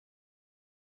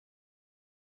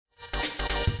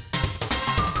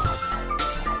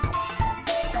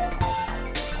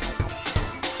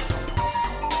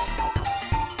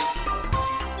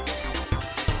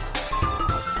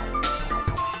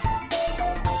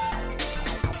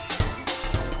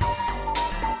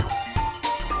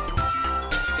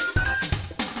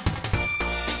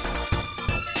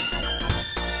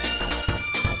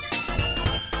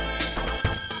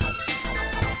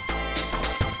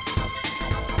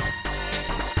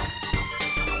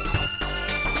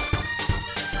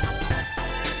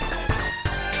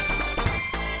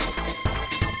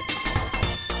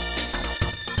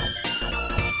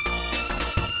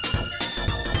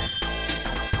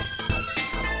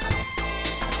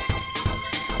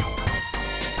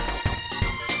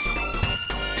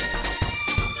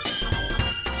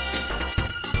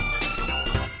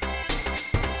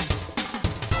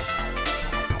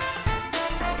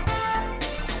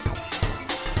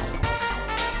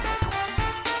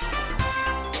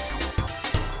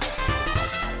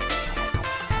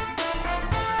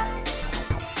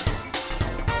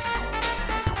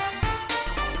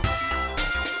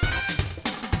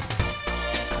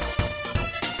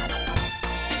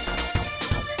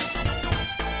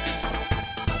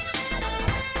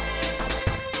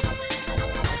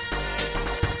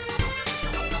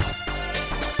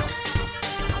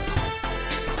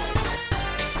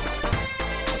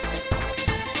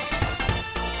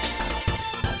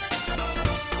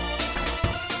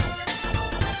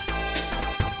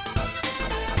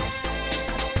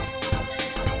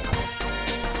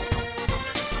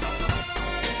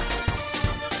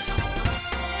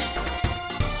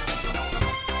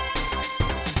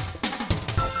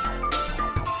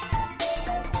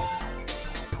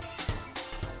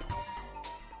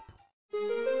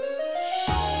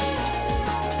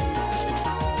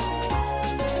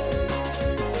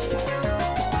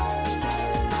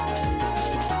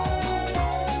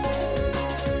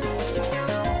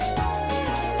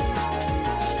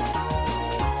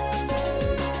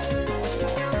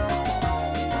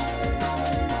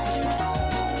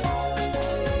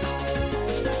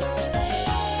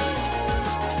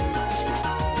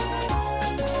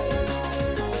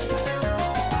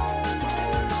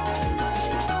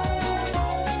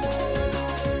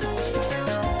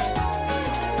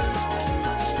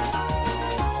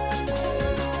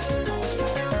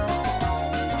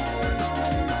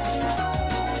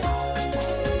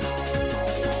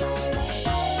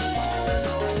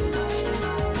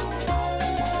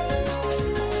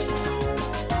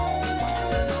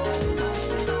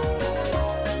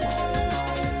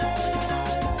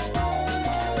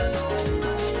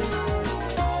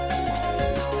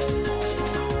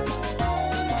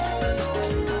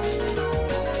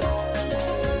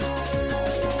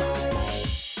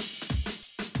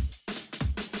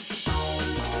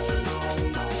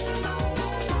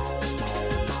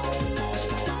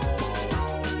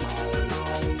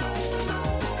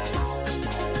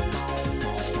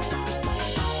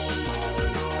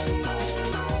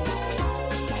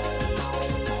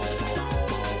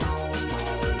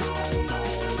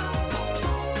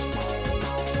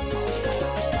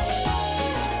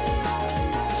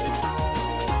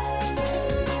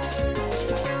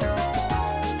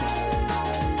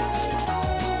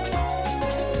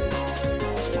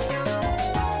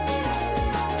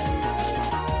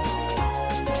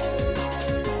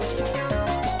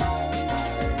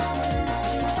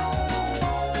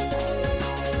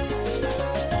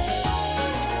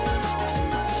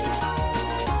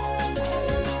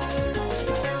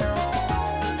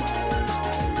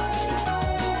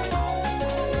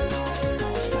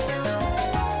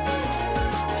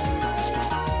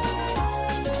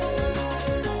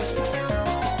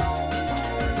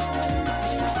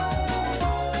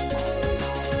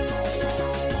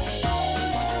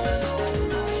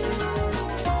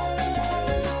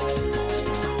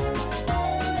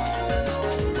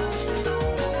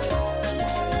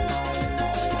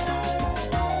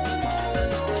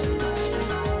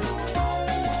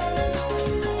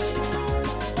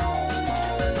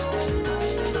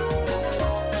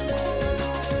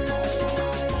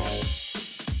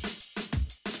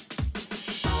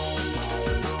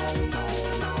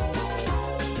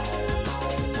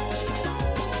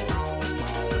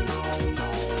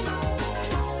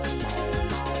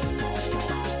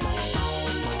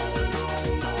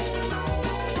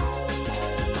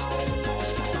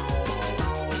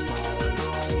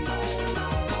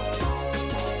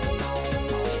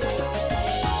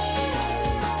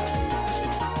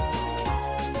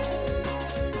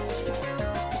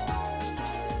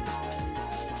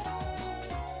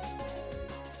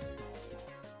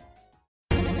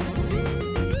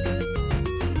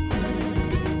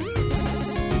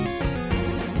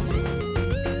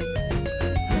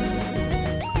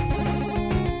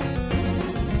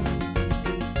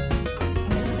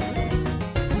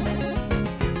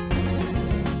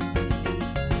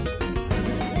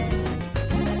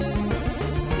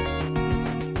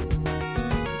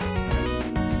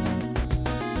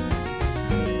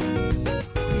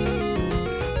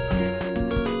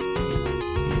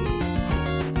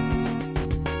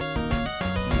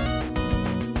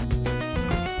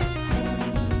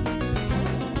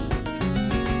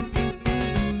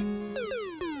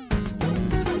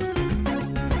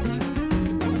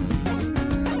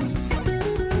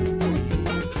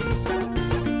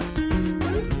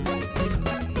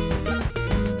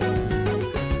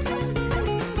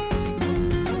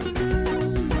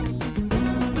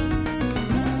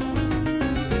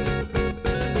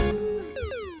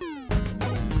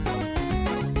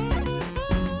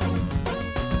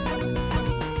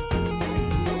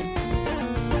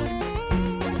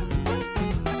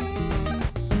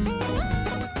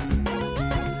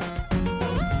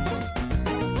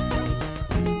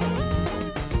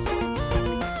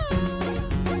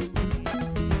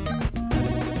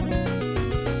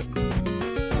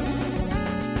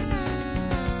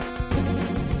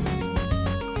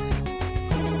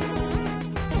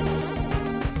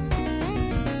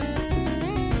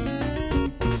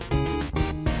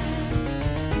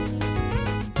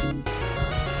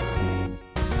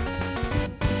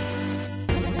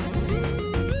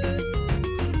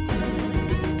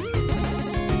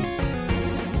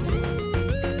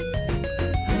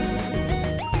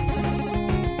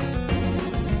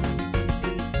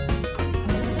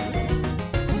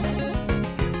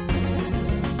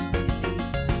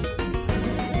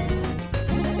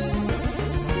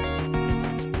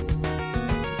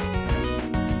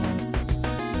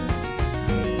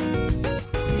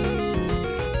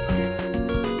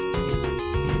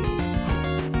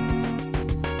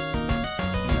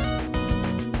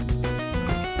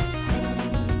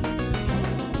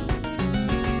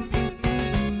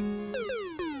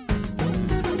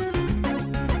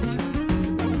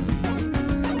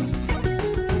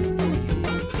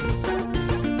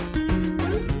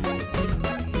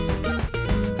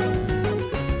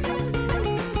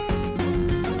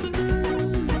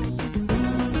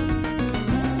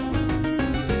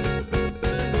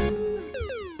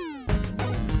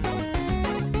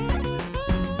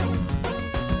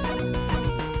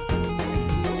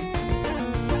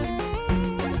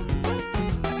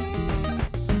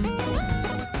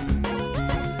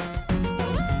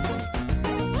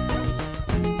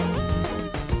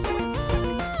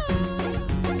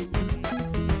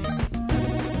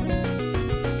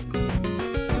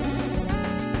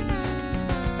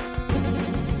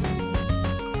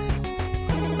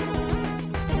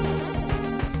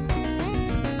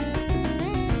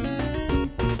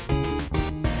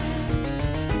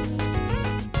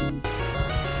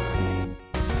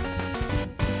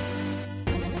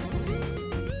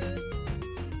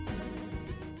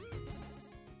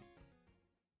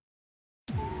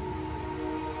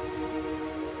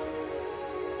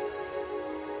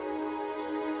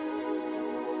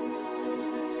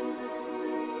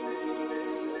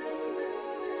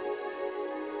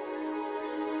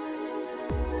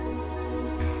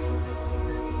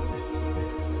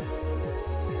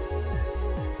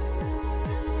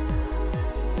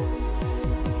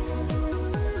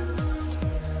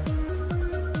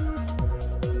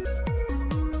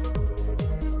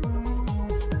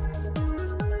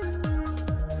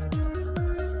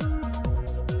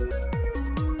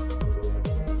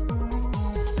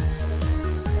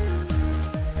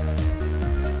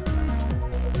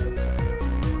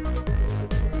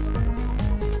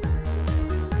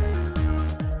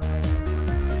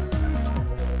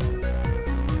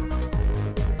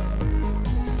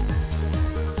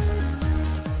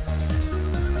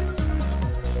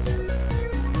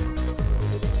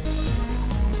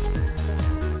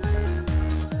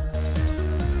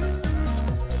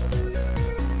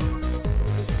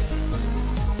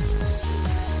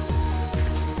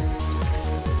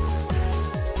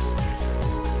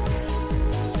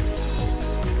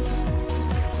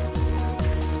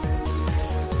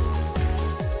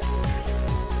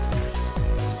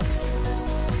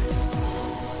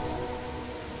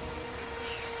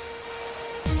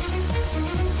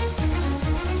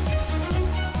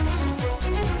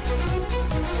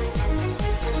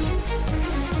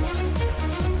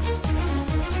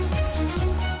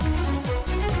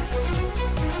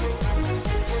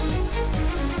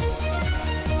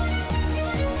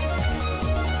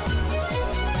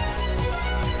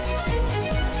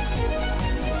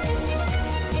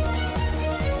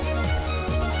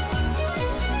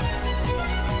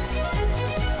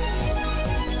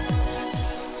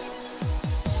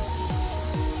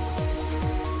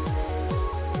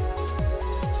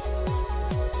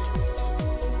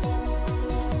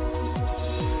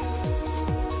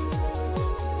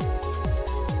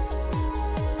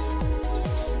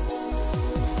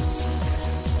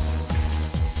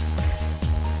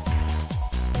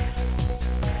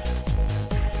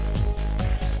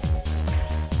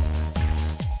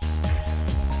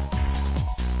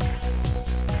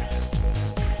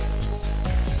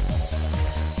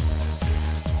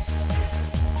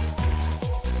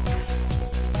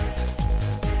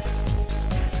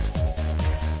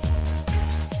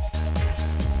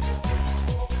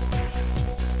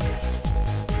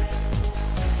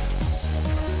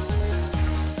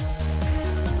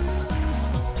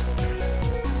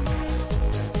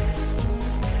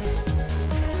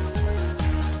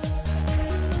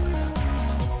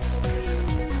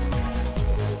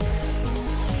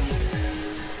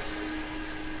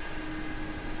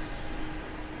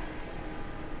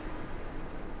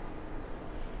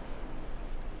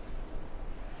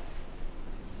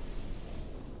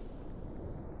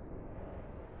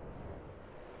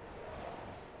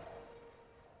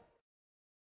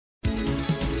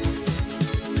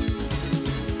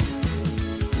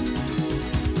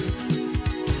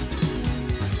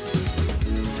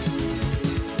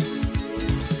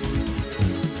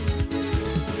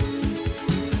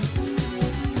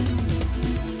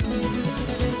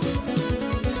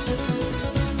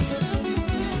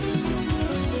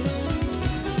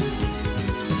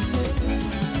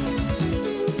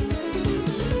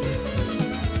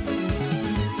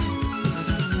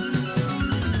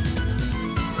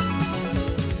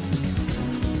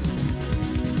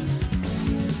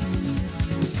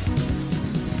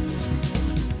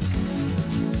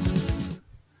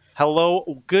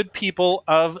Hello, good people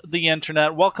of the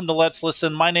internet. Welcome to Let's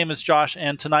Listen. My name is Josh,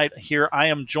 and tonight here I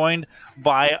am joined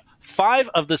by 5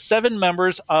 of the 7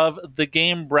 members of the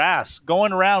game Brass.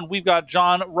 Going around, we've got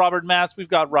John, Robert Matz, we've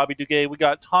got Robby Duguay, we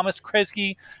got Thomas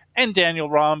Kresge, and Daniel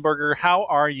Romberger. How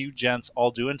are you gents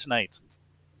all doing tonight?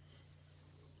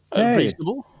 Hey,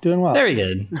 reasonable. Doing well. Very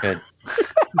good. Good.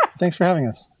 Thanks for having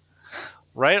us.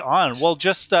 Right on. Well,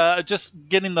 just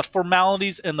getting the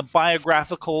formalities and the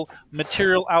biographical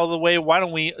material out of the way, why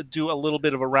don't we do a little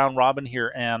bit of a round robin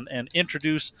here and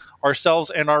introduce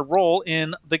ourselves and our role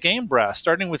in the game Brass,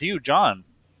 starting with you, John.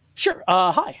 Sure.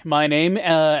 Hi, my name,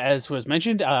 as was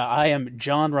mentioned, I am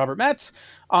John Robert Matz.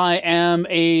 I am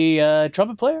a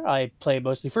trumpet player. I play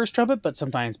mostly first trumpet, but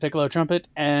sometimes piccolo trumpet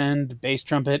and bass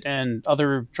trumpet and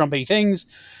other trumpety things.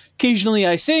 Occasionally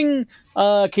I sing,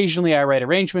 occasionally I write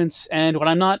arrangements, and when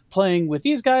I'm not playing with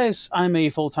these guys, I'm a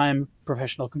full-time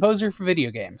professional composer for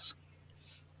video games.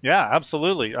 Yeah,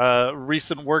 absolutely.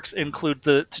 Recent works include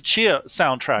the Chia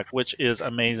soundtrack, which is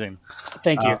amazing.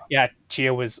 Thank you. Yeah,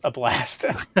 Chia was a blast.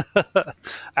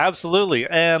 Absolutely.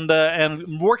 And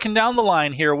working down the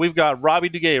line here, we've got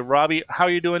Robby Duguay. Robby, how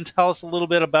are you doing? Tell us a little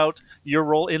bit about your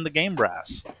role in the game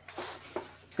Brass.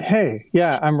 Hey,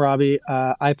 yeah, I'm Robby.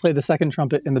 I play the second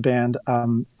trumpet in the band.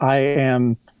 I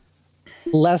am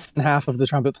less than half of the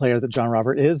trumpet player that John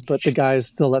Robert is, but the guys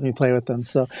still let me play with them.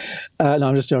 So, no,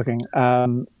 I'm just joking.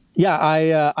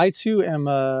 Yeah, I too am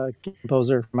a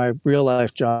composer for my real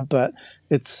life job, but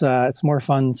it's more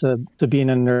fun to be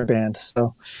in a nerd band.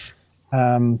 So,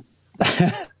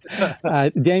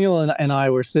 Daniel and I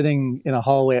were sitting in a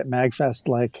hallway at MagFest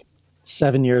like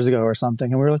 7 years ago or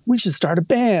something, and we were like, we should start a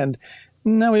band.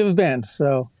 Now we have a band,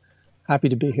 so happy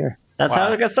to be here. That's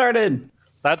how it got started.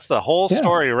 That's the whole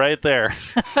story right there.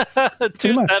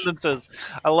 2 sentences.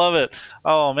 I love it.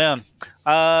 Oh, man.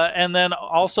 And then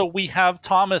also we have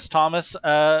Thomas. Thomas,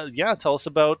 yeah, tell us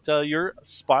about your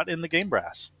spot in the game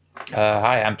Brass.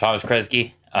 Hi, I'm Thomas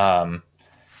Kresge.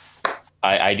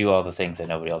 I do all the things that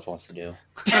nobody else wants to do.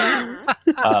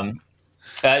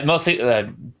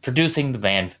 Mostly producing the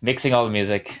band, mixing all the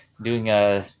music, doing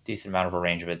a decent amount of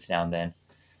arrangements now and then.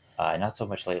 Not so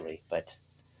much lately, but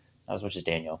not as much as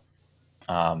Daniel.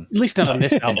 At least not on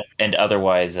this album. And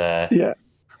otherwise, yeah,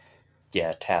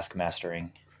 task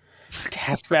mastering.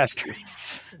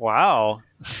 Wow.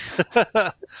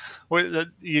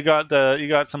 You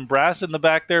got some brass in the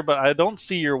back there, but I don't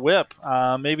see your whip.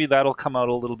 Maybe that'll come out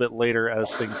a little bit later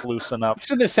as things loosen up. It's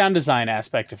for the sound design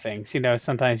aspect of things. You know,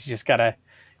 sometimes you just gotta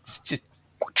just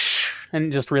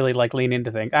and just really like lean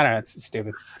into things. I don't know. It's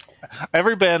stupid.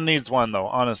 Every band needs one, though,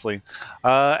 honestly.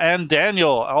 And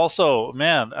Daniel, also,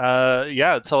 man,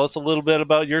 yeah, tell us a little bit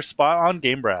about your spot on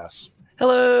game Brass.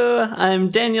 Hello, I'm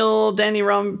Daniel, Danny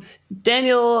Music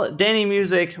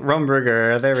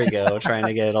Romberger. There we go, trying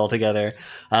to get it all together.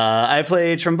 I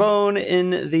play trombone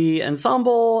in the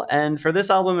ensemble, and for this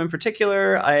album in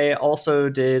particular, I also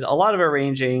did a lot of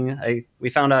arranging. We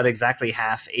found out exactly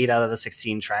 8 out of the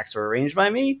 16 tracks were arranged by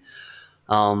me.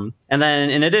 And then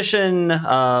in addition,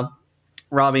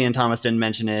 Robby and Thomas didn't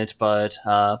mention it, but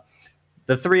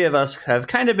the 3 of us have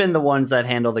kind of been the ones that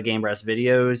handle the game Brass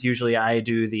videos. Usually I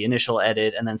do the initial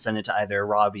edit and then send it to either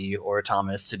Robby or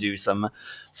Thomas to do some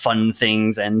fun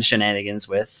things and shenanigans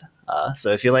with.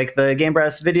 So if you like the game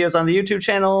Brass videos on the YouTube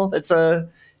channel, it's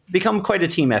become quite a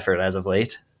team effort as of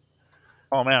late.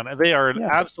 Oh, man, they are an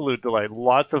absolute delight.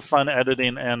 Lots of fun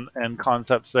editing and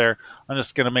concepts there. I'm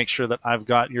just going to make sure that I've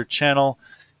got your channel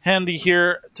handy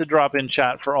here to drop in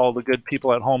chat for all the good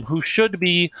people at home who should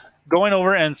be going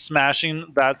over and smashing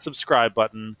that subscribe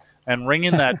button and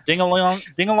ringing that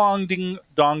ding-a-long,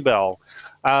 ding-dong bell.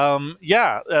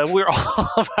 We're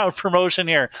all about promotion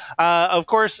here. Of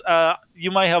course,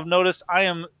 you might have noticed I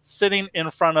am sitting in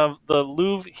front of the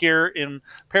Louvre here in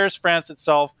Paris, France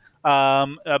itself,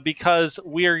 because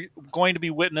we are going to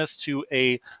be witness to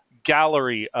a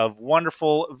gallery of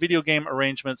wonderful video game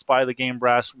arrangements by the game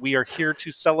Brass. We are here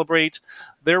to celebrate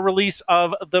their release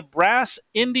of the Brass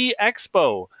Indie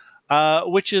Expo,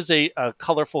 which is a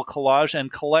colorful collage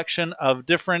and collection of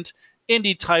different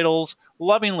indie titles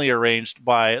lovingly arranged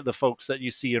by the folks that you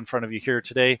see in front of you here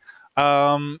today.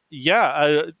 Anybody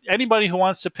who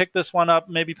wants to pick this one up,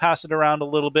 maybe pass it around a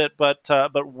little bit, but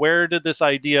where did this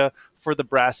idea for the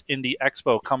Brass Indie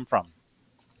Expo come from?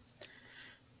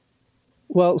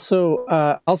 Well, so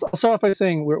I'll start off by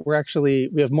saying we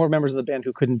have more members of the band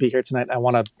who couldn't be here tonight. I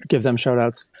want to give them shout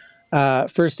outs.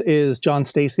 First is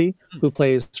JohnStacy, who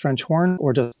plays French horn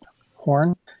or just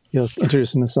horn. He'll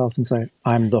introduce himself and say,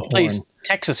 "I'm the horn." Plays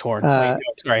Texas horn.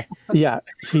 Sorry. Yeah,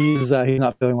 he's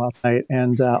not feeling well tonight.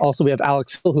 And also we have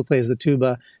Alex Hill, who plays the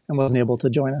tuba and wasn't able to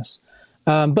join us.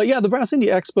 But yeah, the Brass Indie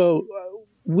Expo,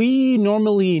 we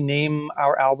normally name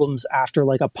our albums after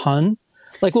like a pun.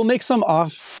 Like we'll make some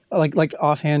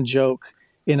offhand joke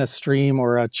in a stream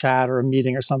or a chat or a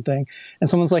meeting or something. And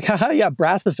someone's like, haha, yeah,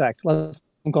 Brass Effect. Let's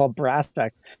call it Brass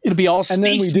Effect. It'll be all and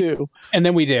then we do. And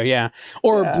then we do, yeah.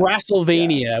 Or yeah.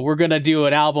 Brassylvania. Yeah. We're going to do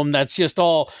an album that's just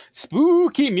all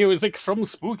spooky music from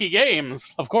spooky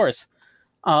games, of course.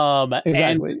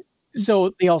 Exactly. And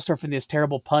so they all start from this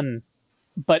terrible pun.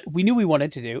 But we knew we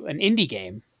wanted to do an indie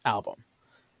game album,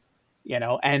 you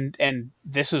know, and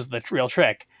this was the real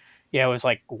trick. Yeah, it was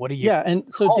like, what do you? Yeah, and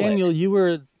so Daniel, you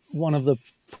were one of the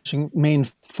main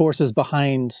forces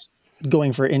behind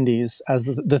going for indies as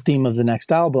the theme of the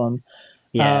next album.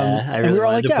 Yeah, I really and we were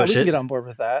all like, yeah, we can get on board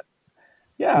with that.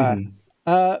 Yeah,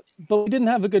 but we didn't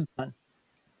have a good pun.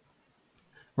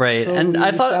 Right, so and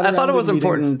I thought it was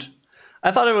important.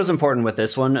 I thought it was important with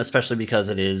this one, especially because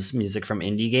it is music from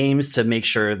indie games, to make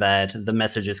sure that the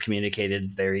message is communicated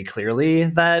very clearly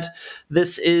that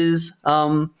this is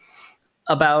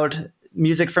about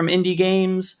music from indie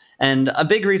games. And a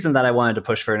big reason that I wanted to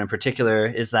push for it in particular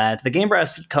is that the Game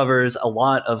Brass covers a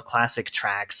lot of classic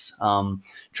tracks,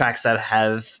 tracks that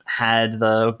have had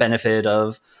the benefit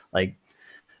of like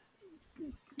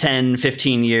 10,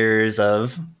 15 years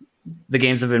of the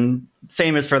games have been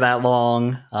famous for that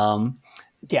long.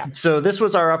 Yeah. So this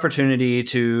was our opportunity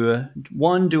to,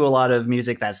 one, do a lot of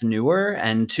music that's newer,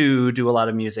 and two, do a lot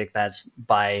of music that's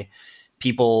by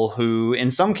people who, in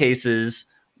some cases,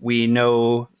 we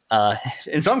know,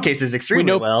 in some cases,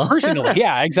 extremely well. Personally.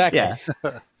 Yeah, exactly. Yeah.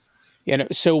 You know,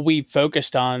 so we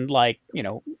focused on, like, you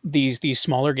know, these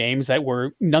smaller games that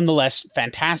were nonetheless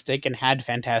fantastic and had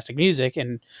fantastic music,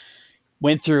 and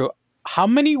went through. How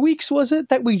many weeks was it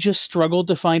that we just struggled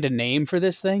to find a name for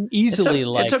this thing? Easily,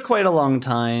 it took quite a long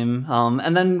time.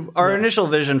 And then our initial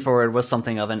vision for it was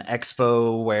something of an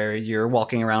expo where you're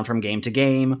walking around from game to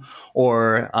game,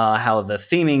 or how the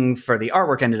theming for the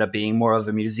artwork ended up being more of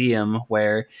a museum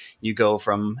where you go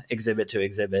from exhibit to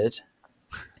exhibit.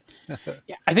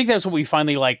 Yeah, I think that's what we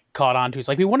finally caught on to. Is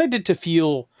like we wanted it to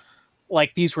feel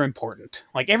like these were important.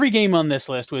 Like every game on this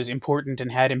list was important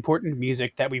and had important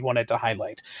music that we wanted to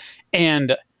highlight.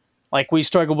 And like we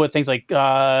struggled with things like,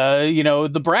 you know,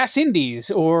 the Brass Indies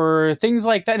or things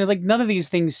like that. And like none of these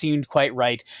things seemed quite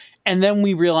right. And then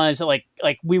we realized that like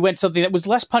we went something that was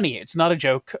less punny. It's not a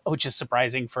joke, which is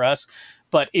surprising for us,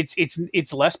 but it's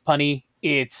less punny.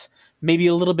 It's maybe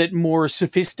a little bit more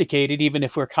sophisticated, even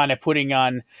if we're kind of putting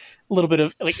on a little bit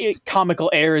of like comical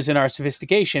airs in our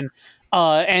sophistication.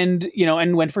 And, you know,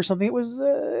 and went for something that was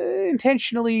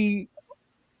intentionally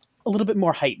a little bit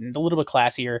more heightened, a little bit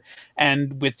classier.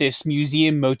 And with this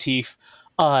museum motif,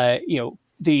 you know,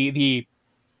 the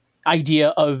idea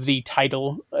of the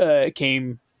title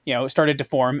came, you know, started to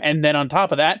form. And then on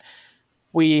top of that,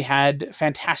 we had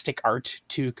fantastic art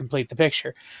to complete the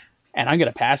picture. And I'm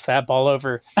going to pass that ball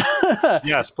over.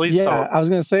 Yes, please. Yeah, I was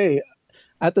going to say,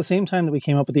 at the same time that we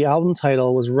came up with the album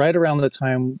title was right around the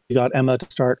time we got Emma to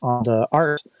start on the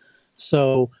art.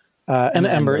 So Emma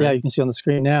Ember, yeah, you can see on the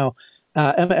screen now.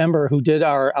 Emma Ember, who did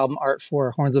our album art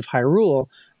for Horns of Hyrule,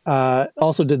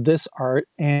 also did this art.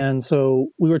 And so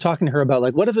we were talking to her about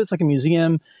like, what if it's like a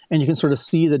museum and you can sort of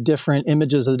see the different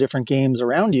images of the different games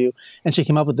around you? And she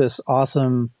came up with this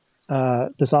awesome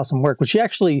work, which she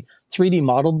actually 3D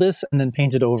modeled this and then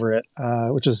painted over it,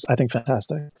 which is, I think,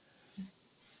 fantastic.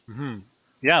 Mm-hmm.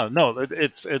 Yeah, no,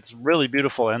 it's really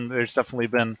beautiful, and there's definitely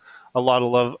been a lot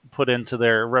of love put into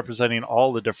there representing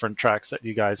all the different tracks that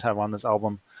you guys have on this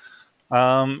album.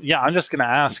 Yeah, I'm just going to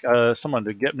ask someone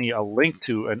to get me a link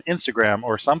to an Instagram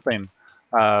or something,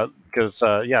 because,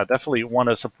 yeah, definitely want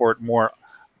to support more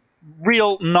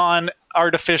real,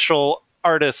 non-artificial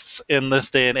artists in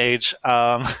this day and age.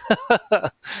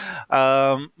 But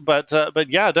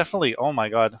yeah, definitely. Oh my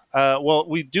God. Well,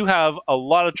 we do have a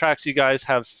lot of tracks. You guys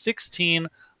have 16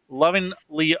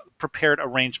 lovingly prepared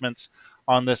arrangements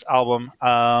on this album.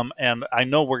 And I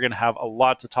know we're going to have a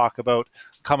lot to talk about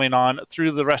coming on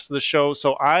through the rest of the show.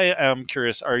 So I am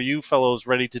curious, are you fellows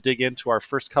ready to dig into our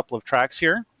first couple of tracks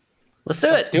here? Let's do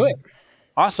it. Let's do it.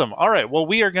 Awesome. All right. Well,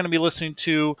 we are going to be listening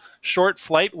to Short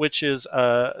Flight, which is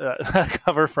a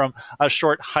cover from A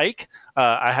Short Hike.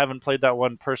 I haven't played that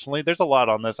one personally. There's a lot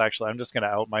on this, actually. I'm just going to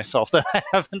out myself that I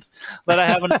haven't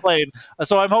played.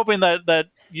 So I'm hoping that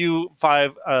you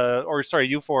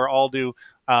four all do.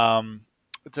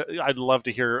 I'd love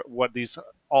to hear what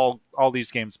all these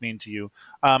games mean to you.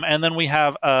 And then we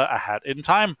have A Hat in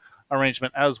Time,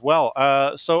 arrangement as well.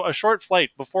 So a short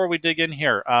flight before we dig in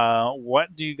here.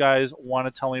 What do you guys want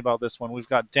to tell me about this one? We've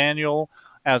got Daniel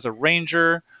as a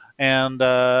ranger, and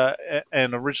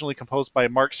originally composed by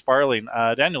Mark Sparling.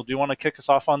 Daniel, do you want to kick us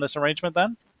off on this arrangement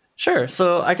then? Sure.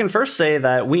 So I can first say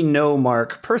that we know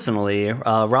Mark personally.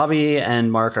 Robby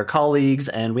and Mark are colleagues,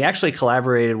 and we actually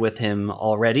collaborated with him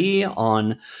already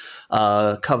on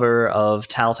a cover of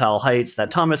Tal Tal Heights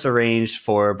that Thomas arranged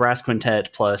for Brass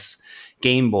Quintet plus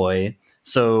Game Boy.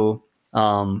 So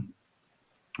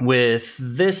with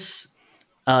this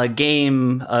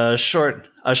game, a short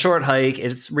hike,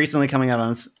 it's recently coming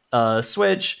out on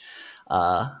Switch.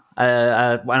 I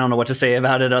don't know what to say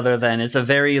about it other than it's a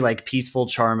very like peaceful,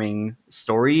 charming,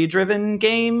 story-driven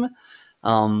game.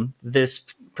 This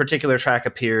particular track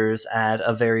appears at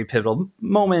a very pivotal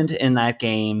moment in that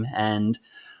game, and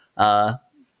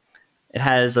it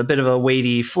has a bit of a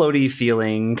weighty, floaty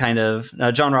feeling, kind of.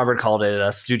 John Robert called it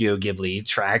a Studio Ghibli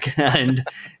track, and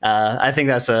I think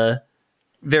that's a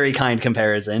very kind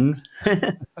comparison.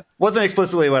 Wasn't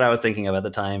explicitly what I was thinking of at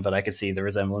the time, but I could see the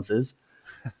resemblances.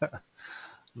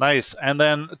 Nice. And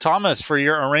then Thomas, for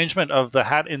your arrangement of The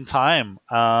Hat in Time,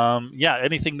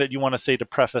 anything that you want to say to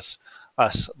preface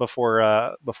us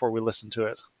before we listen to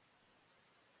it?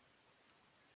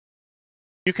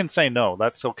 You can say no.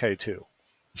 That's okay too.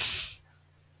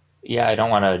 Yeah, I don't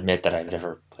want to admit that I've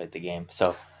never played the game,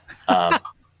 so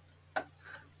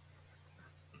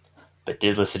but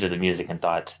did listen to the music and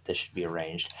thought this should be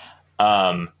arranged.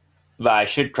 But I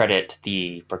should credit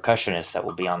the percussionists that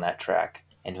will be on that track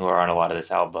and who are on a lot of this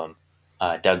album,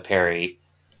 Doug Perry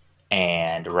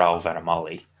and Raul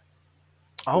Vanamali.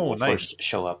 Oh, will nice. First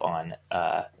show up on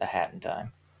The Hat in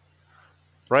Time.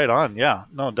 Right on. Yeah.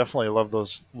 No, definitely love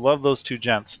those two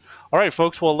gents. All right,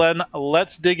 folks. Well, then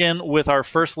let's dig in with our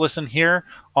first listen here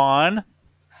on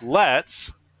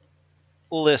Let's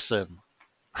Listen.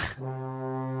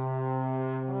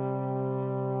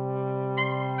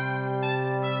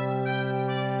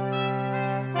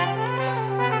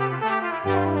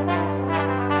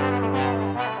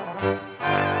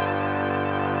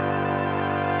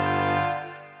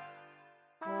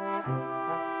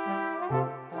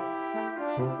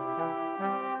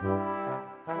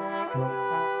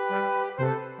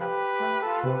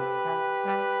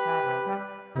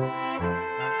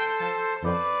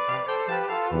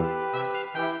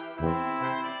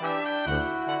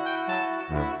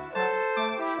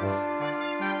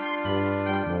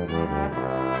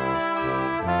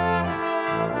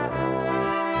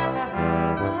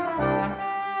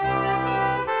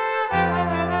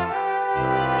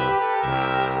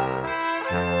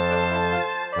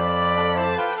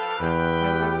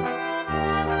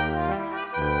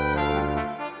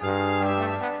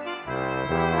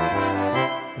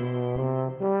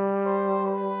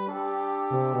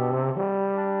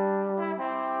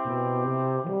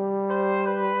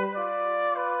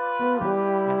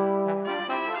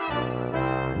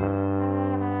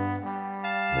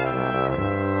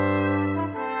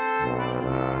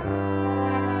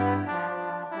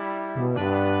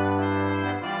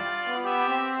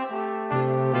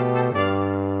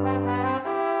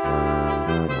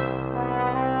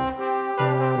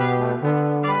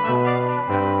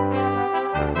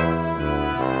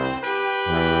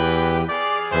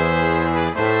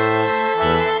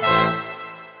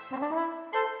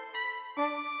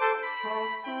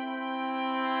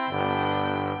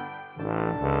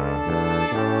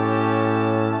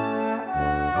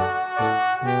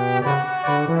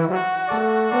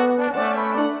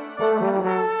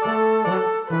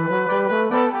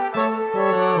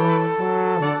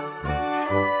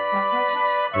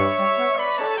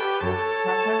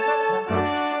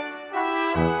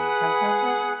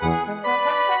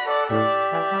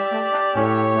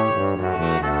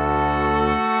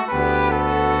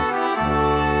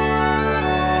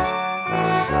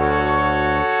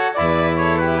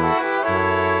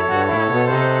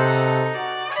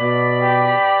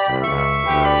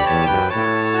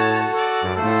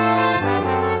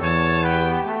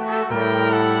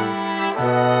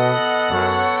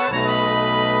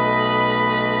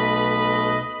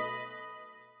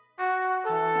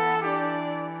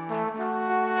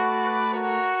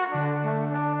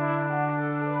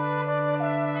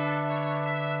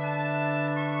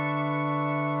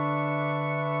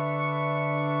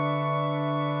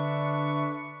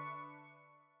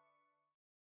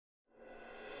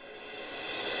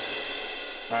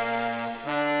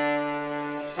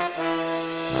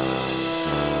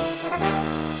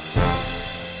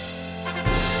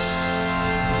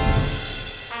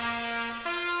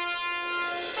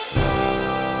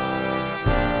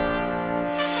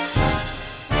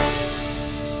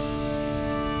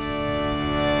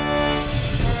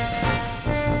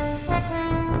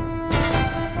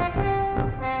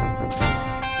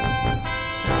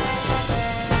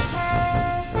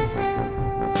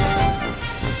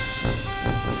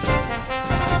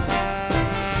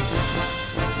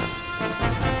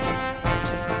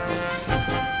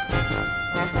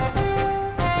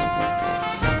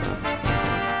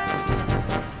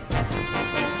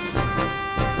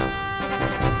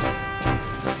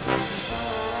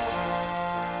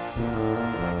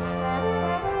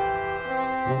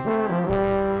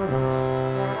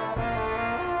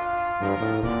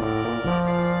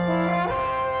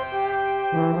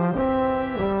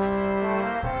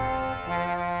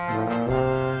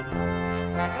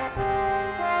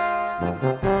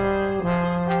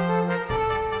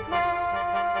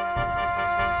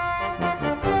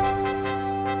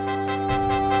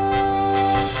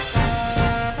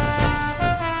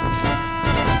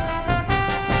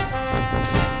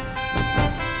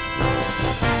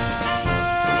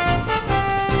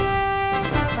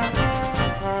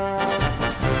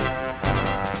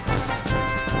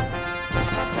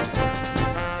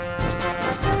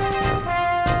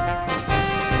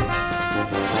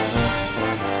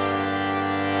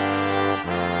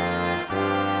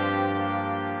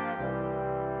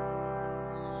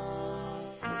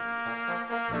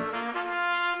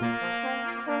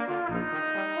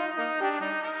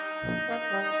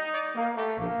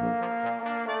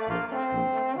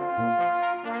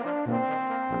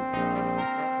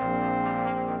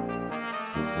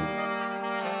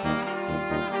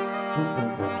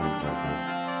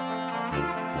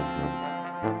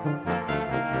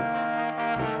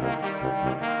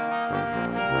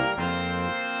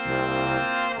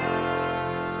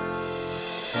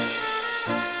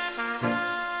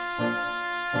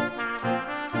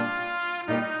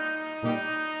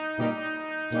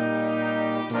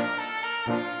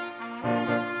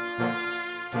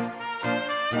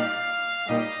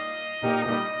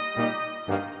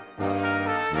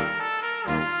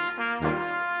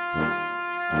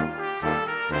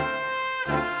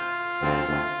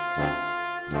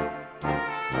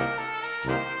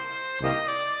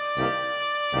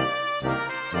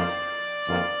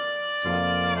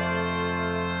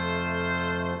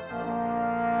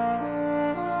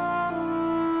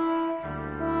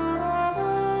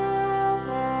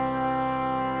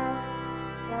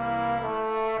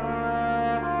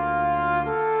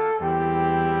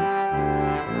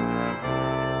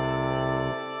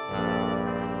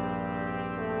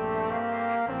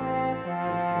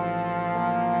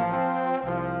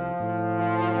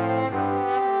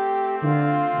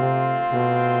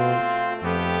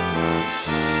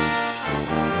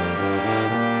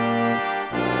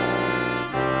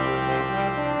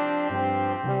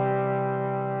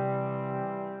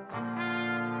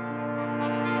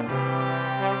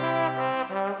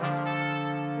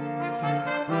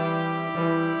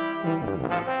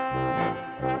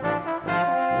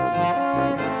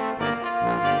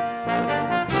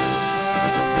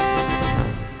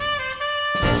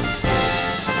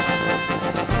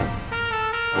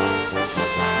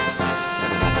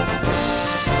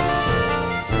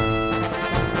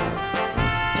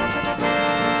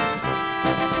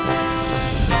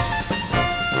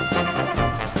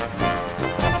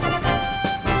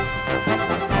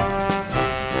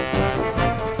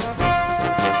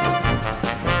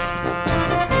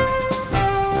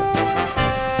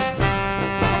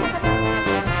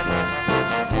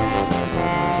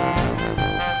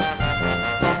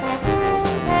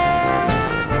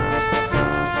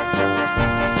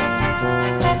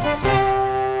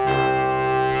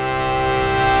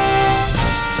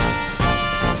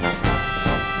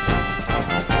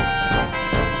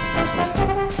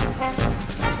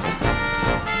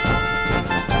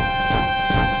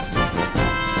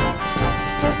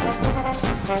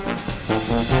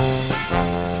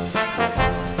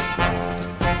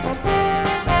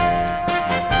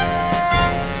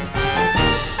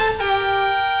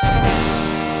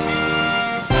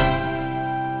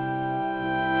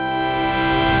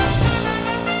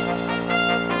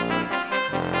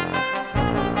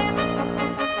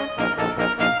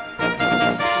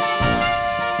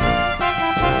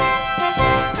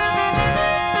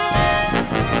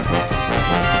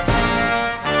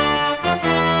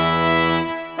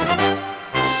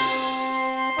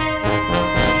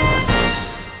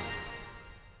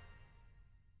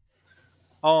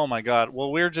 Oh my God.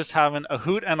 Well, we're just having a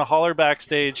hoot and a holler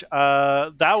backstage.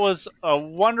 That was a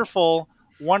wonderful,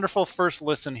 wonderful first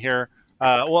listen here.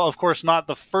 Well, of course, not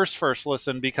the first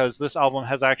listen, because this album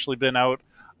has actually been out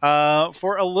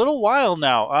for a little while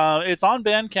now. It's on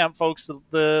Bandcamp, folks.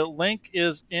 The link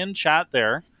is in chat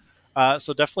there.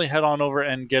 So definitely head on over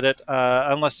and get it,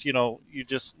 unless, you know, you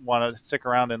just want to stick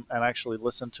around and actually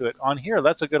listen to it on here.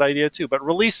 That's a good idea too. But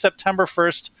released September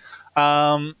 1st.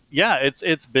 Yeah,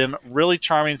 it's been really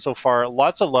charming so far.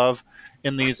 Lots of love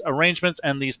in these arrangements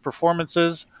and these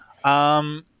performances.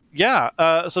 Yeah,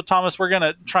 so Thomas, we're going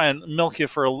to try and milk you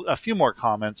for a few more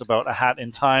comments about A Hat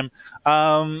in Time.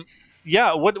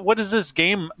 Yeah, what does this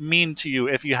game mean to you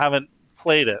if you haven't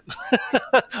played it?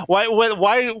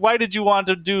 Why did you want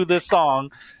to do this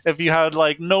song if you had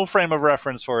like no frame of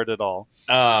reference for it at all?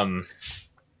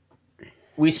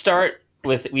 We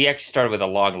actually started with a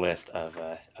long list of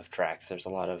tracks. There's a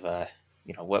lot of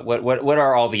you know, what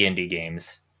are all the indie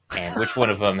games, and which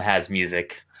one of them has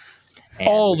music? And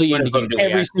all the indie games,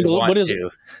 every single. What is it?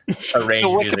 The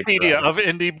Wikipedia of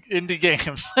indie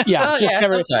games. Yeah,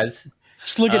 sometimes.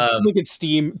 Just look at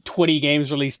Steam. 20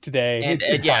 games released today.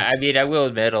 And yeah, I mean, I will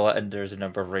admit, there's a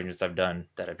number of arrangements I've done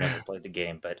that I've never played the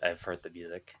game, but I've heard the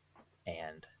music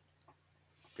and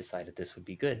decided this would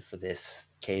be good for this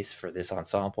case, for this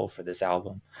ensemble, for this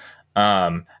album.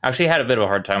 I actually had a bit of a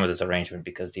hard time with this arrangement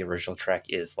because the original track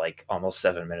is like almost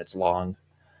 7 minutes long.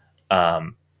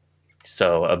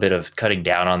 So a bit of cutting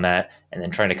down on that and then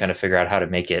trying to kind of figure out how to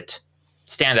make it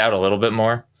stand out a little bit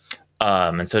more.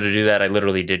 And so to do that, I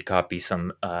literally did copy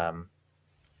some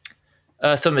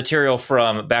material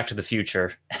from Back to the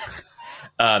Future,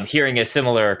 hearing a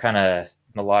similar kind of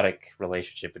melodic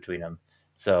relationship between them.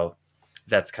 So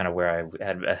that's kind of where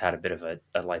I had a bit of a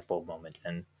light bulb moment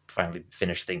and finally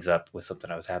finished things up with something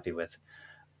I was happy with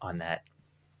on that.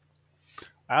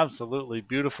 Absolutely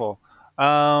beautiful.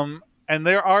 And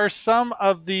there are some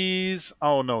of these.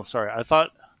 Oh no, sorry. I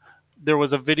thought there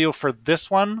was a video for this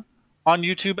one on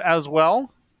YouTube as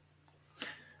well.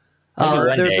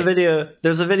 There's a video.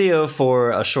 There's a video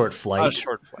for a short flight. A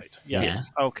short flight.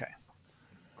 Yes. Yeah. Okay.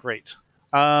 Great.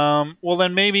 Well,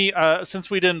 then maybe since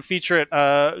we didn't feature it,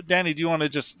 Danny, do you want to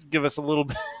just give us a little,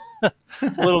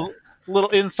 little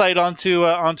insight onto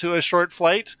a short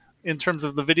flight in terms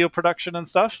of the video production and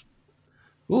stuff?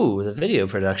 Ooh, the video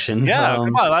production. Yeah,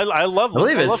 come on. I love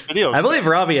videos. I believe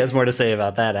Robby has more to say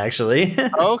about that, actually.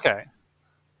 Okay.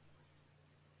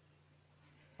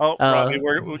 Oh, Robby,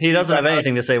 he doesn't have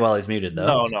anything to say while he's muted,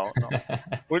 though. No.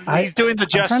 He's doing the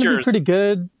gestures. I'm trying to be pretty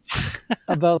good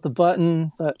about the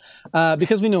button, but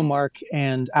because we know Mark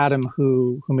and Adam,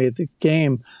 who made the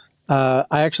game, I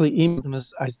actually emailed him.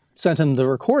 I sent him the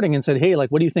recording and said, "Hey, like,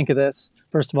 what do you think of this?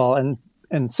 First of all,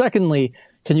 and secondly,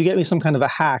 can you get me some kind of a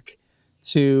hack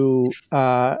to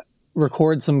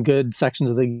record some good sections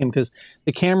of the game, because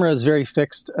the camera is very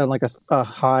fixed at like a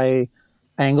high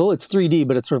angle. It's 3D,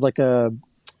 but it's sort of like a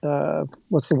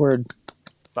what's the word?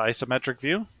 The isometric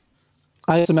view?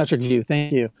 Isometric view,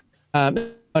 thank you.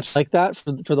 Much like that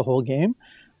for the whole game.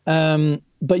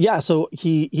 But yeah, so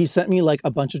he sent me like a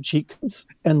bunch of cheat codes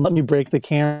and let me break the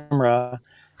camera,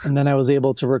 and then I was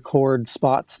able to record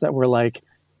spots that were like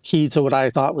key to what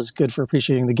I thought was good for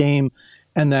appreciating the game.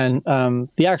 And then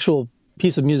the actual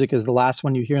piece of music is the last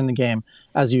one you hear in the game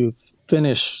as you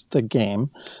finish the game.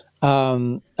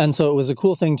 And so it was a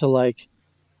cool thing to like,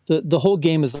 the whole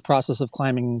game is the process of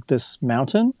climbing this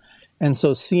mountain. And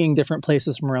so seeing different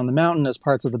places from around the mountain as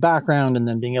parts of the background, and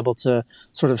then being able to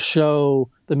sort of show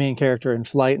the main character in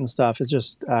flight and stuff is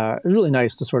just really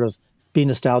nice to sort of be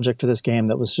nostalgic for this game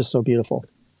that was just so beautiful.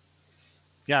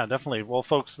 Yeah, definitely. Well,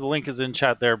 folks, the link is in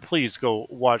chat there. Please go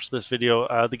watch this video.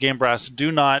 The Game Brass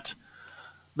do not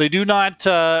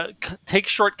take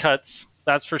shortcuts.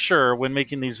 That's for sure. When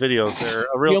making these videos, they're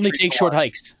a real. We only take short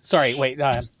hikes. Sorry, wait.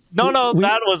 No,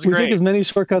 that was great. We take as many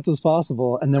shortcuts as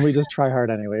possible, and then we just try hard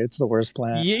anyway. It's the worst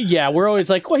plan. Yeah, we're always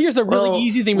like, well, here's a really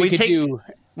easy thing we could do.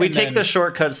 We take the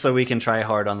shortcuts so we can try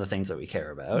hard on the things that we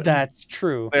care about. That's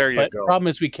true. There you go. The problem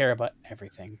is we care about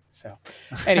everything. So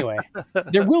anyway,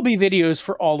 there will be videos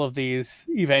for all of these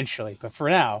eventually. But for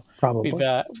now, probably we've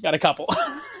got a couple.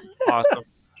 Awesome.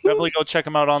 Definitely go check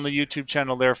them out on the YouTube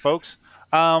channel there, folks.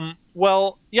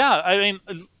 Well, yeah, I mean,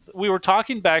 we were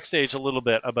talking backstage a little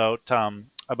bit about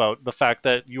the fact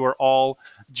that you are all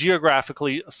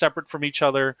geographically separate from each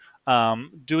other.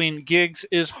 Doing gigs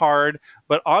is hard,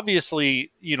 but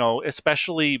obviously, you know,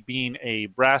 especially being a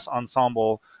brass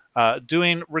ensemble,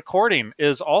 doing recording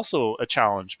is also a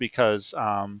challenge because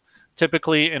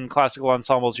typically in classical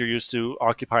ensembles, you're used to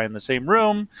occupying the same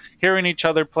room, hearing each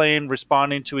other playing,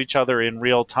 responding to each other in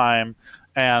real time,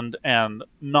 and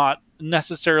not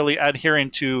necessarily adhering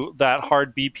to that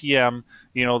hard BPM,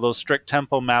 you know, those strict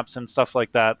tempo maps and stuff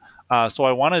like that. So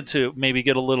I wanted to maybe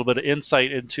get a little bit of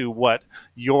insight into what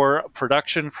your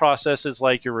production process is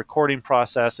like, your recording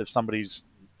process, if somebody's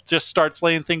just starts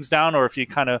laying things down, or if you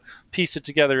kind of piece it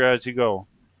together as you go.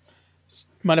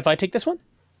 Mind if I take this one?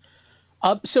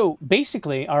 So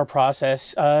basically, our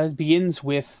process begins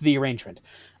with the arrangement.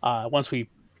 Once we,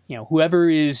 you know,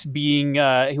 whoever's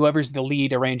the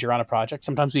lead arranger on a project,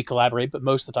 sometimes we collaborate, but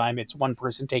most of the time it's one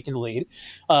person taking the lead,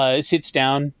 sits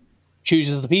down,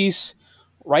 chooses the piece,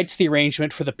 writes the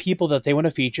arrangement for the people that they want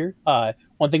to feature.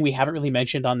 One thing we haven't really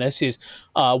mentioned on this is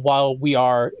while we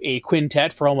are a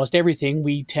quintet for almost everything,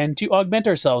 we tend to augment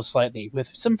ourselves slightly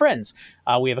with some friends.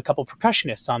 We have a couple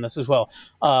percussionists on this as well.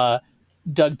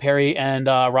 Doug Perry and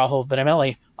Rahul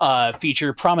Vanamelli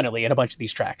feature prominently in a bunch of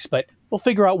these tracks, but we'll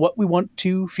figure out what we want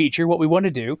to feature, what we want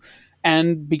to do,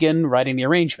 and begin writing the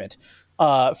arrangement.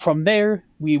 From there,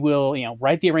 we will, you know,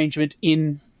 write the arrangement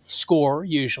in score,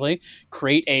 usually,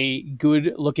 create a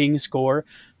good-looking score.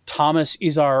 Thomas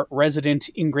is our resident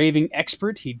engraving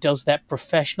expert. He does that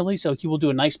professionally, so he will do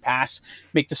a nice pass,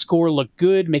 make the score look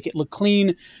good, make it look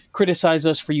clean, criticize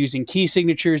us for using key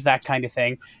signatures, that kind of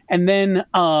thing. And then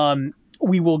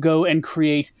we will go and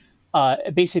create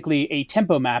basically a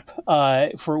tempo map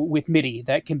with MIDI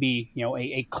that can be, you know,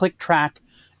 a click track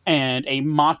and a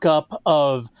mock-up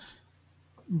of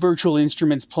virtual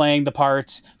instruments playing the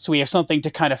parts, so we have something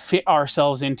to kind of fit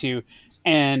ourselves into,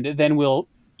 and then we'll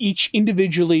each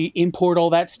individually import all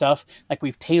that stuff. Like,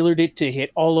 we've tailored it to hit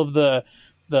all of the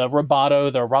rubato,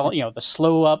 the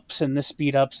slow ups and the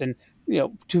speed ups, and, you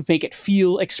know, to make it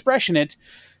feel expressionate.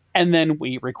 And then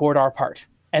we record our part,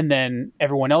 and then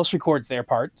everyone else records their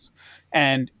parts.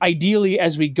 And ideally,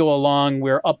 as we go along,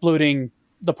 we're uploading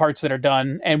the parts that are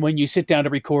done. And when you sit down to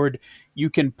record, you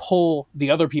can pull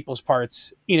the other people's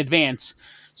parts in advance.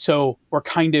 So we're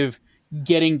kind of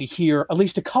getting to hear at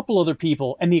least a couple other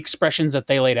people and the expressions that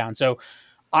they lay down. So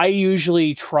I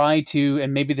usually try to,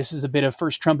 and maybe this is a bit of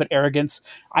first trumpet arrogance,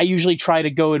 I usually try to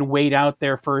go and wait out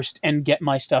there first and get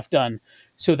my stuff done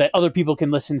so that other people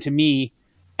can listen to me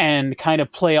and kind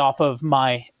of play off of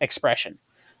my expression.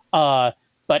 But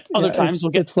other times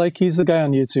it's like he's the guy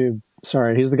on YouTube.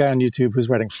 Sorry, he's the guy on YouTube who's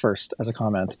writing first as a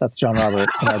comment. That's John Robert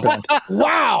in our band.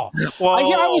 Wow. I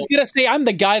was going to say I'm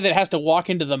the guy that has to walk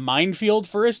into the minefield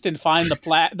first and find the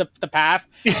path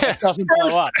that doesn't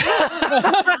blow up.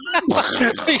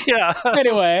 Yeah.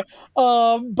 Anyway,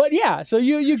 but yeah, so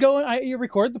you go and you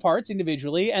record the parts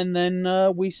individually, and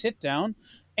then we sit down,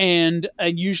 and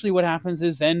usually what happens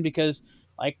is then, because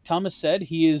like Thomas said,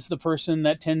 he is the person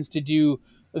that tends to do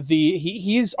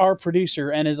he's our producer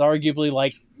and is arguably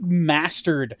like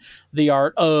mastered the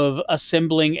art of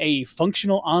assembling a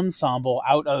functional ensemble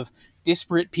out of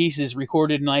disparate pieces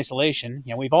recorded in isolation.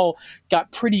 You know, we've all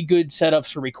got pretty good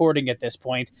setups for recording at this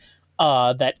point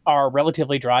that are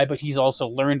relatively dry, but he's also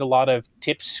learned a lot of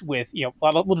tips with, a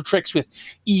lot of little tricks with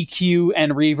EQ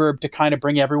and reverb to kind of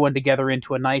bring everyone together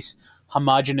into a nice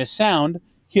homogeneous sound.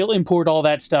 He'll import all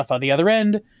that stuff on the other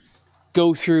end,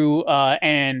 go through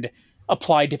and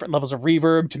apply different levels of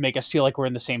reverb to make us feel like we're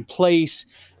in the same place,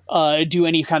 do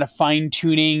any kind of fine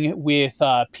tuning with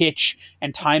pitch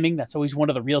and timing. That's always one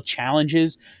of the real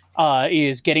challenges,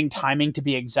 is getting timing to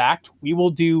be exact. We will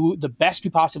do the best we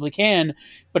possibly can,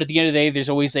 but at the end of the day, there's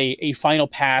always a final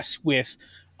pass with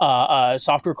a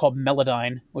software called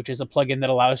Melodyne, which is a plugin that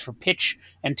allows for pitch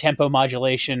and tempo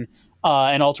modulation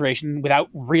and alteration without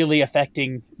really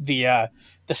affecting the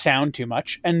sound too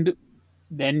much. And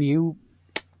then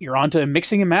you're on to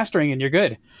mixing and mastering, and you're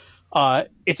good.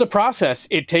 It's a process.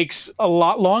 It takes a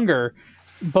lot longer,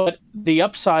 but the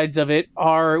upsides of it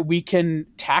are we can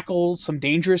tackle some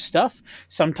dangerous stuff.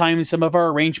 Sometimes some of our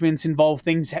arrangements involve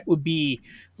things that would be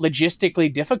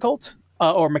logistically difficult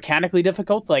or mechanically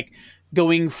difficult, like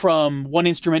going from one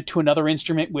instrument to another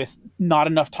instrument with not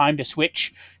enough time to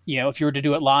switch. If you were to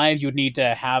do it live, you would need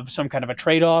to have some kind of a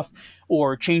trade-off,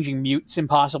 or changing mutes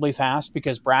impossibly fast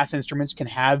because brass instruments can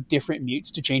have different mutes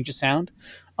to change a sound.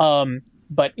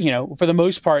 But, for the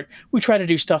most part, we try to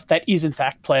do stuff that is in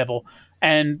fact playable.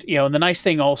 And, the nice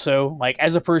thing also, like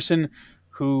as a person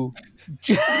who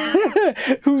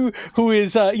who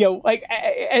is a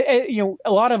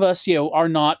lot of us are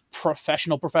not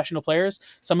professional players.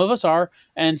 Some of us are,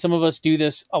 and some of us do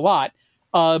this a lot.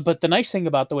 But the nice thing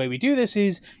about the way we do this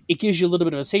is it gives you a little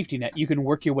bit of a safety net. You can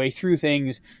work your way through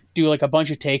things, do like a bunch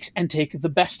of takes, and take the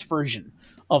best version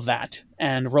of that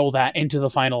and roll that into the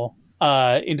final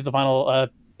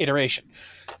iteration.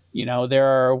 There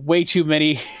are way too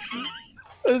many.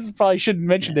 I probably shouldn't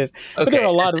mention this, but there are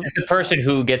a lot of. It's the person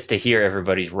who gets to hear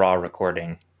everybody's raw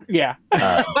recording. Yeah,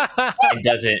 and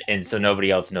does it, and so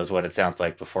nobody else knows what it sounds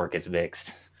like before it gets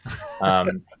mixed.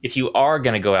 If you are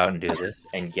going to go out and do this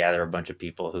and gather a bunch of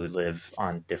people who live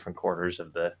on different quarters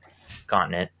of the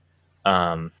continent,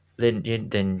 then you're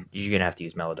going to have to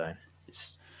use Melodyne.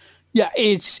 Yeah,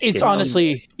 it's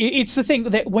honestly, it's the thing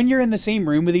that when you're in the same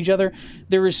room with each other,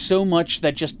 there is so much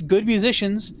that just good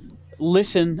musicians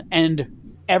listen and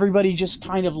everybody just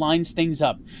kind of lines things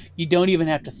up. You don't even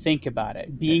have to think about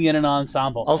it. Being in an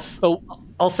ensemble. I'll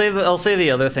say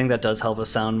the other thing that does help us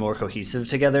sound more cohesive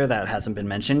together that hasn't been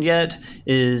mentioned yet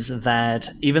is that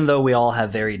even though we all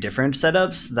have very different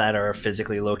setups that are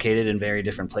physically located in very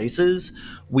different places,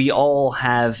 we all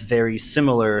have very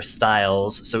similar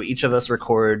styles. So each of us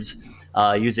records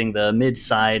using the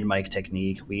mid-side mic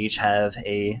technique. We each have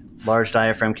a large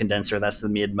diaphragm condenser, that's the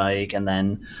mid mic, and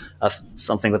then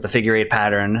something with the figure 8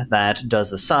 pattern that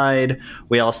does the side.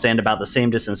 We all stand about the same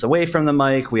distance away from the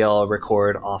mic. We all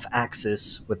record off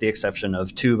axis with the exception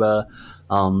of tuba.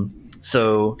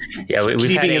 So yeah, we've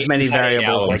keeping as many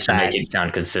variables like to that. make it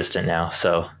sound consistent now.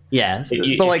 So yeah,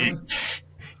 but like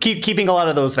keeping a lot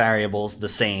of those variables the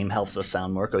same helps us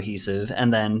sound more cohesive.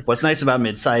 And then what's nice about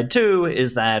mid-side too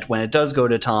is that when it does go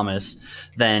to Thomas,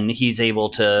 then he's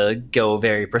able to go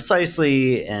very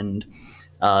precisely and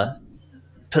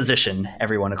position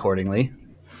everyone accordingly.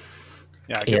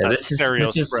 Yeah, this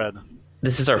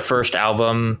is our first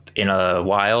album in a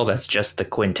while that's just the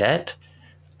quintet.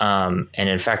 And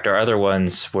in fact, our other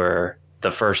ones were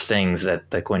the first things that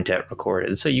the quintet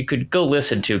recorded. So you could go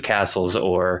listen to Castles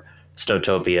or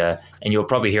Stotopia, and you'll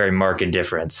probably hear a marked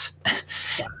difference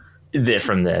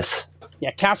from this.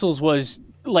 Yeah, Castles was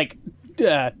like,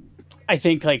 I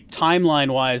think like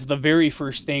timeline wise, the very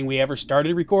first thing we ever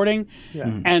started recording,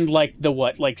 and like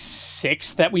the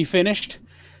sixth that we finished.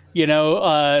 You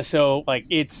know, so like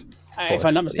it's if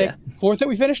I'm not mistaken, fourth that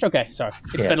we finished. Okay, sorry,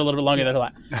 it's been a little bit longer than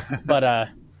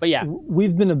that, but yeah,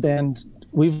 we've been a band.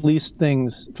 We've released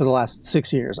things for the last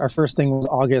 6 years. Our first thing was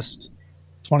August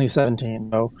 2017.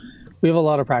 So we have a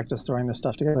lot of practice throwing this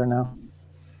stuff together now.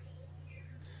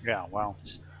 Yeah, wow.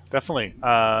 Definitely.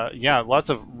 Yeah, lots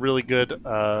of really good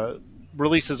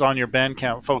releases on your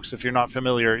Bandcamp. Folks, if you're not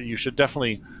familiar, you should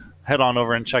definitely head on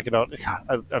over and check it out.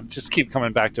 I just keep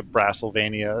coming back to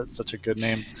Brassylvania. It's such a good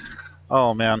name.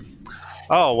 Oh, man.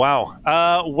 Oh,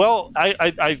 wow. Well,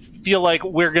 I feel like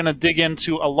we're going to dig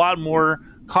into a lot more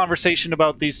conversation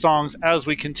about these songs as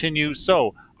we continue.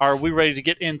 So, are we ready to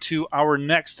get into our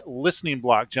next listening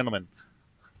block, gentlemen?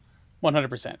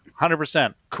 100%.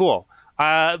 100%. Cool.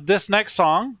 This next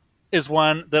song is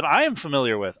one that I am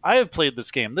familiar with. I have played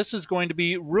this game. This is going to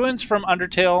be Ruins from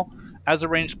Undertale, as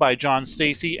arranged by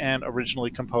JohnStacy and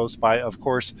originally composed by, of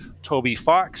course, Toby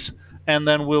Fox. And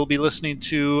then we'll be listening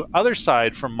to Other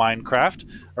Side from Minecraft,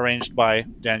 arranged by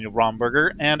Daniel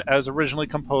Romberger, and as originally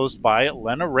composed by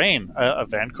Lena Rain, a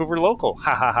Vancouver local.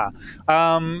 Ha ha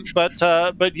ha.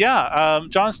 But yeah,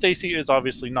 JohnStacy is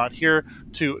obviously not here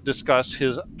to discuss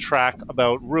his track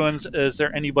about Ruins. Is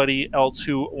there anybody else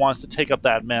who wants to take up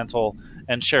that mantle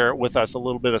and share with us a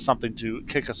little bit of something to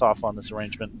kick us off on this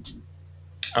arrangement?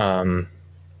 I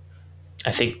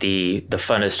think the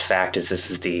funnest fact is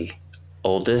this is the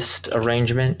oldest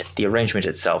arrangement. The arrangement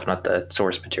itself, not the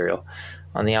source material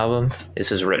on the album.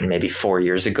 This was written maybe 4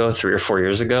 years ago, 3 or 4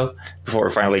 years ago, before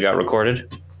it finally got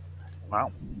recorded.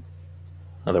 Wow.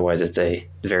 Otherwise, it's a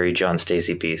very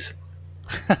JohnStacy piece.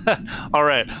 All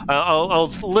right, I'll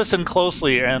listen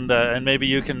closely, and maybe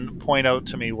you can point out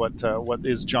to me what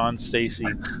is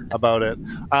JohnStacy about it.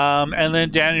 And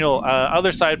then Daniel,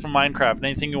 Other Side from Minecraft.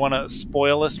 Anything you want to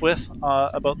spoil us with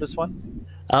about this one?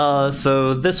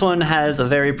 So this one has a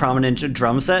very prominent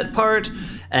drum set part,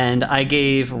 and I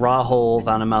gave Rahul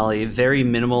Vanamali very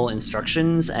minimal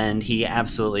instructions, and he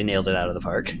absolutely nailed it out of the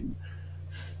park.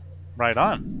 Right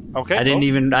on. Okay. I didn't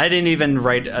even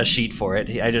write a sheet for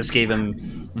it. I just gave him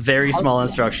very small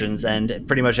instructions, and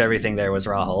pretty much everything there was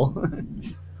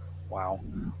Rahul. Wow.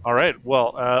 All right.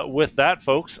 Well, with that,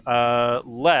 folks,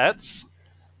 let's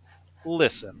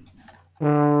listen.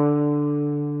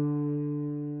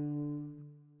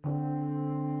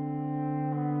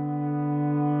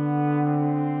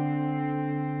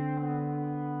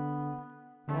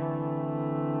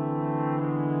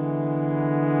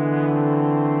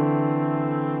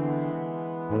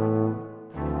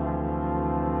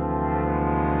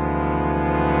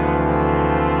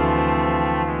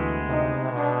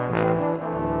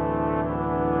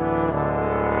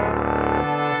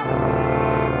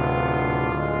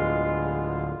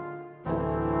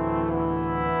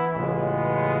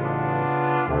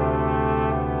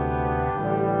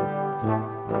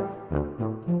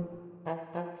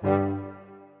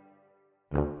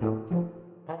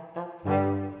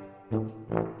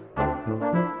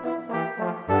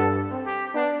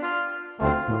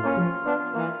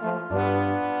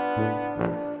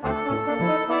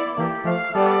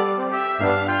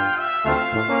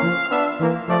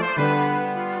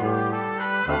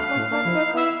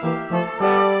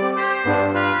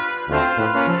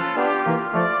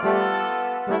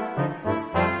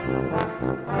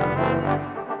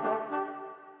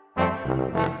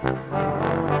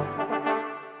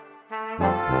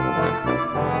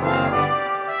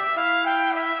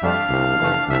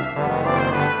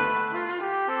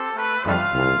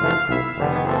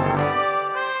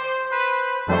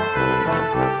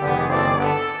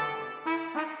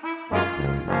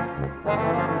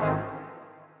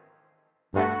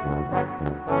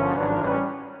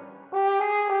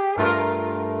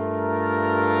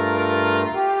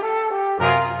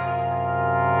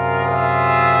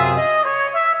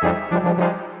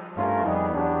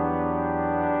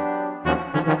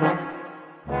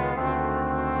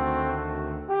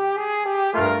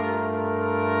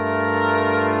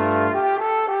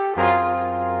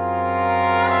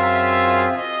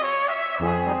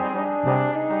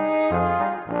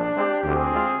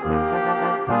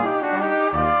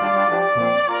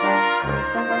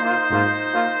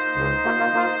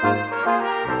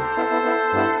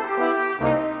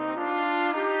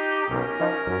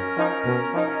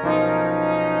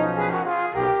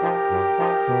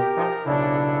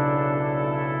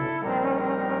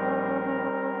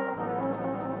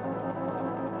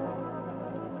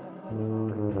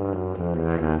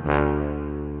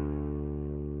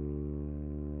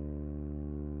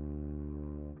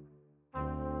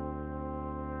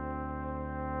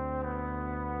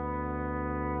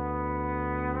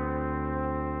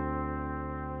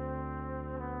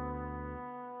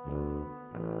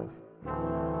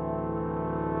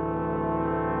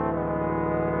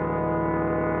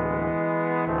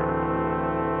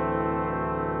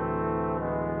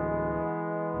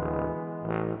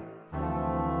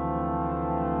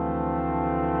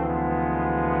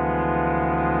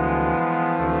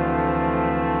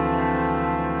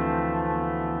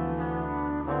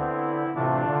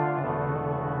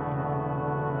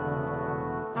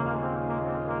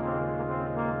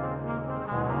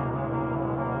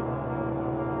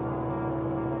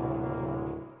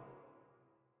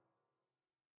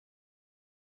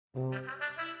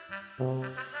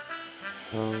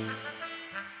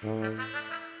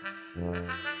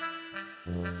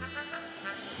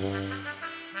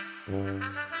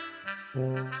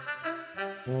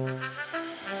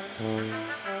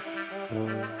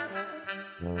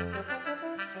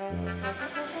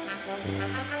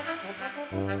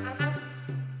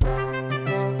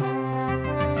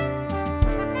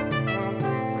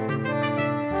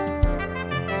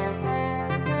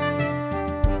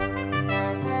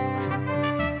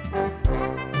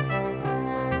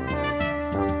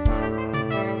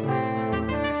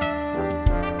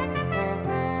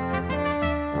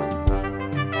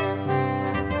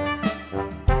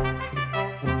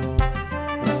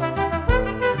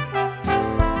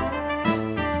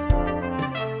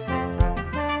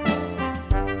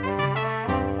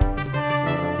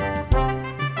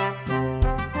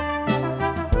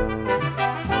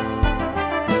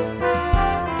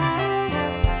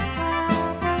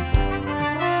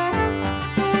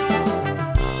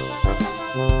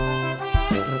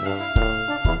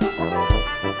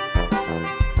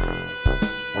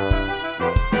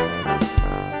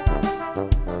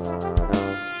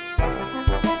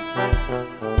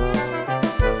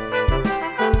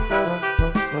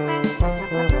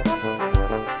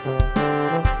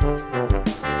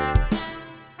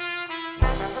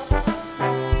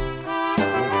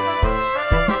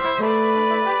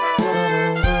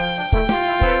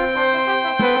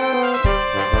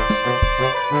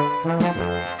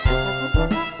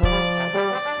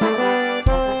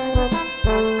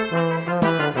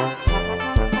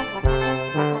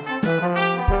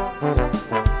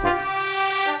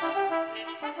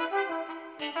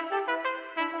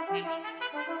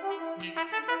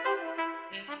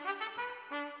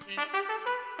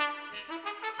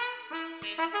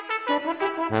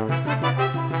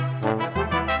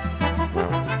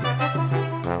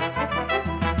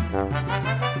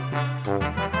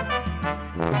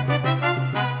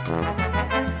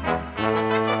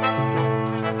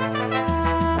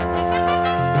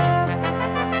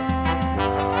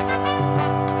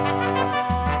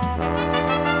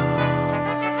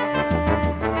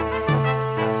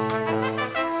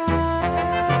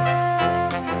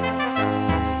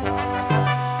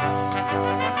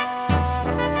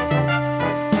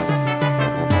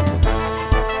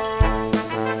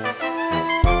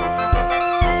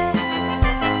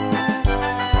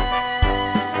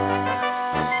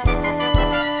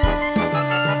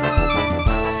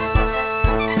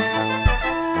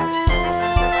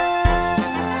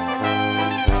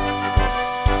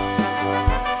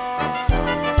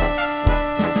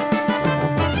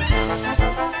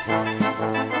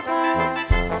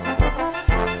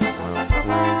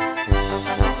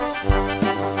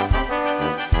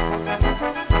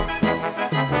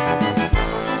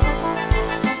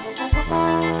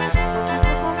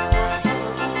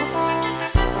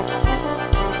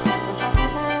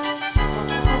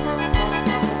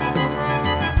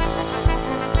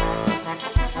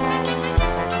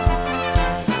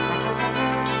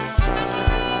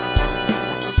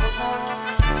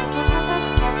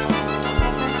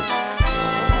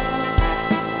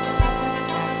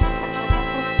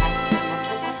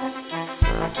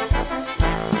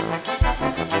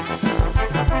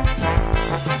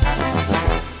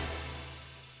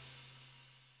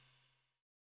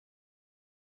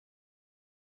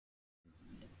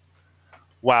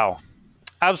 Wow,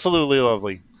 absolutely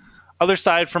lovely. Other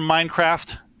side from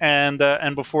Minecraft,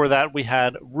 and before that we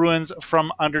had Ruins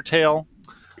from Undertale.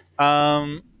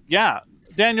 Yeah,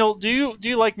 Daniel, do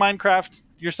you like Minecraft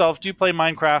yourself? Do you play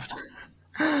Minecraft?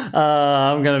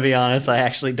 I'm gonna be honest. I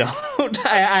actually don't.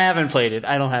 I haven't played it.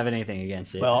 I don't have anything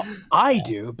against it. Well, I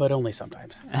do, but only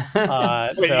sometimes.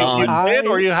 Wait, you play it,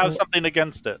 or you have something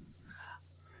against it?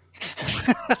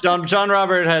 John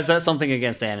Robert has something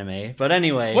against anime, but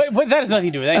anyway. Wait, that has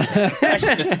nothing to do with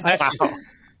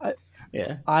that.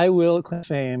 Yeah. I will claim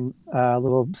fame. A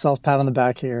little self pat on the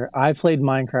back here. I played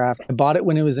Minecraft. I bought it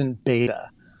when it was in beta,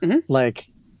 like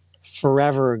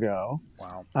forever ago.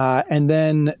 Wow. And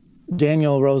then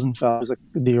Daniel Rosenfeld, was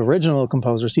the original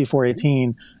composer,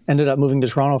 C418, ended up moving to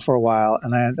Toronto for a while,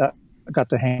 and I got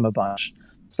to hang him a bunch.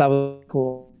 So that was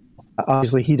cool.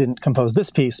 Obviously, he didn't compose this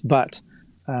piece, but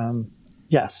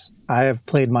yes, I have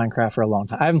played Minecraft for a long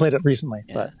time. I haven't played it recently,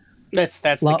 but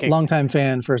that's long time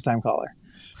fan, first time caller.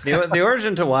 The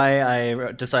origin to why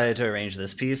I decided to arrange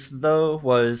this piece, though,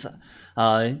 was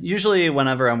usually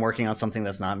whenever I'm working on something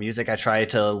that's not music, I try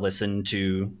to listen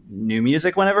to new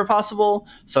music whenever possible.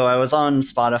 So I was on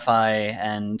Spotify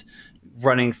and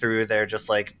running through there, just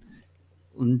like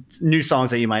new songs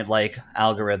that you might like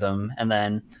algorithm. And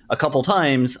then a couple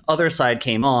times Other Side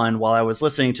came on while I was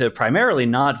listening to primarily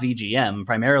not VGM,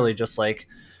 primarily just like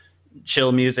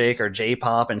chill music or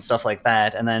J-pop and stuff like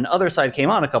that. And then Other Side came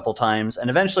on a couple times, and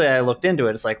eventually I looked into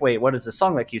it. It's like, wait, what is this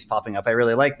song that keeps popping up? I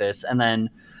really like this. And then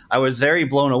I was very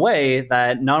blown away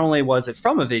that not only was it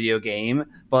from a video game,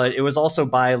 but it was also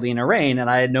by Lena Raine, and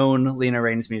I had known Lena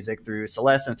Raine's music through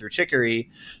Celeste and through Chicory.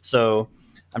 So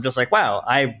I'm just like, wow,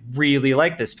 I really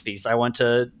like this piece. I want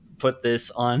to put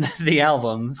this on the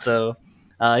album. So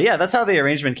yeah, that's how the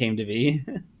arrangement came to be.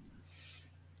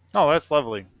 Oh, that's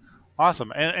lovely.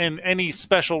 Awesome. And any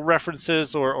special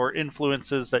references or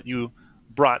influences that you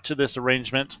brought to this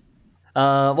arrangement?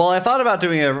 Well, I thought about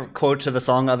doing a quote to the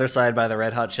song Other Side by the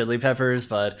Red Hot Chili Peppers,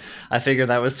 but I figured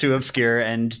that was too obscure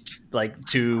and like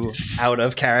too out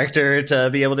of character to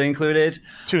be able to include it.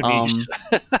 Too niche.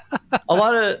 a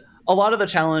lot of the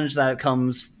challenge that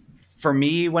comes for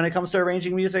me when it comes to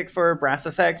arranging music for Brass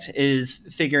Effect is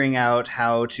figuring out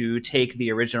how to take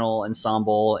the original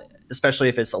ensemble, especially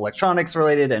if it's electronics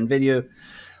related and video,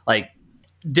 like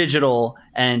digital,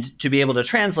 and to be able to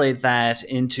translate that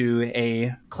into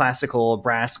a classical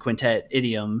brass quintet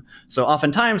idiom. So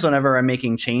oftentimes whenever I'm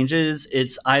making changes,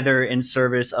 it's either in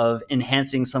service of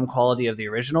enhancing some quality of the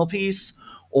original piece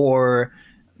or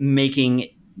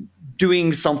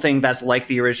doing something that's like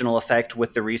the original effect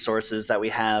with the resources that we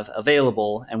have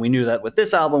available. And we knew that with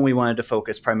this album, we wanted to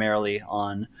focus primarily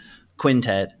on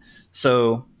quintet.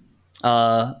 So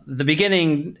the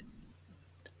beginning,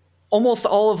 almost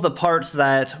all of the parts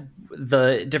that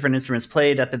the different instruments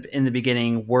played in the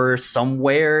beginning were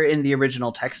somewhere in the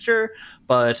original texture,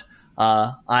 but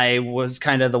I was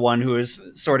kind of the one who was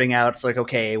sorting out, it's like,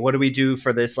 okay, what do we do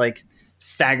for this like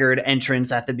staggered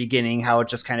entrance at the beginning, how it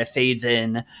just kind of fades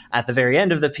in. At the very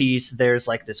end of the piece, there's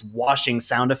like this washing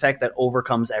sound effect that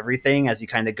overcomes everything as you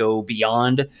kind of go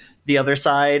beyond the other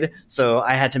side. So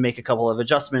I had to make a couple of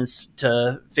adjustments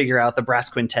to figure out the brass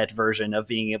quintet version of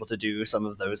being able to do some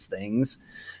of those things.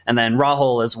 And then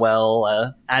Rahul as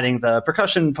well, adding the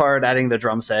percussion part, adding the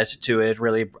drum set to it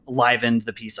really livened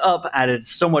the piece up, added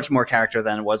so much more character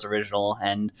than it was original.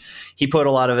 And he put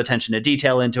a lot of attention to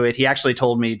detail into it. He actually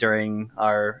told me during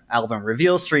our album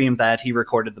reveal stream that he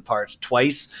recorded the part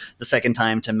twice, the second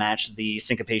time to match the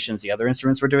syncopations the other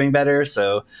instruments were doing better.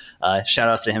 So shout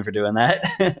outs to him for doing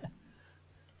that.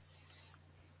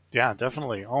 Yeah,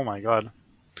 definitely. Oh my God.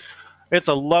 It's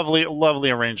a lovely, lovely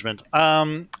arrangement.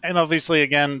 And obviously,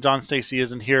 again, JohnStacy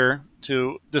isn't here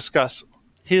to discuss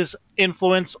his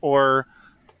influence or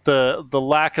the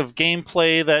lack of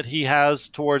gameplay that he has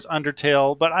towards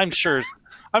Undertale, but I'm sure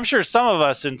some of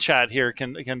us in chat here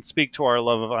can speak to our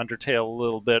love of Undertale a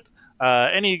little bit.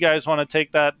 Any of you guys want to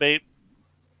take that bait?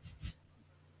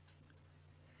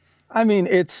 I mean,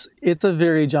 it's a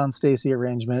very JohnStacy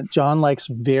arrangement. John likes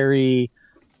very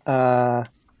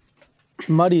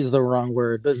muddy is the wrong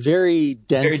word, but very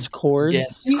dense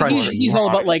chords. Dense, he's all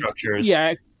about like structures.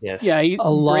 Yeah, yes. Yeah.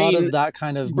 A lot of that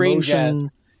kind of motion jazz.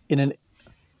 In an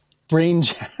brain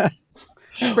jazz,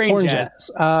 brain jazz.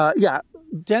 Yeah,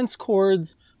 dense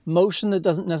chords, motion that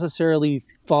doesn't necessarily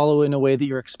follow in a way that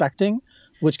you're expecting,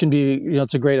 which can be,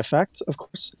 it's a great effect, of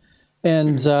course.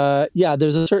 And yeah,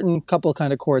 there's a certain couple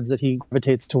kind of chords that he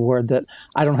gravitates toward that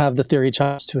I don't have the theory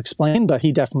chops to explain, but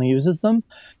he definitely uses them.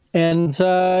 And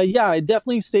yeah, it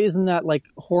definitely stays in that like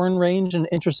horn range in an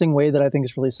interesting way that I think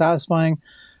is really satisfying.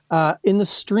 In the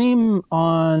stream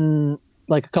on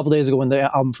like a couple days ago when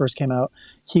the album first came out,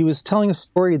 he was telling a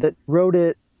story that wrote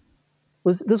it.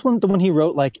 Was this one the one he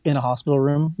wrote like in a hospital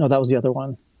room? No, that was the other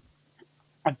one.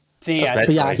 I think, but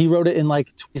yeah, he wrote it in like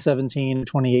 2017,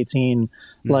 2018,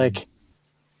 like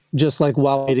just like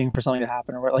while waiting for something to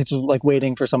happen, or like just like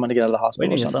waiting for someone to get out of the hospital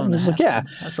waiting or something. It's like, yeah,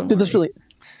 did this really?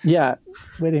 Yeah,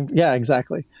 waiting. Yeah,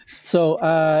 exactly.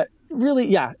 So really,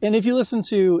 yeah. And if you listen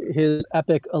to his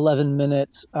epic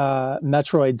 11-minute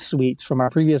Metroid suite from our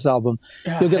previous album,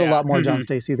 you'll get a lot more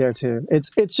JohnStacy there too.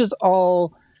 It's just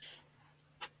all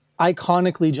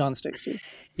iconically JohnStacy.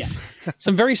 Yeah.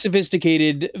 Some very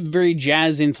sophisticated, very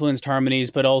jazz-influenced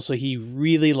harmonies, but also he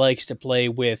really likes to play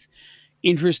with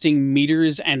interesting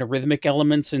meters and rhythmic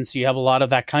elements, and so you have a lot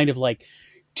of that kind of like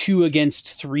 2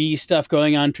 against 3 stuff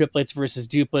going on, triplets versus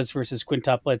duplets versus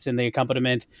quintuplets in the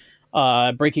accompaniment,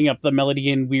 breaking up the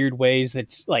melody in weird ways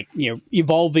that's like,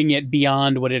 evolving it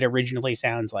beyond what it originally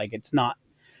sounds like. It's not,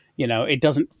 it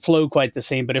doesn't flow quite the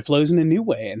same, but it flows in a new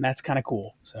way, and that's kind of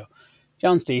cool. So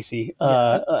JohnStacy,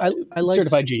 I like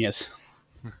certified genius.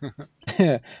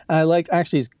 I like,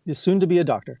 actually, he's soon to be a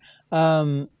doctor.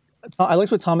 I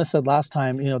liked what Thomas said last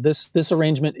time. This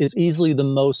arrangement is easily the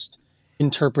most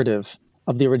interpretive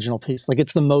of the original piece. Like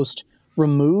it's the most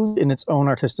removed in its own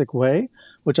artistic way,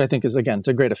 which I think is, again,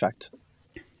 to great effect.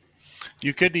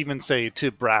 You could even say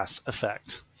to brass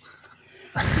effect.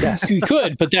 Yes. You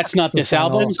could, but that's not this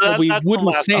album, so we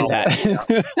wouldn't say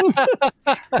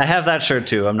that. I have that shirt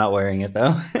too. I'm not wearing it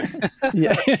though.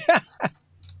 Yeah.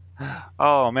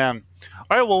 Oh, man.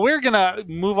 All right, well, we're going to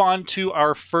move on to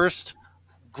our first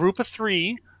group of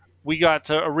three. We got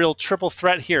a real triple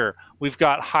threat here. We've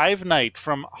got Hive Night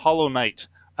from Hollow Knight,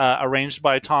 arranged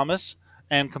by Thomas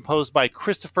and composed by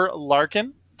Christopher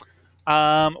Larkin.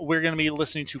 We're going to be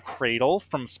listening to Cradle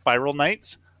from Spiral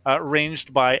Knights,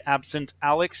 arranged by absent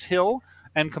Alex Hill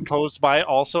and composed by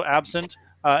also absent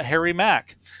Harry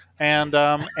Mack. And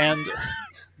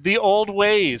The Old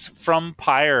Ways from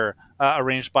Pyre,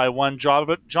 arranged by one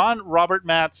John Robert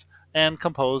Matz and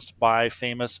composed by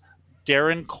famous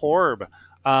Darren Korb.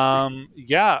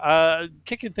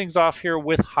 Kicking things off here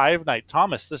with Hive Night.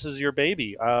 Thomas, this is your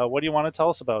baby. What do you want to tell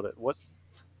us about it?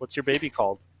 What's your baby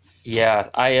called? Yeah,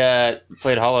 I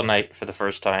played Hollow Knight for the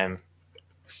first time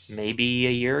maybe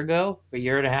a year ago, a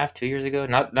year and a half, 2 years ago,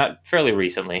 not fairly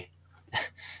recently,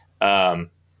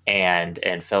 and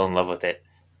fell in love with it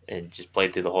and just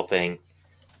played through the whole thing.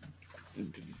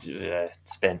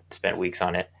 Spent weeks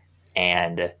on it,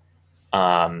 and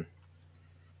a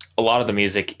lot of the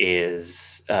music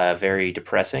is very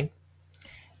depressing,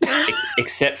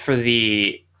 except for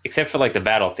like the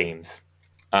battle themes,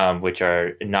 which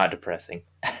are not depressing.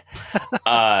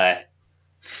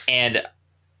 And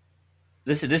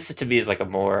this to me is like a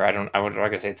more, I'm not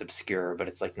gonna say it's obscure, but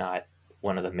it's like not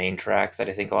one of the main tracks that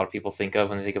I think a lot of people think of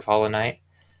when they think of Hollow Knight.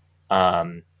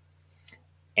 And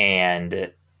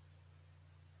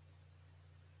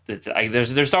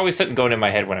there's always something going in my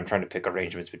head when I'm trying to pick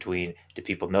arrangements between, do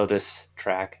people know this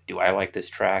track? Do I like this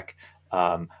track?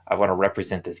 I want to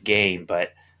represent this game, but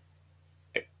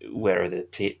where are the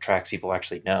tracks people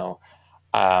actually know?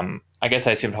 I guess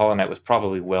I assumed Hollow Knight was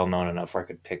probably well known enough where I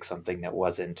could pick something that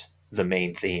wasn't the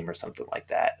main theme or something like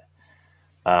that.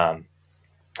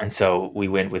 And so we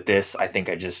went with this. I think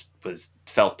I just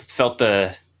felt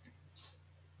the,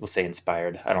 we'll say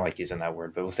inspired. I don't like using that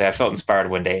word, but we'll say I felt inspired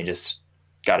one day and just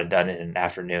got it done in an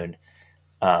afternoon.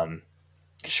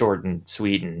 Short and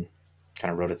sweet and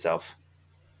kind of wrote itself.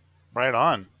 Right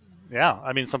on. Yeah,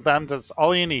 I mean, sometimes that's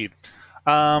all you need.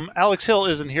 Alex Hill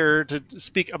isn't here to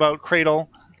speak about Cradle,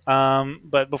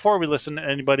 but before we listen,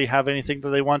 anybody have anything that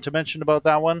they want to mention about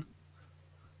that one?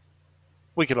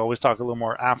 We could always talk a little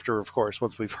more after, of course,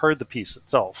 once we've heard the piece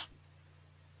itself.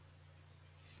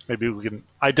 Maybe we can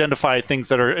identify things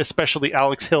that are especially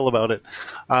Alex Hill about it.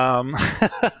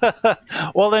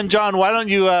 Well, then, John, why don't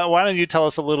you tell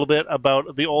us a little bit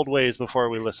about The Old Ways before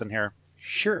we listen here?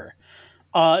 Sure.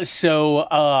 So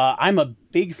I'm a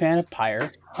big fan of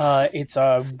Pyre. It's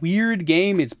a weird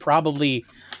game. It's probably,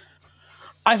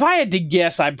 if I had to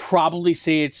guess, I'd probably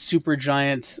say it's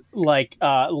Supergiant's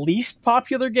least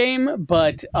popular game,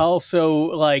 but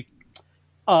also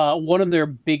one of their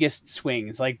biggest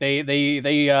swings. Like they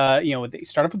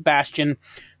start off with Bastion.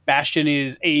 Bastion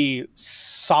is a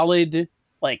solid,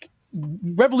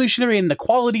 revolutionary in the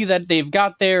quality that they've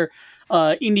got there,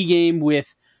 indie game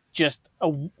with just a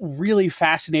really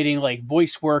fascinating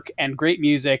voice work and great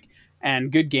music and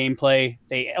good gameplay.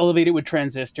 They elevate it with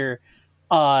Transistor,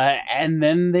 and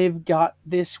then they've got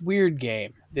this weird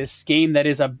game. This game that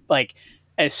is a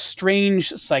strange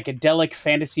psychedelic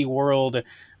fantasy world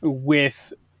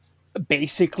with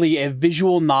basically a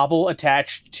visual novel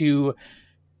attached to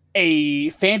a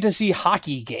fantasy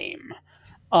hockey game,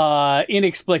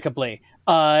 inexplicably,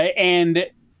 and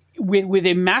with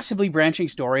a massively branching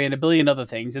story and a billion other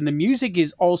things. And the music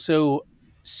is also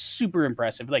super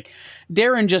impressive.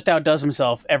 Darren just outdoes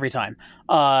himself every time.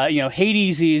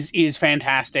 Hades is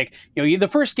fantastic. The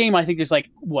first game, I think there's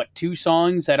 2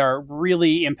 songs that are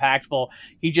really impactful.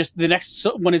 The next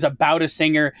one is about a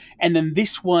singer, and then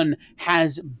this one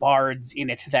has bards in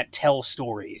it that tell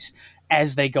stories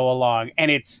as they go along,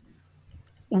 and it's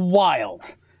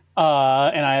wild.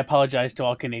 And I apologize to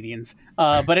all Canadians.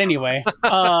 But anyway,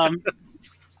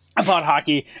 about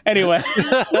hockey. Anyway,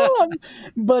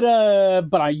 but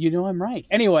I'm right.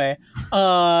 Anyway,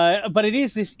 but it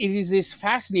is this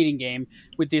fascinating game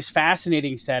with this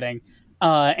fascinating setting.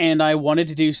 And I wanted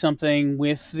to do something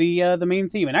with the main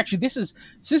theme. And actually, this is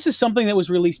something that was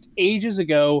released ages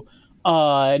ago,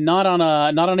 not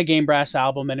on a Game Brass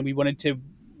album, and we wanted to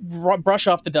brush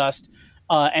off the dust.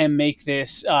 And make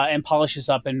this and polish this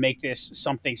up and make this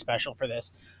something special for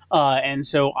this. And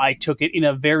so I took it in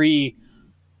a very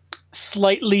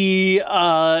slightly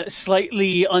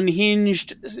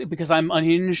unhinged, because I'm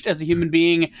unhinged as a human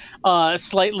being,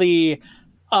 slightly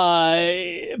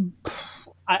I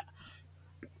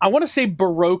want to say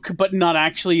Baroque, but not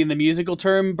actually in the musical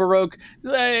term Baroque.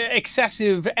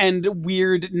 Excessive and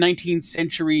weird 19th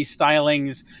century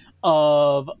stylings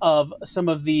of some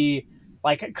of the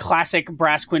like classic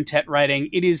brass quintet writing.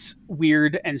 It is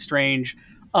weird and strange,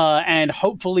 and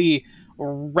hopefully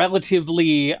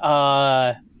relatively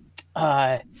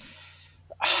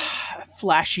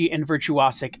flashy and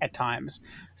virtuosic at times.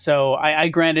 So I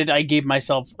granted I gave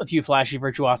myself a few flashy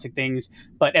virtuosic things,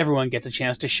 but everyone gets a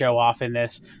chance to show off in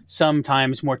this.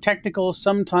 Sometimes more technical,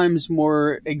 sometimes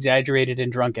more exaggerated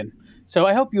and drunken. So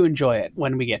I hope you enjoy it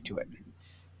when we get to it.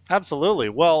 Absolutely.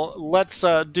 Well, let's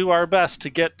do our best to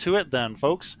get to it then,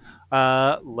 folks.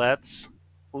 Let's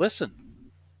listen.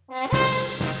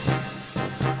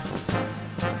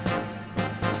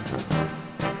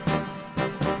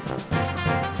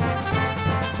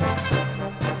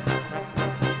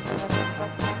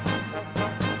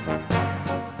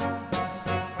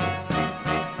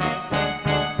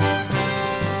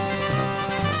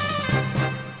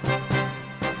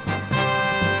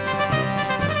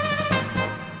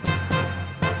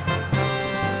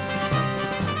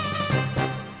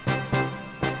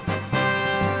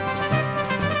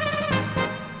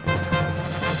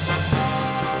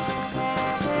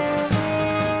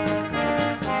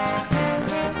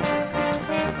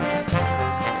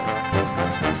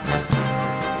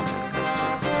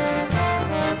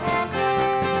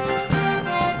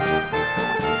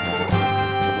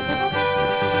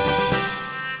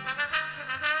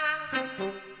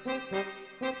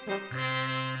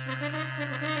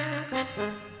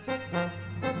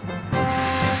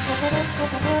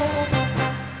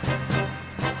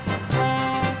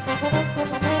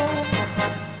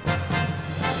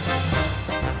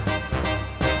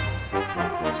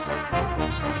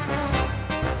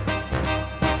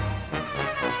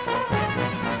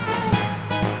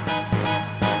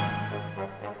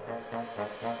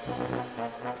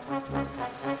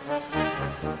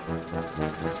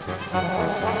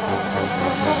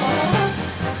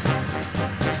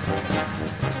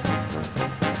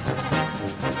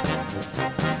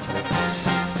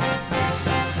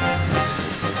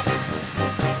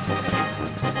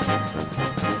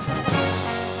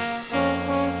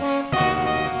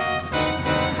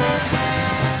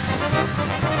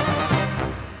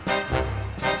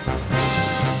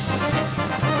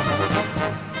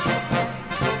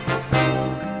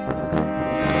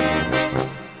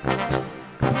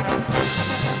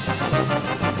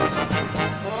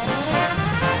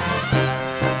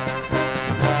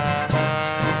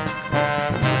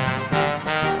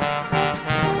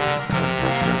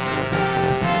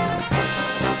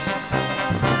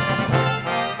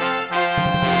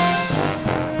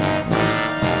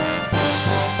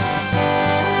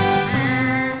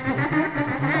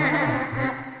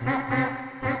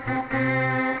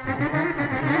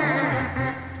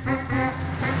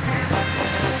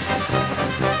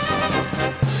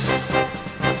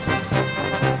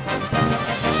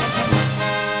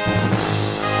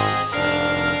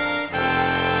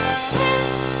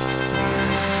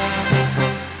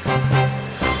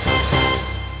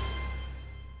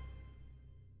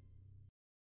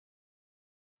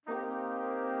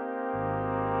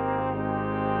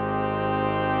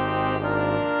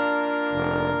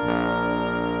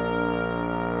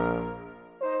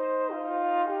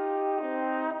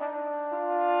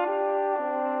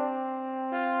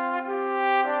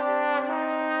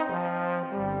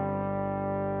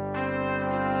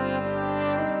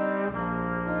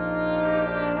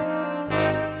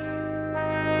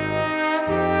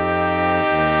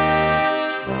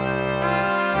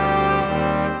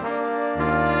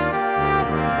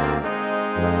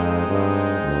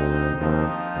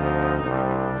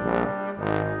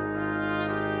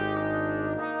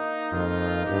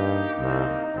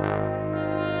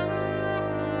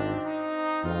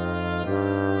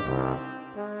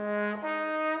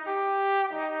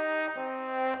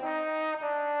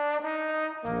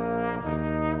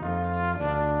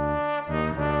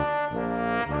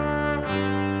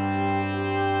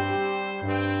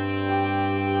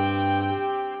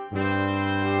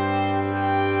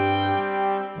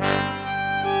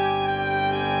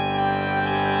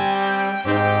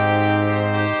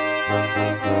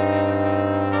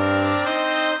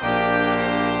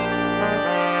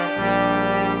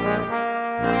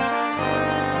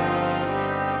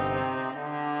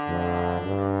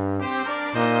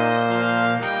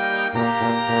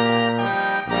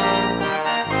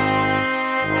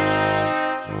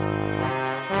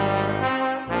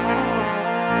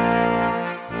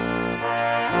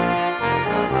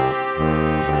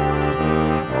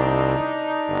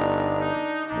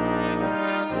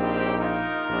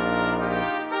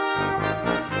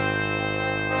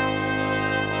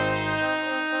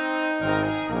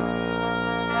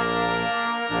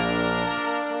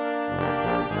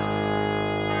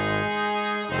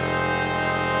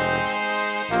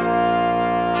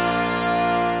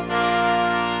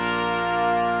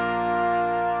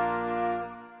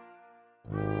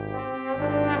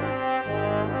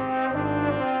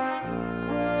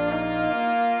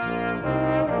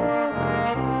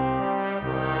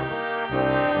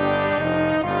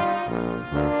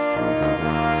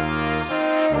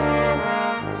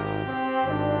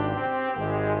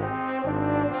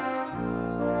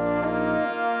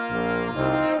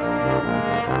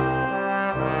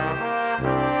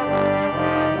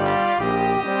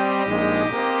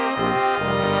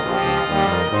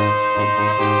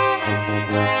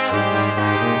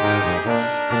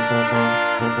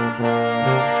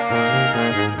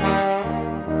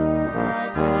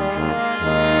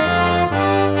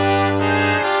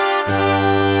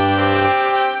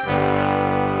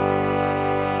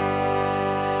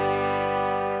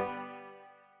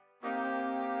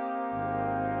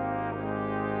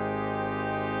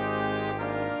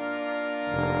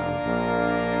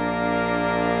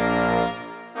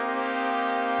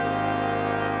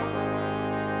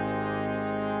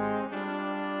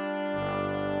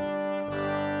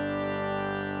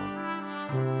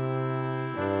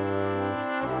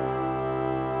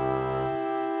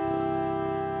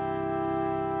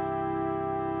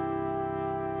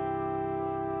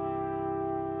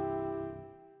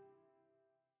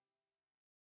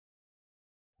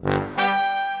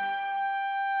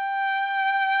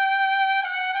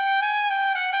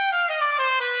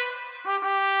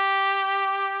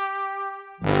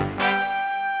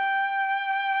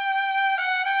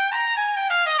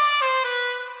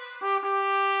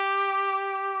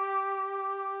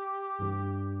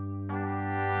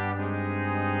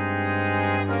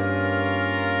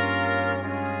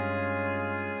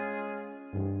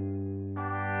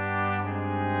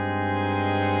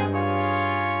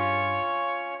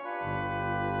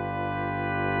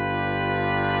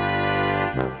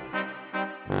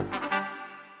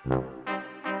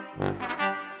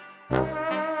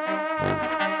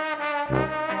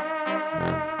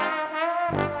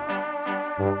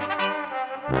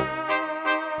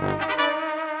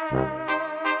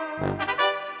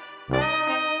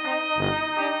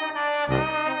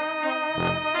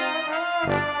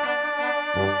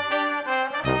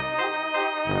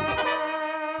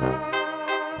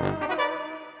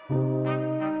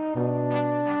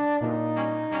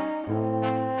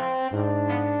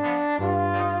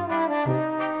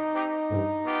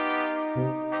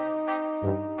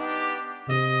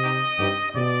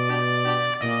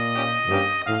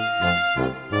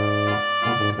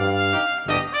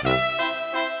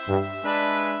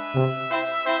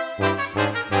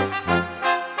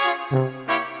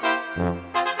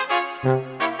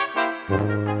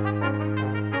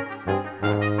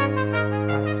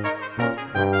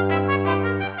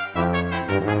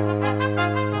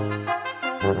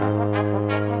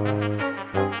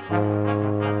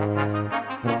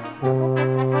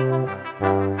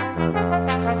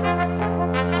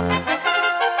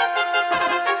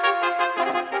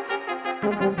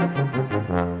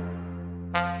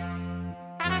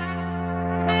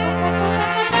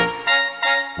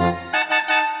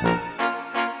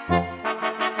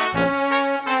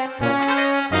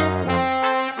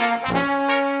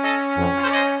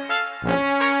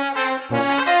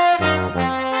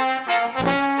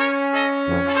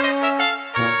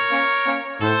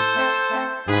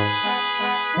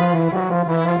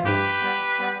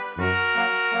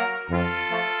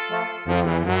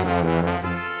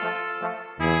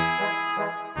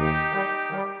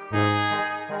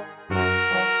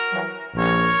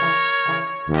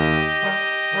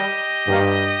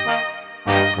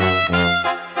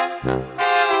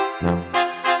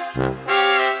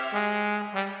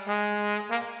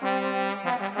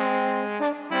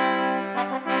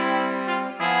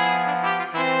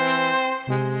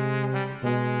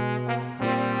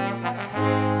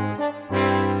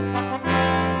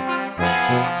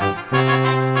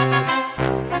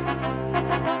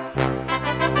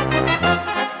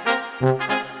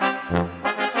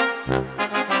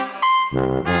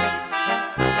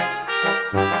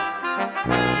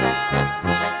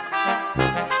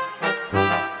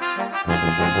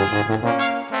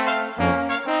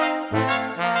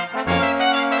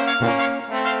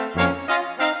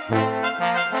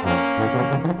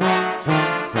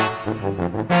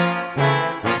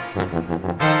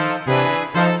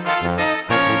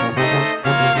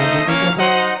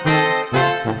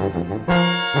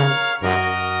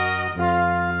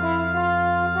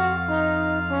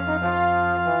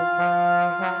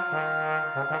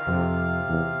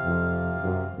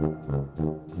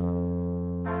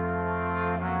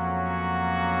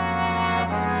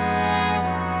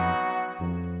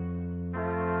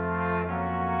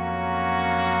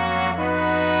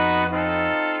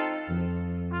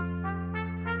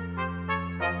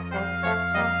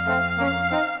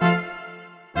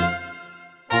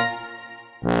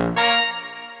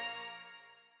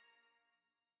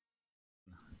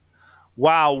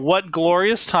 Wow, what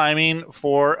glorious timing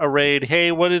for a raid.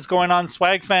 Hey, what is going on,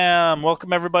 Swag Fam?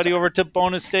 Welcome everybody over to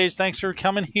Bonus Stage. Thanks for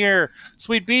coming here.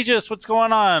 Sweet Beegis, what's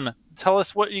going on? Tell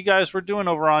us what you guys were doing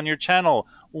over on your channel.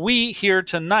 We here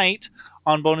tonight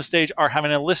on Bonus Stage are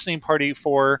having a listening party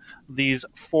for these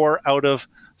 4 out of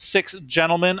 6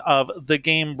 gentlemen of the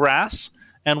game Brass,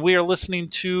 and we are listening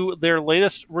to their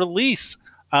latest release,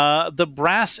 the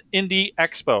Brass Indie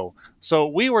Expo. So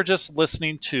we were just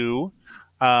listening to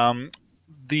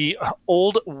the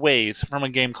Old Ways from a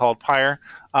game called Pyre.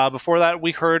 Before that,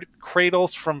 we heard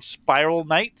Cradles from Spiral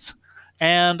Knights,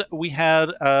 and we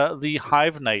had the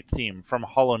Hive Knight theme from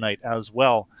Hollow Knight as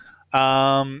well.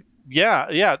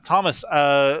 Yeah, Thomas,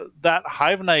 that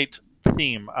Hive Knight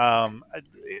theme,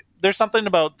 there's something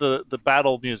about the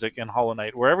battle music in Hollow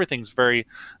Knight where everything's very,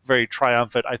 very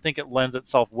triumphant. I think it lends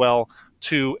itself well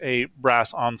to a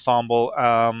brass ensemble.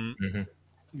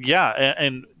 Yeah,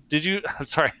 and did you... I'm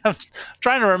sorry, I'm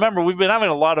trying to remember. We've been having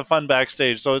a lot of fun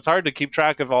backstage, so it's hard to keep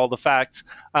track of all the facts.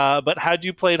 But had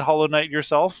you played Hollow Knight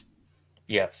yourself?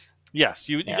 Yes. Yes,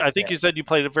 I think you said you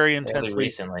played it very intensely. Fairly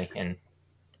recently, and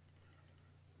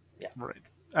yeah. Right.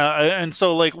 And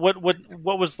so, like, what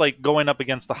was like going up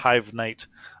against the Hive Knight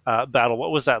battle?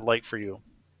 What was that like for you?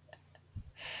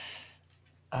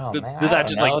 Oh man, did that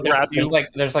just like grab you?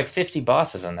 There's like 50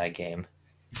 bosses in that game.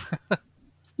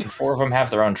 4 of them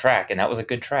have their own track, and that was a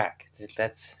good track.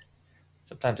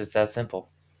 Sometimes it's that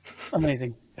simple.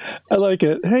 Amazing. I like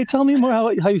it. Hey, tell me more how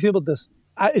you feel about this.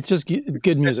 It's just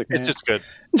good music, man. It's just good.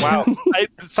 Wow.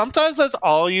 Sometimes that's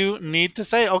all you need to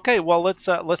say. Okay, well let's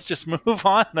just move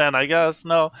on then, I guess.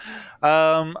 No.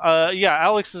 Yeah,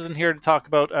 Alex isn't here to talk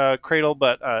about Cradle,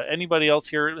 but anybody else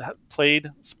here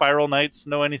played Spiral Knights?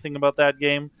 Know anything about that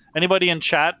game? Anybody in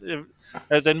chat?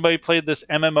 Has anybody played this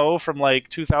MMO from like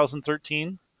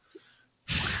 2013?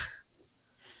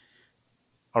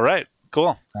 All right.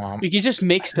 Cool. We could just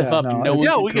make stuff up. And no one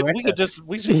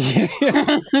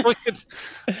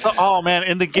So, oh man,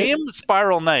 in the game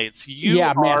Spiral Knights, you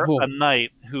are a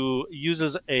knight who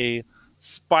uses a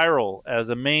spiral as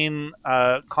a main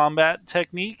combat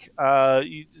technique.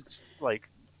 It's like,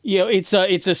 it's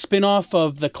a spin-off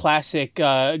of the classic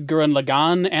Gurren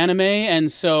Lagann anime,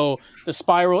 and so the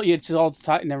spiral. It's all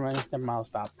tied. Never mind. I'll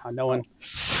stop. No one.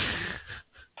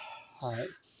 All right.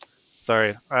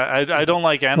 Sorry, I don't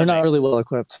like anime. We're not really well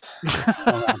equipped.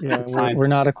 We're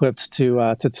not equipped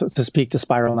to speak to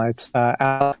Spiral Knights.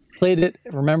 Al played it,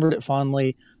 remembered it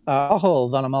fondly. Aho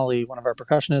Vanamali, one of our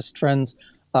percussionist friends,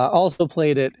 also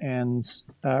played it and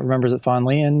remembers it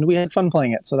fondly, and we had fun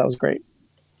playing it, so that was great.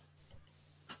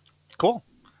 Cool.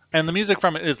 And the music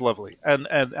from it is lovely, and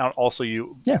also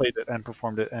you played it and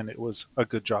performed it, and it was a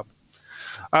good job.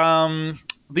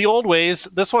 The Old Ways.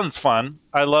 This one's fun.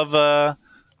 I love a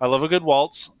good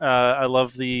waltz. I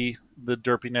love the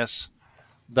derpiness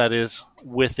that is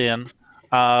within.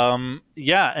 And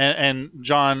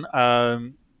John,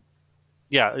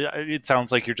 it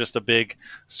sounds like you're just a big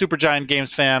Supergiant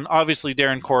Games fan. Obviously,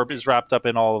 Darren Korb is wrapped up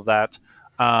in all of that.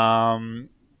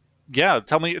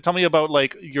 Tell me about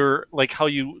how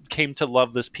you came to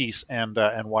love this piece and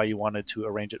why you wanted to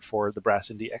arrange it for the Brass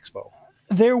Indie Expo.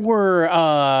 There were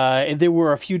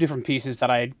a few different pieces that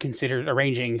I had considered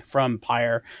arranging from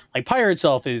Pyre. Like Pyre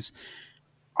itself is,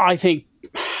 I think,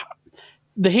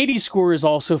 the Hades score is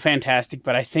also fantastic,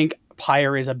 but I think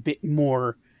Pyre is a bit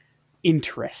more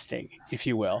interesting, if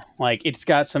you will. Like it's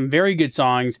got some very good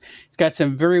songs. It's got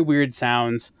some very weird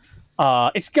sounds.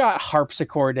 It's got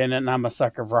harpsichord in it, and I'm a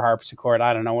sucker for harpsichord.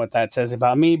 I don't know what that says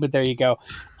about me, but there you go.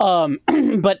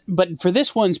 But for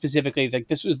this one specifically, like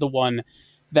this was the one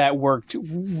that worked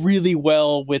really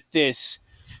well with this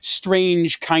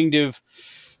strange kind of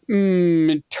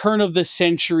turn of the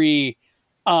century,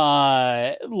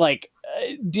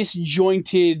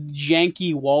 disjointed,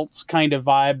 janky waltz kind of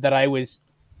vibe that I was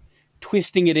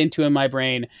twisting it into in my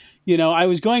brain. I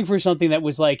was going for something that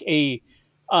was like a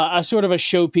sort of a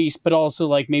showpiece, but also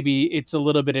like maybe it's a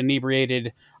little bit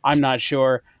inebriated. I'm not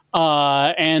sure.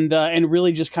 And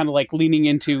really just kind of like leaning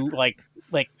into like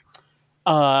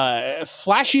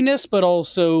flashiness, but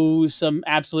also some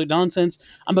absolute nonsense.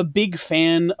 I'm a big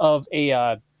fan of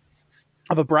a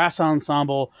brass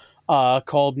ensemble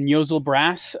called Njösel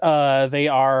Brass. They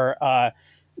are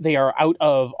out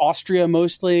of Austria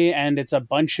mostly, and it's a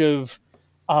bunch of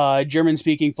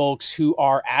German-speaking folks who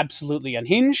are absolutely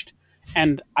unhinged,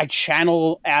 and I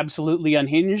channel absolutely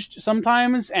unhinged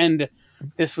sometimes, and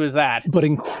this was that. But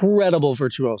incredible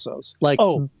virtuosos. Like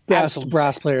best absolutely.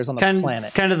 Brass players on the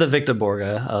planet. Kind of the Victor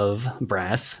Borge of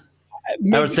brass.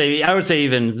 Maybe. I would say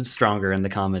even stronger in the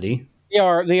comedy. They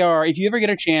are. If you ever get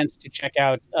a chance to check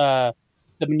out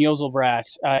the Mnozil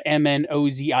Brass,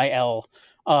 MNOZIL.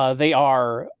 They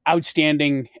are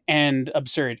outstanding and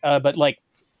absurd. But like,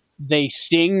 they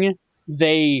sing,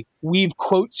 they weave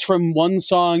quotes from one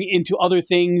song into other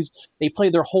things. They play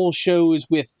their whole shows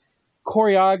with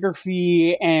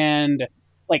choreography and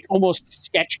like almost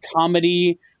sketch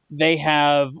comedy. They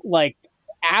have like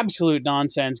absolute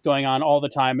nonsense going on all the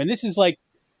time. And this is like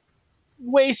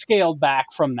way scaled back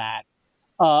from that.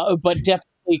 But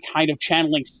definitely kind of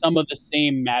channeling some of the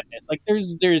same madness. Like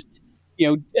there's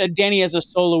Danny has a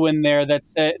solo in there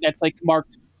that's like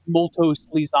marked molto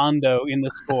sleazando in the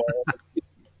score.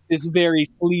 This very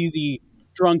sleazy,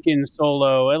 drunken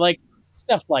solo, like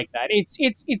stuff like that.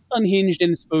 It's unhinged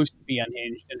and supposed to be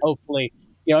unhinged, and hopefully,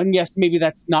 and yes, maybe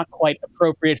that's not quite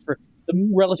appropriate for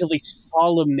the relatively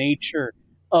solemn nature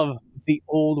of the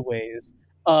old ways.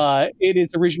 It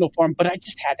is original form, but I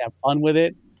just had to have fun with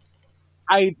it.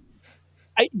 I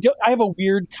have a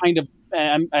weird kind of,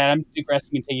 I'm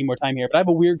digressing and taking more time here, but I have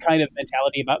a weird kind of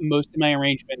mentality about most of my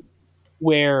arrangements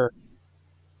where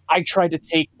I try to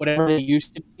take whatever they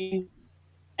used to be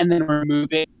and then remove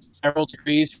it several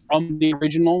degrees from the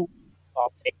original. So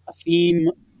I'll take a theme.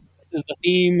 This is the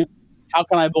theme. How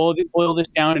can I boil this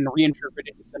down and reinterpret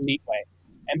it in some neat way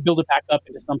and build it back up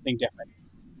into something different?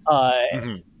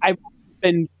 I've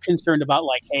been concerned about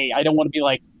like, hey, I don't want to be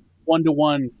like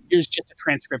one-to-one. Here's just a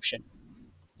transcription.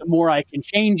 The more I can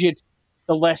change it,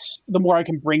 the more I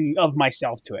can bring of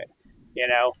myself to it,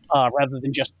 rather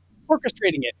than just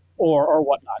orchestrating it or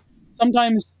whatnot.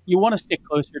 Sometimes you want to stick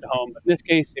closer to home, but in this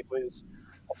case, it was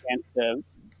a chance to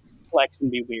flex and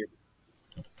be weird.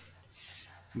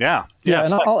 Yeah.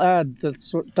 And I'll add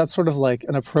that's sort of like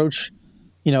an approach.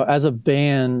 As a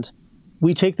band,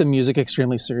 we take the music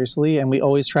extremely seriously, and we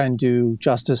always try and do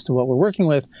justice to what we're working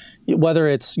with, whether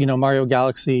it's Mario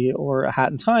Galaxy or A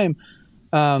Hat in Time.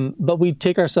 But we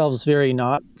take ourselves very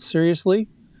not seriously.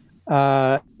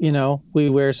 We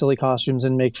wear silly costumes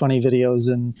and make funny videos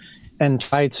and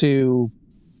try to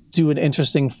do an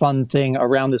interesting, fun thing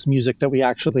around this music that we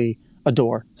actually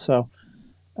adore. So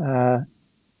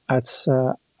that's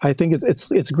I think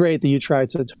it's great that you try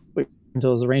to put into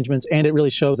those arrangements, and it really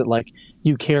shows that like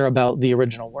you care about the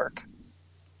original work.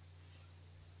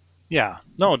 Yeah,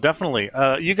 no, definitely.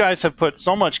 You guys have put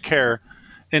so much care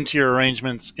into your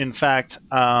arrangements. In fact,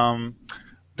 that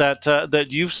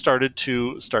you've started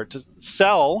to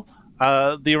sell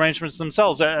the arrangements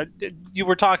themselves. You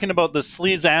were talking about the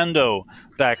sleazando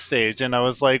backstage, and I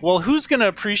was like, well, who's going to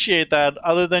appreciate that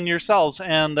other than yourselves?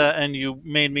 And you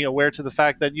made me aware to the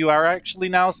fact that you are actually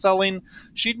now selling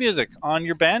sheet music on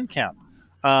your Bandcamp.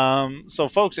 So,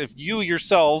 folks, if you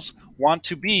yourselves want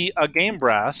to be a game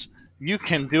brass, you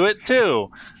can do it too.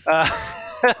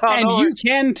 And you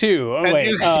can too. Oh,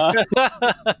 wait.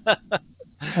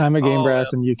 I'm a game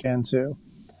brass, and you can too.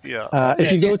 Yeah.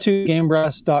 If you go to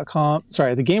gamebrass.com,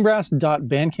 the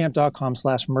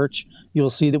gamebrass.bandcamp.com/merch, you'll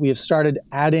see that we have started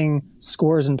adding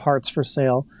scores and parts for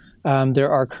sale.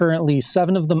 There are currently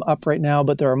 7 of them up right now,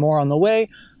 but there are more on the way.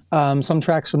 Some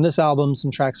tracks from this album, some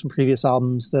tracks from previous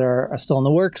albums that are still in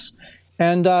the works.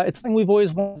 And it's something we've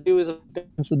always wanted to do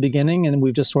since the beginning, and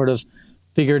we've just sort of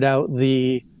figured out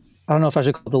I don't know if I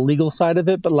should call it the legal side of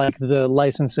it, but like the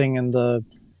licensing and the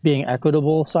being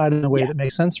equitable side in a way that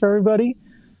makes sense for everybody.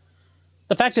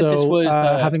 The fact that this was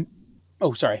the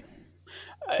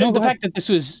fact that this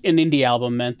was an indie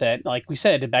album meant that, like we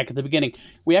said back at the beginning,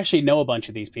 we actually know a bunch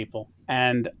of these people,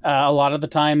 and a lot of the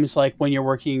times, like when you're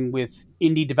working with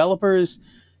indie developers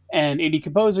and indie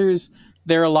composers,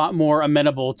 they're a lot more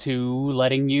amenable to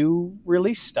letting you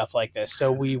release stuff like this.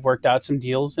 So we worked out some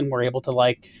deals, and we're able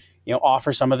to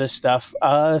offer some of this stuff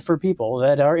for people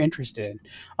that are interested.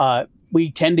 We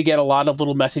tend to get a lot of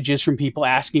little messages from people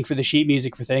asking for the sheet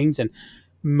music for things, and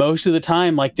most of the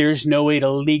time, like, there's no way to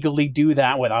legally do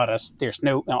that without us.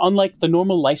 Unlike the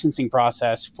normal licensing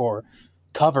process for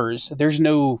covers, there's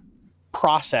no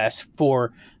process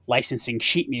for licensing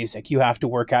sheet music. You have to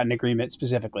work out an agreement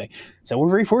specifically. So we're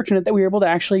very fortunate that we were able to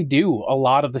actually do a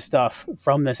lot of the stuff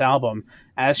from this album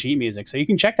as sheet music. So you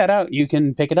can check that out. You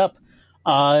can pick it up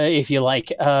if you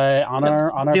like on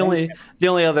our. The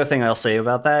only other thing I'll say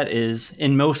about that is,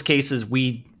 in most cases,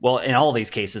 in all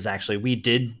these cases, actually, we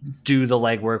did do the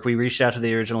legwork. We reached out to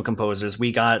the original composers.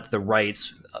 We got the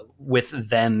rights with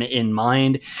them in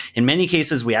mind. In many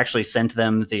cases, we actually sent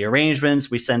them the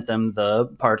arrangements. We sent them the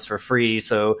parts for free.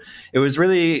 So it was a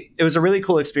really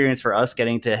cool experience for us,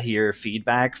 getting to hear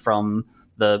feedback from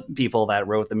the people that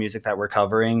wrote the music that we're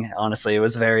covering. Honestly, it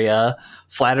was a very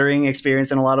flattering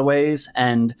experience in a lot of ways.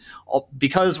 And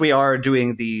because we are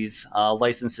doing these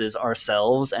licenses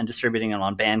ourselves and distributing them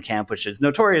on Bandcamp, which is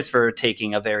notorious for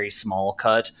taking a very small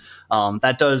cut,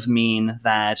 that does mean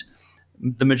that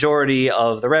the majority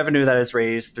of the revenue that is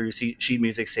raised through sheet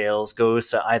music sales goes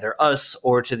to either us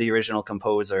or to the original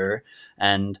composer.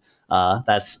 And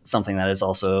that's something that is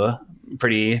also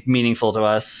pretty meaningful to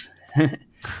us.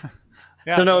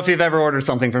 Yeah. Don't know if you've ever ordered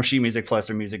something from Sheet Music Plus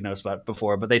or Music No Spot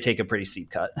before, but they take a pretty steep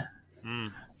cut.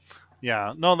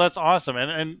 Yeah, no, that's awesome.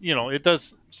 And you know, it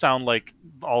does sound like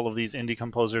all of these indie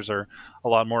composers are a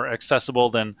lot more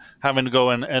accessible than having to go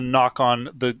and knock on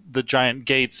the giant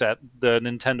gates at the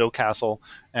Nintendo castle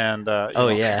and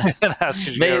yeah, and ask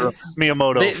you to get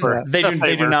Miyamoto for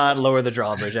they do not lower the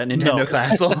drawbridge at Nintendo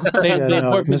castle.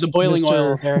 The boiling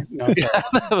oil there. No,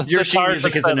 your sheet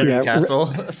music is in a new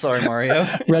castle. Sorry, Mario.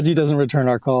 Reggie doesn't return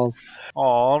our calls.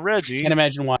 Oh, Reggie. Can't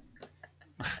imagine why.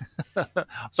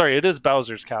 Sorry, it is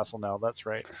Bowser's castle now. That's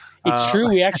right. It's true.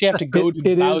 We actually have to go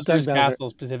to Bowser's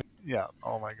castle specifically. Yeah.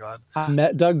 Oh my God. I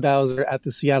met Doug Bowser at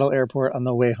the Seattle airport on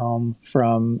the way home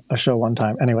from a show one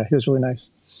time. Anyway, he was really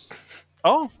nice.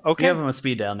 Oh, okay. You have him on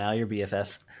speed dial now. You're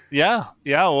BFFs. Yeah.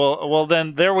 Well,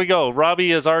 then there we go. Robbie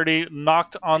has already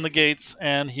knocked on the gates,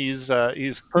 and he's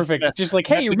perfect. Just like,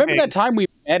 hey, you remember that time we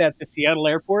met at the Seattle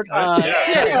airport?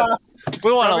 Yeah.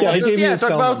 We want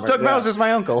to. Doug Bowser's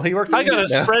my uncle. He works. I got a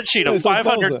spreadsheet of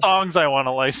 500 songs I want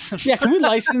to license. Yeah, can we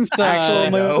license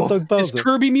is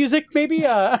Kirby music maybe?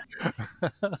 I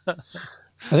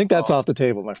think that's off the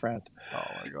table, my friend. Oh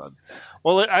my God.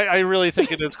 Well, I really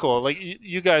think it is cool. Like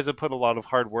you guys have put a lot of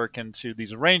hard work into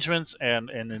these arrangements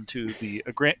and into the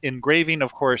engraving,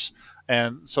 of course.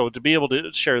 And so to be able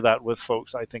to share that with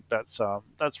folks, I think that's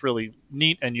really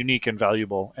neat and unique and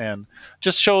valuable, and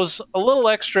just shows a little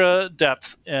extra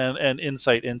depth and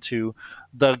insight into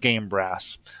the game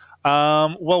Brass.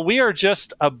 Well, we are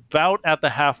just about at the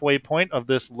halfway point of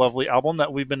this lovely album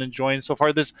that we've been enjoying so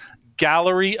far, this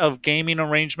gallery of gaming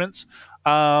arrangements.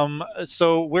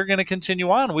 So we're going to continue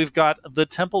on. We've got the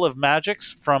Temple of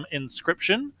Magics from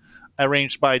Inscription,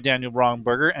 arranged by Daniel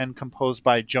Romberger and composed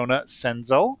by Jonah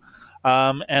Senzel.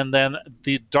 And then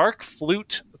the Dark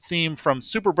Flute theme from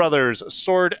Super Brothers,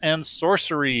 Sword and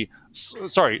Sorcery.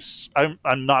 Sorry,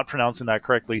 I'm not pronouncing that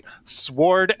correctly.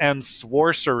 Sword and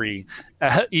Sworcery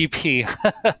EP.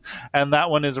 And that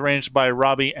one is arranged by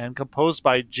Robby and composed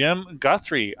by Jim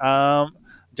Guthrie.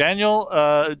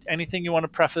 Daniel, anything you want to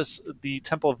preface the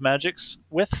Temple of Magics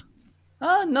with?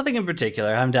 Nothing in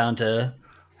particular. I'm down to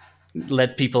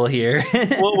let people hear.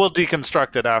 we'll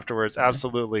deconstruct it afterwards.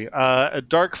 Absolutely. A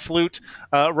Dark Flute,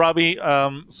 Robby,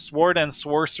 Sword and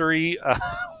Sworcery.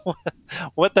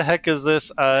 What the heck is this?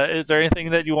 Is there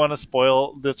anything that you want to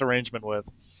spoil this arrangement with?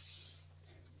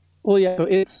 Well, yeah, so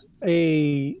it's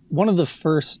one of the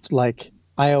first like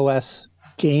iOS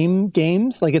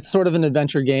games. Like, it's sort of an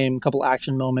adventure game, a couple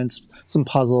action moments, some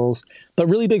puzzles, but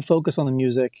really big focus on the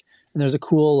music. And there's a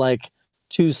cool like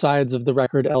two sides of the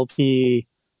record LP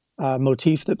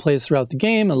motif that plays throughout the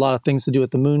game. A lot of things to do with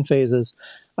the moon phases.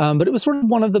 But it was sort of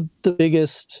one of the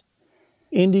biggest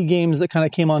indie games that kind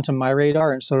of came onto my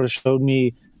radar and sort of showed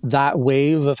me that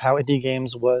wave of how indie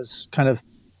games was kind of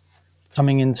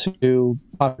coming into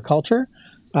popular culture.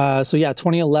 So yeah,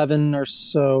 2011 or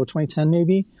so, 2010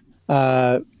 maybe.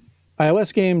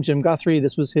 iOS game, Jim Guthrie,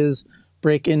 this was his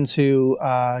break into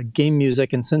game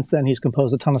music, and since then he's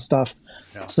composed a ton of stuff.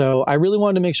 Yeah. So I really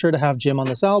wanted to make sure to have Jim on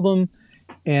this album,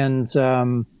 and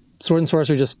Sword and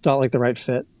Sorcery just felt like the right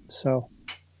fit. So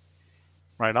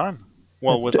right on.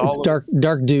 Well, it's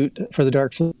dark Doot for the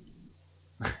Dark Flute.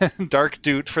 Dark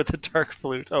Doot for the Dark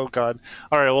Flute. Oh God.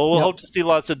 All right. Well, we'll hope to see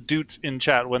lots of Doots in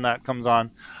chat when that comes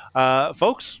on.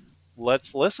 Folks,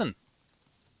 let's listen.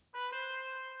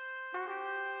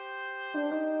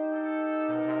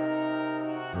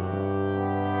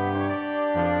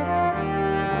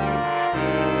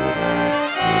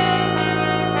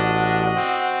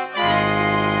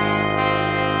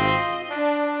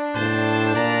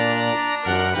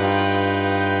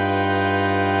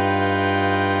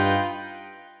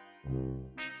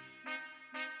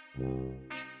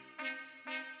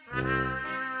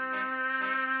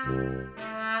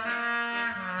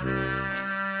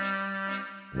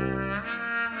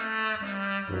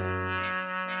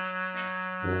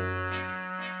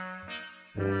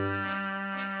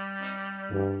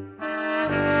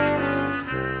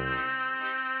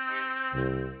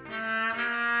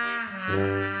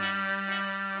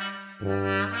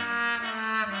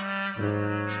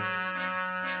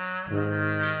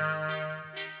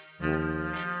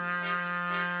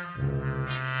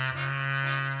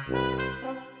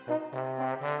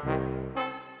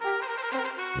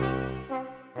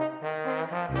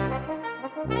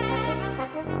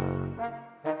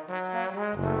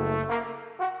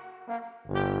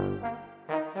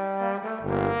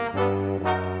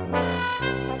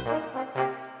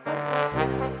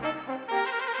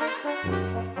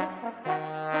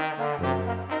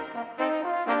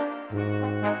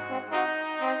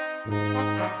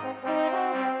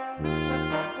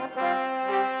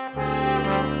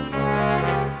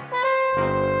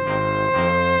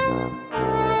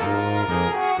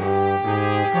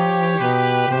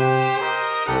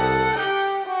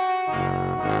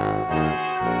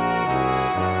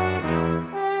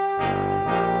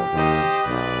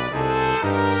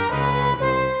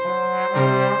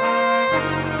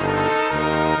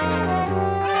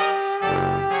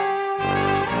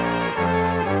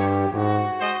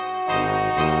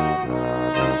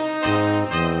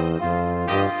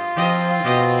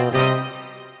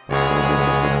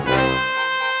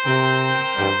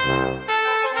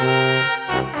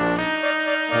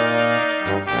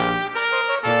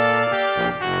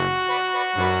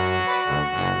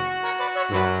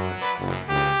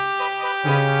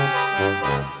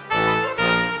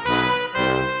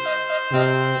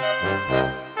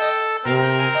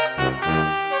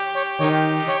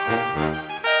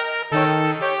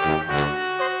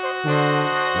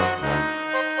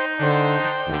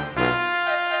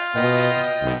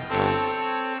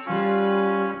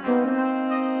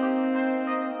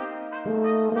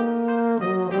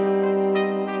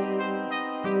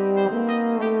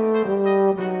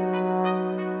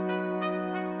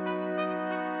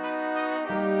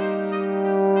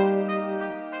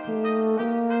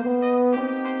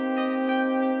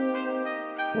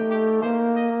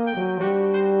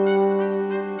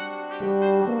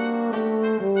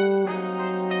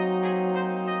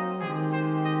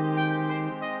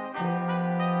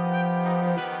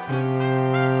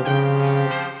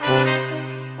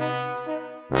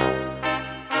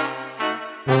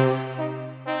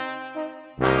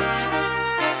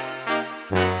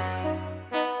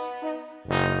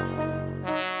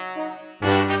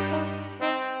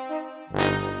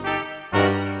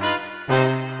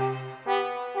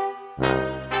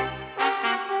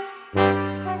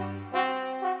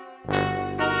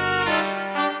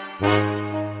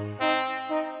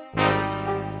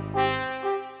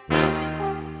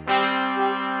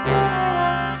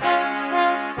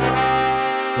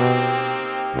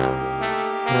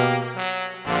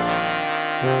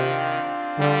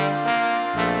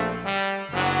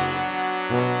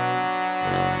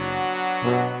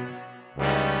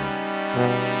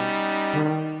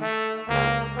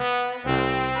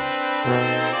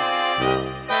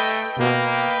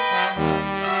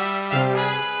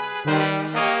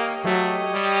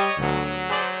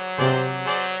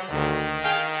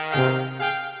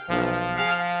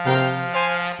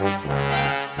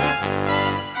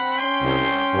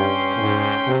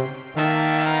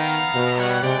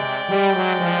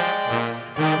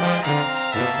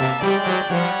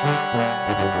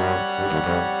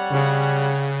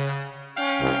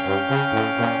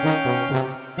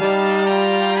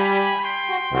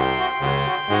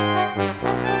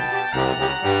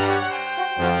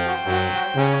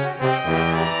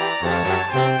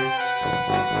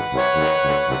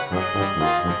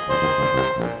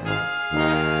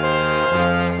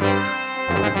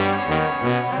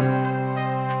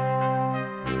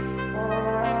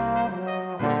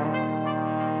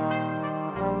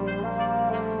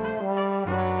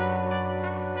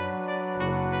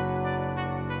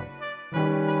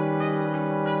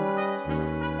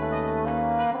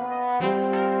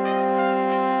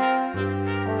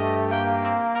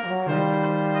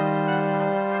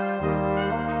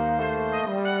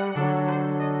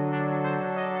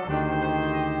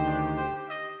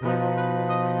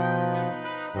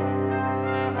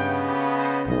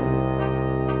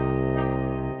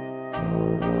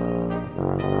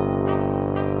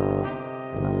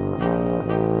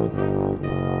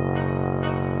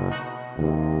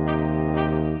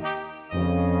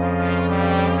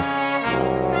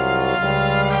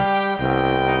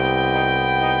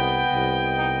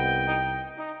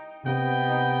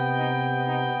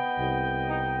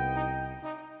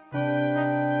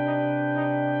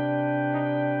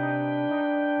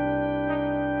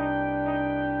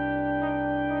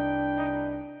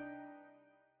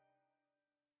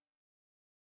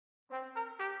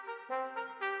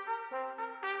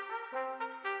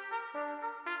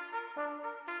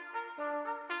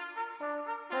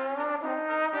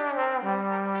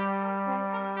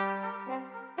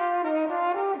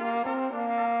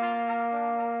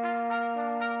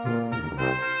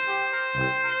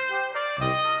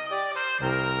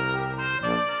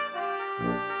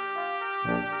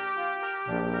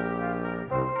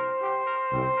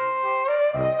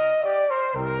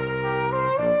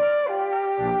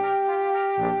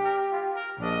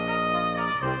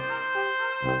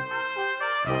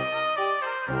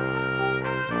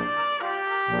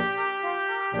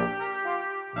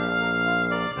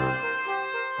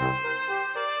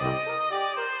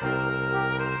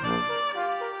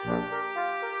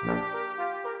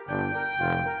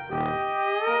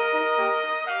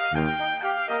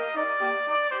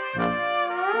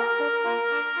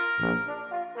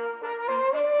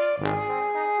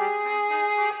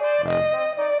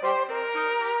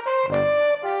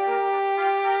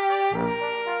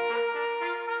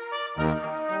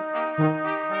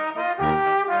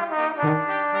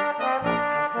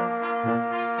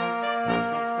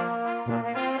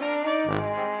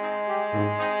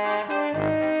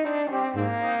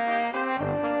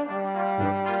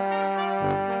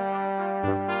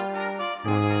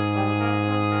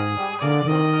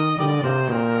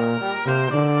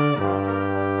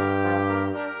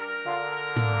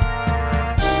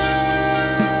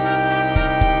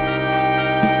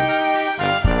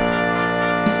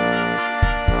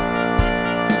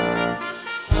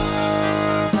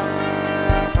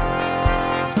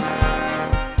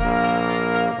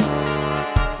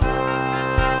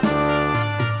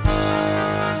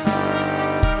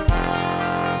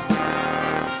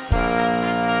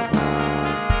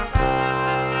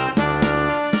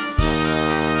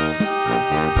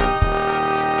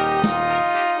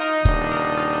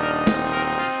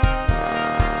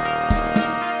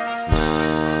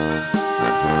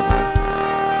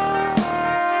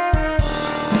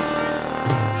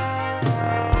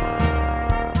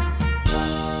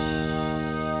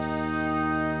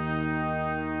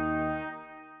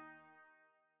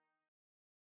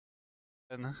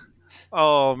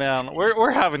 Oh man,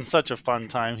 we're having such a fun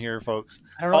time here, folks.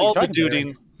 I don't know All what the you're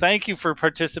talking duding. Thank you for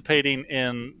participating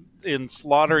in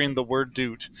slaughtering the word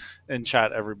 "doot" in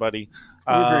chat, everybody.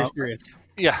 We're very serious.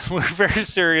 Yeah, we're very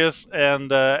serious,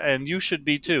 and you should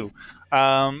be too.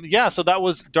 Yeah, so that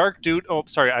was Dark Doot. Oh,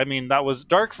 sorry, I mean that was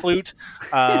Dark Flute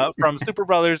from Super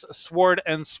Brothers Sword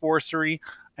and Sorcery,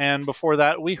 and before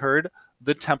that we heard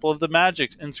the Temple of the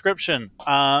Magic Inscription.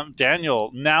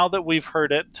 Daniel, now that we've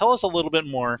heard it, tell us a little bit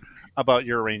more about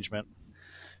your arrangement.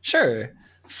 Sure.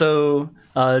 So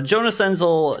Jonas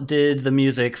Enzel did the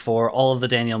music for all of the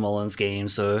Daniel Mullins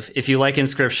games. So if you like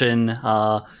Inscription,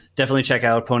 definitely check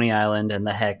out Pony Island and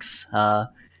the Hex.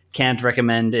 Can't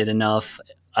recommend it enough.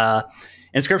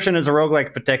 Inscription is a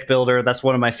roguelike deck builder. That's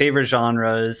one of my favorite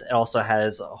genres. It also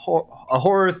has a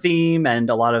horror theme and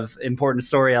a lot of important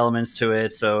story elements to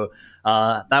it. So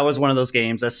that was one of those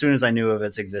games. As soon as I knew of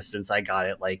its existence, I got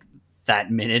it like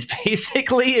that minute,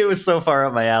 basically. It was so far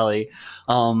up my alley.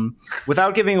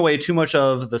 Without giving away too much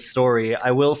of the story,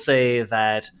 I will say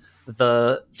that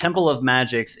the Temple of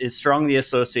Magics is strongly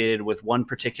associated with one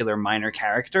particular minor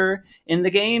character in the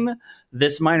game.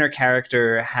 This minor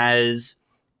character has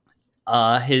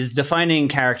his defining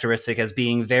characteristic as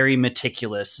being very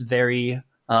meticulous, very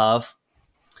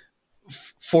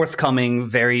forthcoming,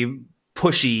 very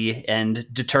pushy and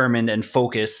determined and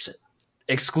focused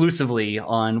exclusively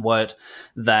on what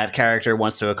that character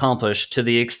wants to accomplish, to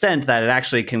the extent that it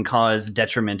actually can cause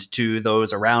detriment to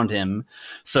those around him.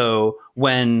 So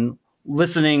when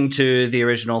listening to the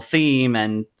original theme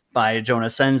and by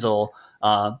Jonas Enzel,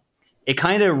 it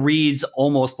kind of reads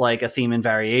almost like a theme and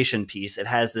variation piece. It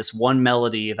has this one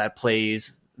melody that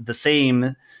plays the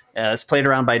same. It's played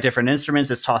around by different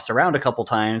instruments. It's tossed around a couple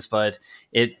times, but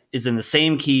it is in the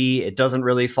same key. It doesn't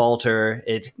really falter.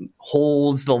 It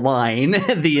holds the line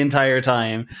the entire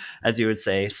time, as you would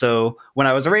say. So when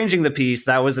I was arranging the piece,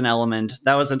 that was an element,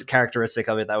 that was a characteristic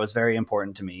of it that was very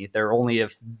important to me. There are only a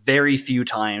very few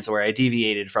times where I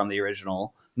deviated from the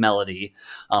original melody.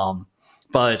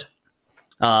 But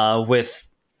with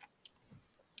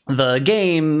the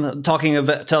game, talking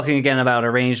again about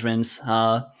arrangements,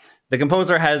 the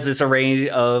composer has this array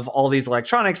of all these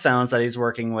electronic sounds that he's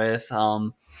working with.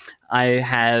 I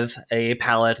have a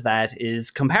palette that is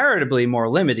comparatively more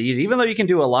limited. Even though you can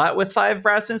do a lot with 5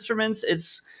 brass instruments,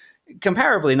 it's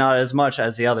comparably not as much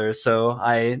as the others. So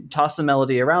I tossed the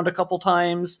melody around a couple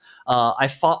times.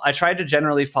 I tried to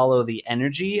generally follow the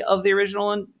energy of the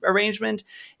original arrangement.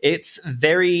 It's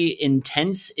very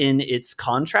intense in its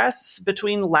contrasts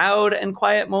between loud and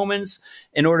quiet moments.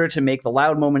 In order to make the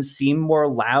loud moments seem more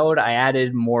loud, I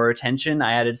added more tension.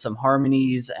 I added some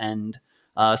harmonies, and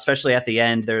especially at the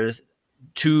end, there's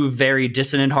 2 very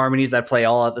dissonant harmonies that play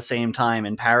all at the same time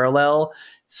in parallel.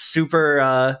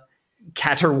 Super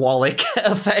caterwaulic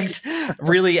effect,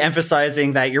 really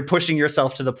emphasizing that you're pushing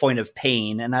yourself to the point of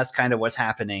pain, and that's kind of what's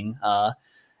happening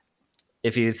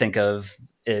if you think of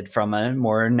it from a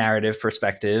more narrative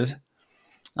perspective.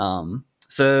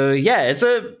 So yeah, it's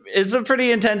a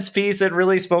pretty intense piece. It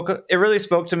really spoke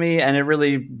to me, and it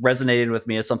really resonated with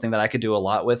me as something that I could do a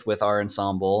lot with our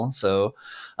ensemble. So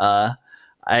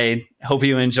I hope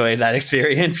you enjoyed that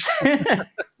experience.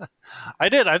 I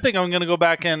did. I think I'm going to go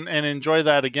back and enjoy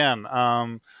that again.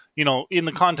 You know, in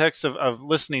the context of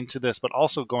listening to this, but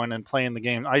also going and playing the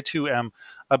game. I too am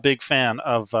a big fan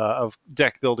of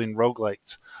deck building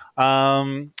roguelites.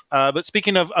 But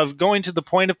speaking of going to the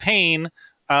point of pain,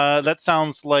 that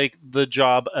sounds like the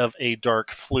job of a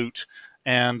dark flute.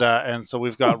 And so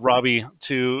we've got Robby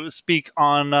to speak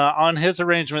on his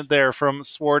arrangement there from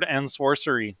Sword and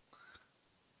Sorcery.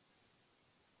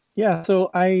 Yeah, so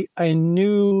I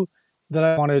knew that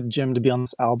I wanted Jim to be on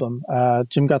this album.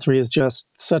 Jim Guthrie is just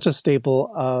such a staple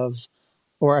of,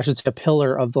 or I should say, a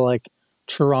pillar of the like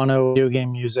Toronto video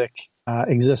game music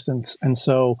existence. And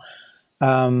so,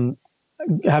 having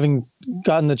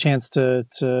gotten the chance to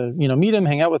meet him,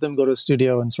 hang out with him, go to a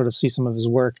studio, and sort of see some of his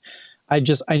work, I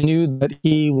knew that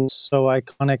he was so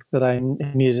iconic that I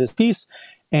needed his piece.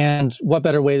 And what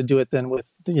better way to do it than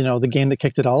with the game that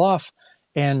kicked it all off,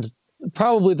 and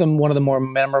probably one of the more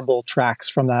memorable tracks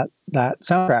from that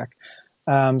soundtrack.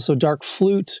 So Dark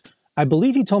Flute, I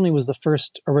believe he told me, was the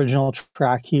first original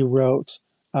track he wrote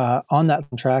on that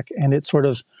soundtrack, and it sort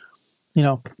of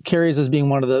carries as being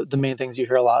one of the main things you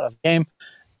hear a lot of the game.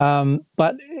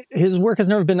 But his work has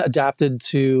never been adapted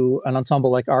to an ensemble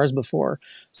like ours before.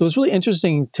 So it's really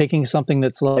interesting taking something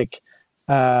that's like,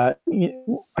 I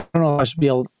don't know if I should be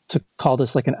able to call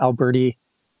this like an Alberti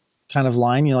kind of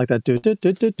line, like that do do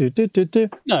do do do do do do.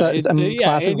 No,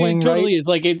 classic wing, it totally right? is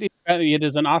like it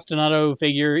is an ostinato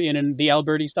figure in the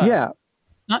Alberti style. Yeah,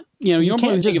 not you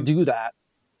can't just do that.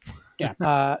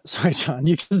 Yeah. Sorry, John.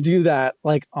 You can do that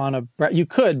like on a. You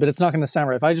could, but it's not going to sound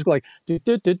right. If I just go like do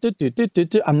do do do do do do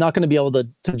do, I'm not going to be able to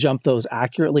jump those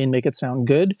accurately and make it sound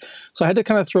good. So I had to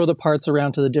kind of throw the parts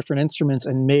around to the different instruments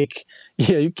and make.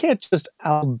 Yeah, you can't just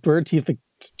Albertificate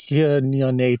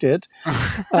it.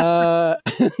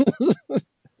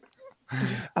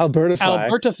 Albertify.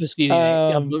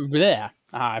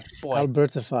 Boy.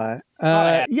 Albertify. So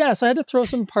I had to throw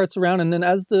some parts around, and then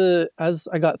as I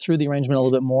got through the arrangement a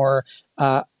little bit more,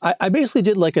 I basically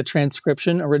did like a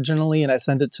transcription originally, and I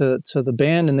sent it to the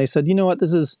band, and they said, "You know what,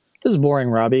 this is boring,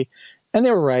 Robby," and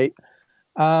they were right.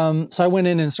 So I went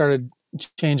in and started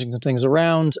changing some things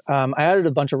around. I added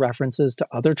a bunch of references to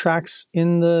other tracks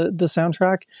in the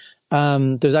soundtrack.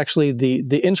 There's actually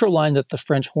the intro line that the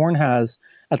French horn has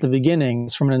at the beginning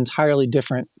is from an entirely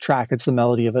different track. It's the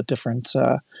melody of a different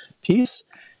piece,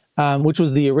 which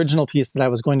was the original piece that I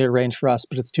was going to arrange for us,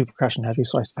 but it's too percussion heavy,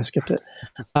 so I skipped it.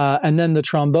 And then the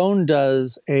trombone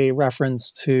does a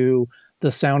reference to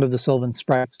the sound of the Sylvan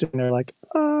sprites doing their like,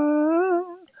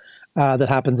 that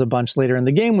happens a bunch later in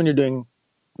the game when you're doing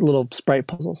little sprite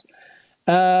puzzles.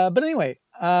 But anyway,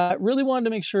 really wanted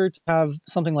to make sure to have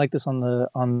something like this on the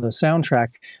soundtrack.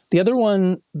 The other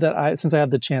one that since I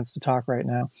have the chance to talk right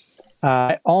now,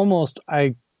 I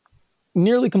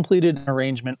nearly completed an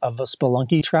arrangement of a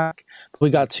Spelunky track, but we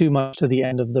got too much to the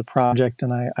end of the project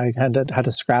and I had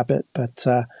to scrap it, but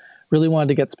really wanted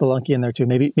to get Spelunky in there too.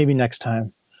 Maybe next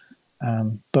time.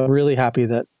 But really happy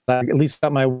that I at least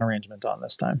got my arrangement on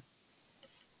this time.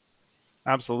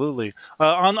 Absolutely.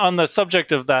 On the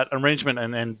subject of that arrangement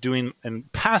and doing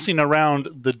and passing around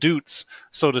the dutes,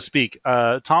 so to speak,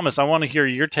 Thomas, I want to hear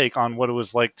your take on what it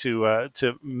was like to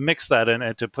mix that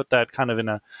and to put that kind of in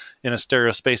a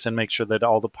stereo space and make sure that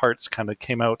all the parts kind of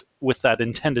came out with that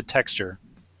intended texture.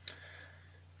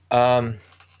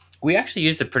 We actually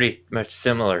used a pretty much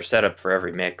similar setup for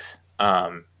every mix.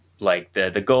 Like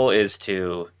the goal is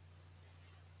to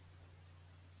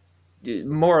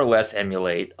more or less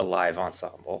emulate a live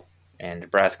ensemble, and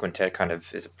brass quintet kind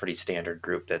of is a pretty standard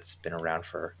group that's been around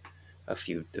for a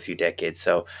few decades.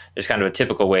 So there's kind of a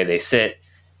typical way they sit,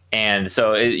 and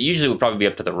so it usually would probably be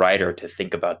up to the writer to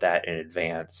think about that in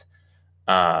advance.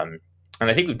 And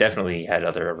I think we've definitely had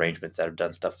other arrangements that have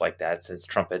done stuff like that, since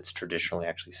trumpets traditionally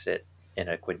actually sit in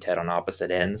a quintet on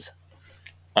opposite ends.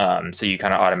 So you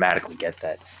kind of automatically get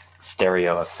that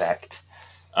stereo effect.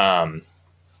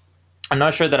 I'm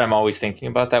not sure that I'm always thinking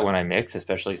about that when I mix,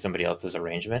 especially somebody else's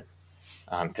arrangement,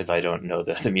 because I don't know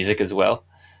the music as well,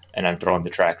 and I'm throwing the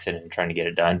tracks in and trying to get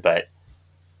it done. But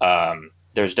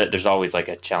there's always like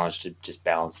a challenge to just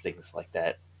balance things like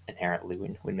that inherently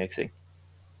when mixing.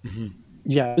 Mm-hmm.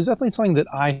 Yeah, it was definitely something that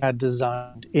I had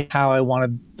designed in how I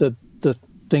wanted the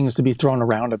things to be thrown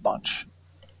around a bunch.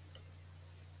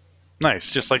 Nice.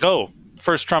 Just like,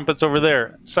 first trumpet's over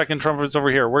there, second trumpet's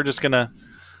over here. We're just gonna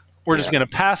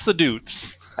pass the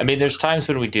dutes. I mean, there's times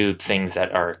when we do things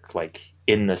that are like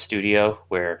in the studio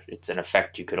where it's an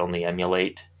effect you could only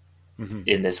emulate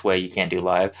in this way. You can't do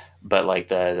live. But like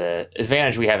the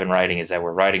advantage we have in writing is that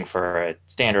we're writing for a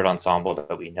standard ensemble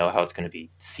that we know how it's going to be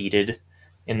seated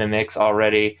in the mix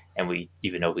already, and we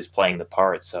even know who's playing the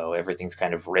part, so everything's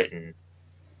kind of written.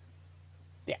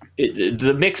 Yeah,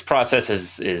 the mix process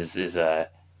is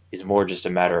more just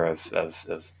a matter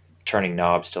of turning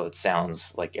knobs till it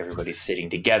sounds like everybody's sitting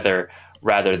together,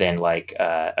 rather than like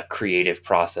a creative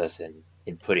process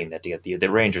in putting that together. The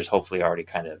arrangers hopefully already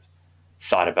kind of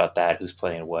thought about that, who's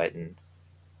playing what, and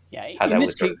how that would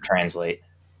sort of translate.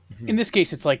 In this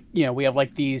case, it's like, we have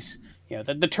like these,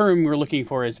 the term we're looking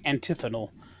for is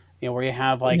antiphonal, where you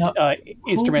have like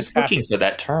instruments. Who's looking for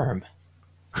that term?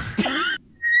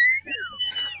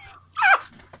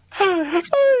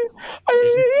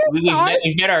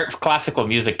 We've met our classical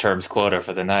music terms quota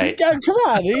for the night. Yeah, come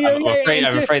on.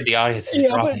 I'm afraid the audience is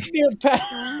probably...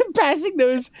 passing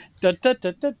those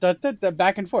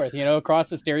back and forth, across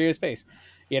the stereo space.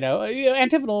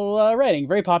 Antiphonal writing,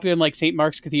 very popular in like St.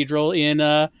 Mark's Cathedral in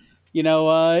Venice.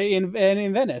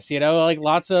 Like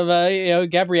lots of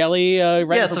Gabrielli.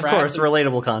 Yes, of course,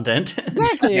 relatable content.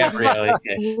 Exactly. Gabrielli.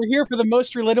 We're here for the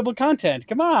most relatable content.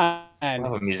 Come on. I'll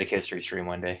have a music history stream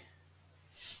one day.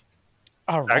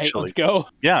 All right, actually, let's go.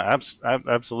 Yeah,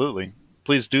 absolutely.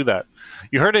 Please do that.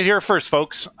 You heard it here first,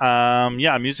 folks.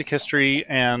 Music history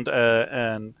and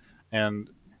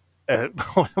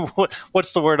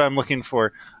what's the word I'm looking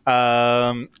for?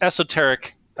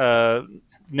 Esoteric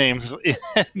names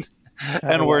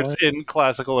and words in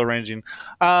classical arranging.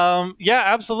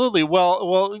 Absolutely.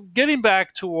 Well, getting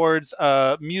back towards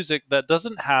music that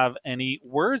doesn't have any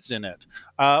words in it,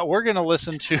 we're going to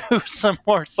listen to some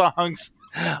more songs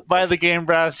by the Game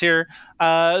Brass here.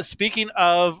 Speaking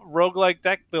of roguelike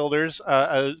deck builders,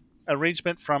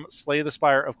 arrangement from Slay the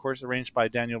Spire, of course, arranged by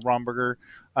Daniel Romberger,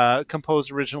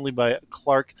 composed originally by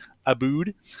Clark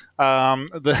Aboud.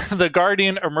 The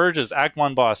Guardian Emerges, Act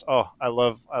 1 boss. Oh, I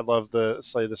love the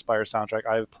Slay the Spire soundtrack.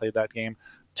 I've played that game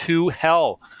to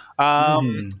hell.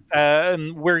 And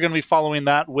we're going to be following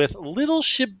that with Little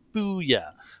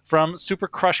Shibuya from Super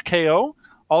Crush KO,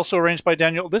 also arranged by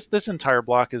Daniel. This entire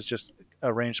block is just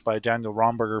arranged by Daniel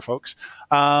Romberger, folks.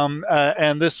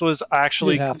 And this was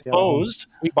actually composed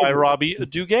by Robby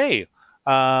Duguay,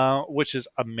 which is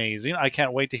amazing. I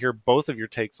can't wait to hear both of your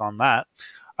takes on that.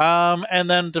 And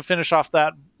then to finish off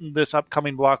this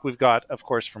upcoming block, we've got, of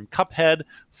course, from Cuphead,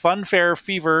 Funfair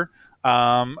Fever,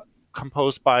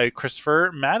 composed by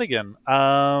Christopher Madigan.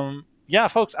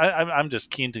 Folks, I'm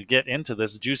just keen to get into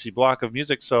this juicy block of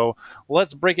music, so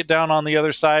let's break it down on the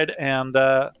other side, and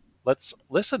let's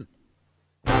listen.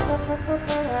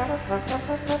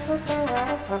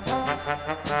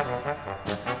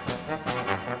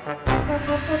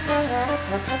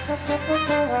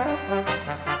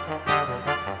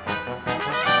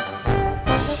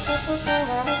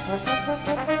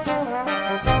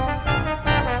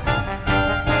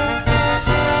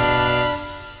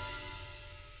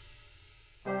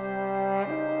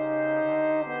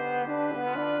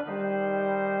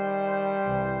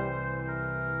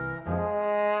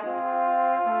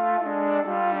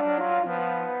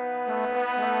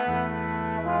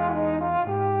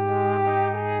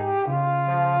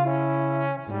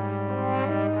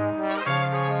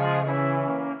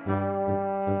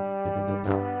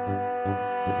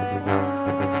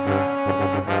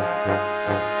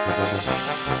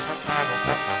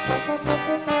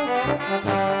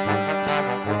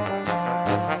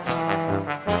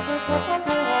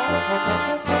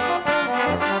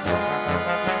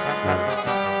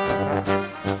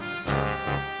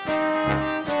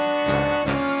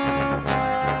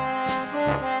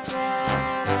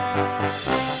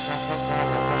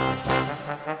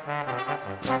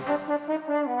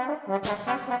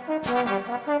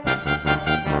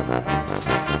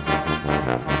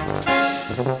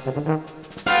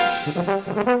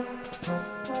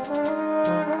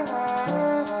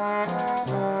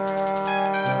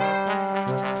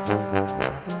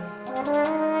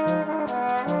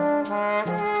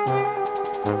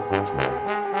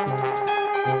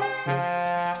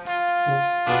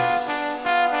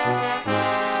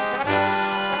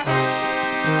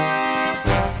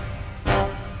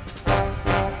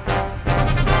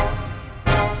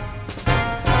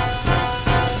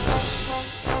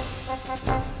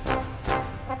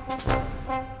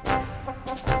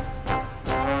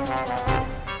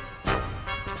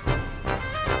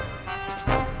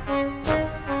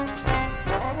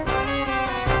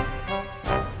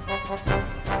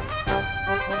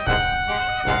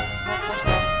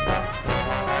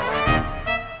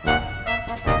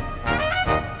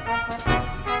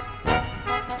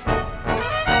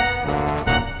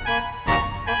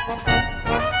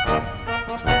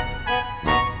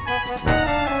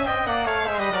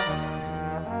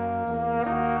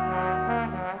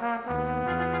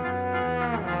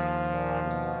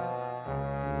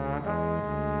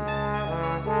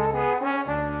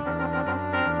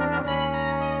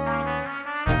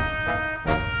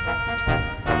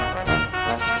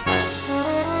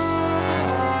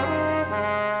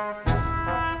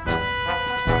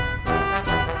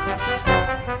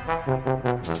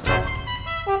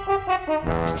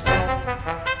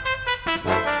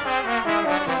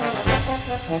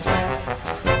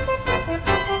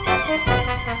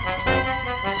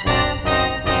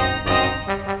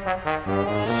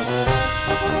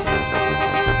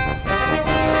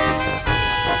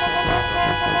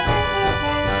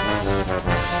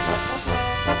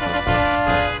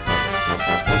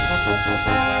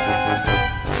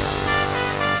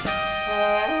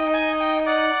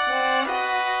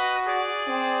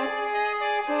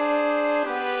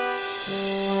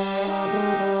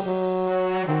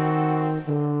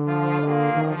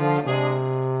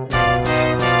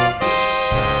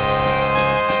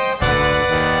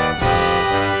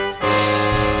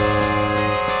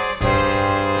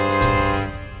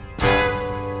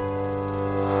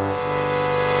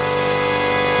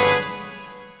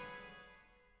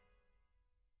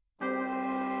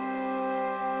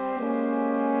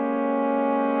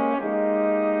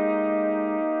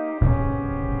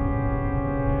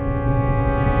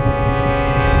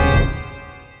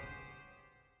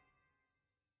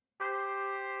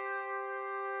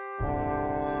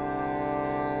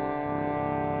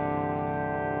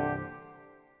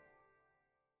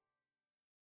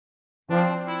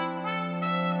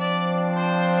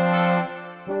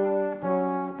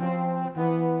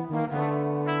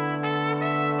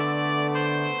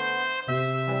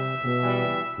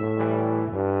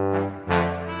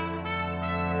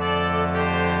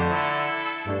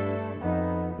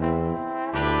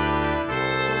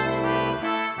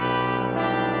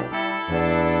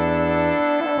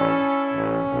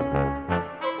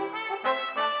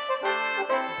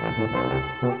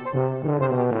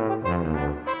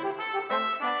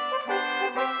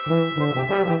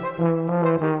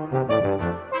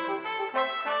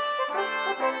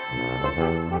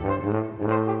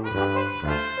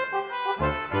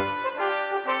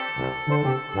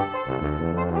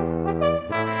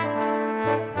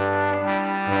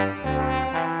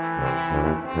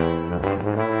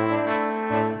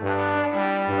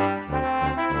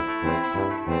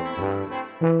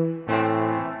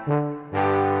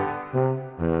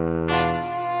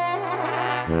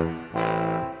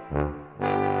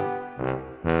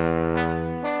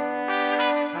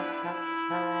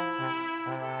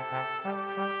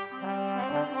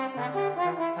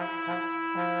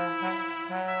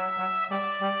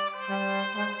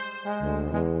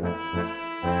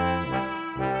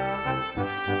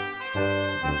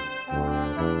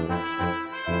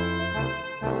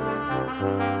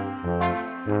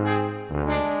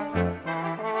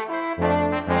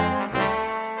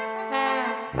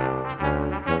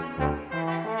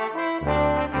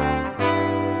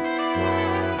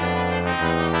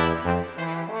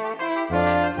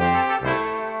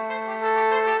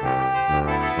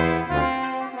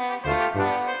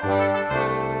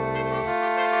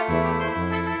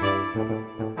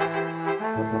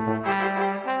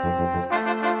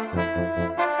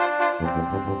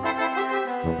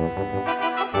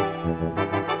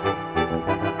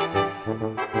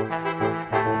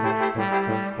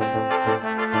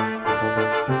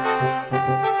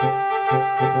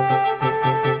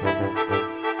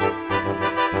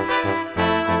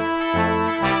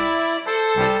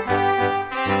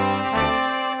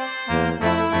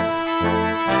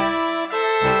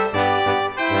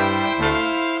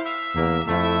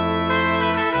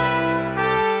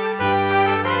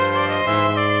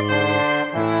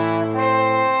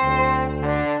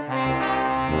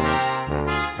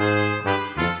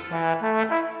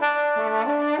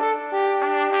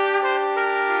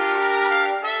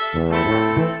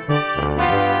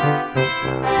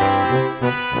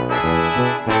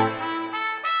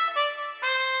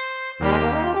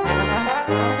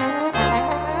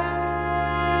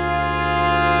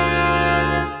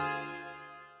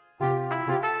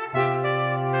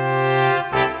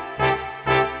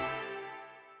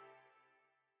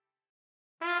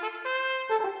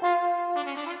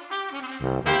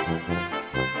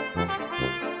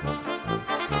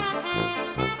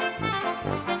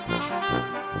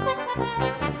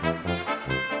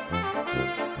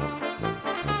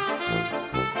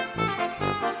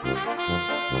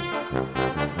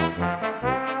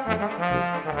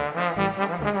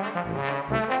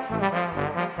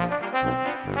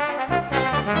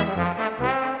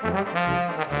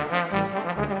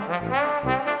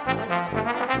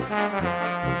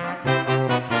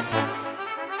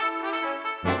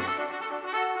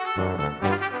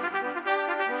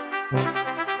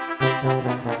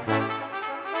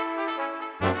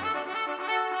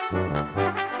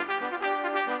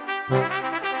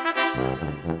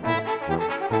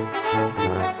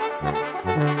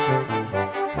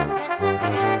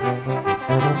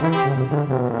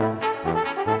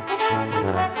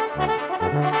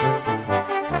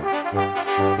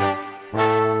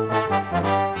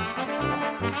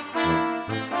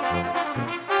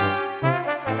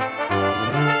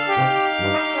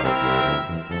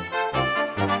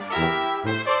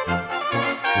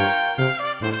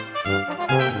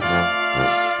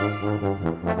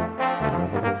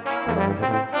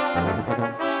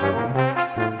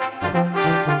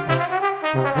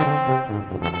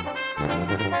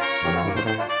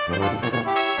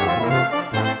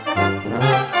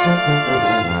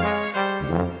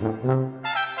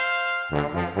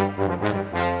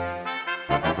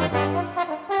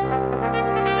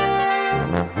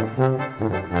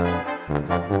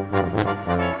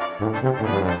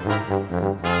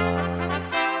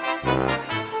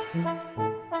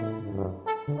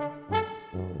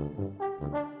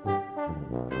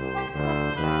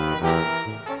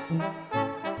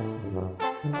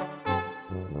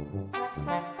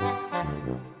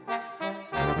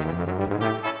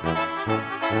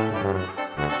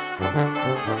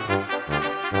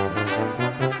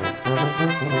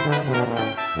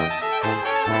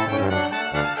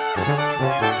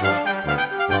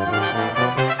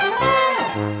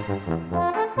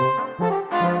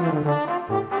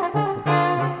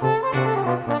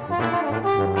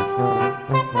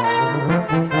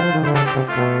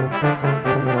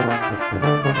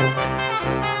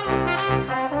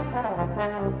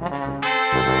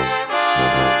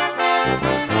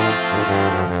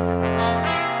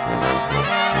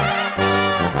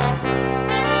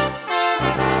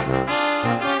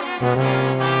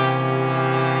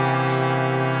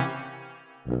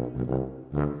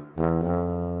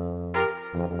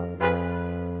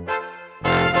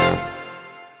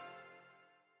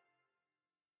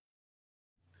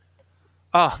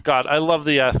 Oh God, I love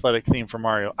the athletic theme for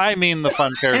Mario. I mean the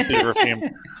fun parrot fever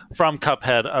theme from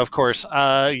Cuphead, of course.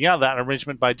 Yeah, that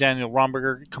arrangement by Daniel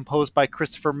Romberger, composed by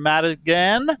Christopher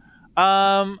Madigan.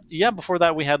 Yeah, before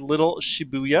that we had Little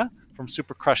Shibuya from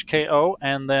Super Crush KO,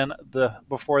 and then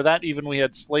before that even we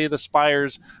had Slay the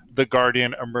Spires, The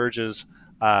Guardian Emerges,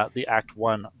 the Act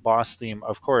 1 boss theme,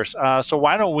 of course. So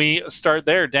why don't we start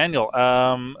there, Daniel?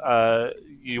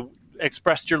 You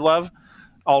expressed your love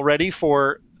already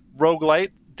for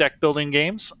roguelite deck building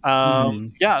games.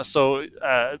 Yeah, so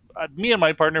me and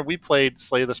my partner, we played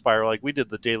Slay the Spire. Like, we did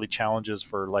the daily challenges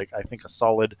for like I think a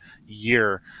solid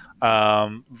year.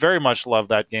 Very much love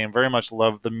that game. Very much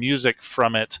love the music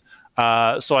from it.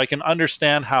 So I can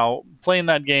understand how playing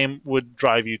that game would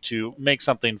drive you to make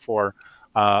something for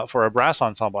a brass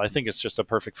ensemble. I think it's just a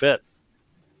perfect fit.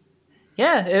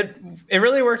 Yeah, it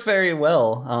really worked very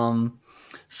well.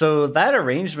 So that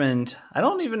arrangement, I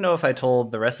don't even know if I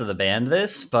told the rest of the band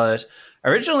this, but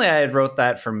originally I had wrote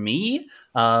that for me,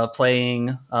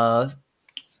 playing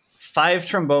 5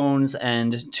 trombones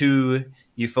and 2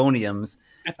 euphoniums.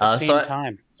 At the same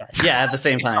time. Sorry. Yeah, at the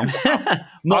same time.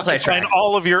 Multi-tracked.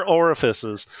 All of your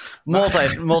orifices.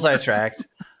 Multi-tracked.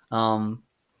 And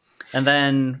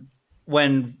then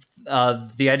when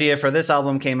the idea for this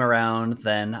album came around,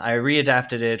 then I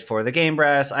readapted it for the game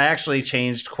brass. I actually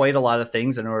changed quite a lot of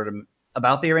things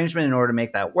about the arrangement in order to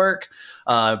make that work.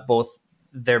 Both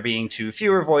there being 2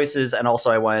 fewer voices, and also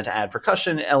I wanted to add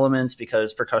percussion elements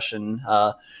because percussion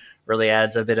really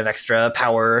adds a bit of extra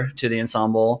power to the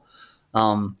ensemble.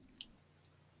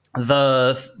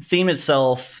 The theme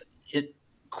itself, it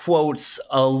quotes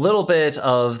a little bit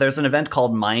of, there's an event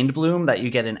called Mind Bloom that you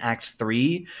get in Act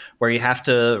 3, where you have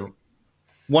to,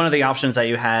 one of the options that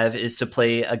you have is to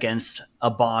play against a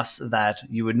boss that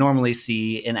you would normally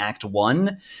see in Act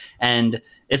 1. And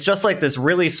it's just like this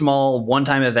really small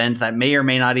one-time event that may or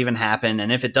may not even happen.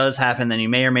 And if it does happen, then you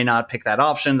may or may not pick that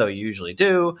option, though you usually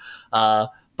do.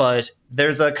 But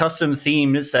there's a custom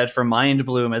theme set for Mind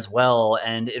Bloom as well,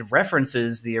 and it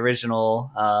references the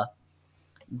original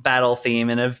battle theme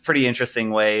in a pretty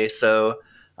interesting way. So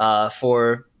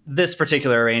for this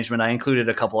particular arrangement, I included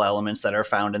a couple elements that are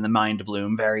found in the Mind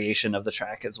Bloom variation of the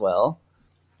track as well.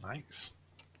 Nice.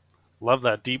 Love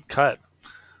that deep cut.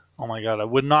 Oh my God, I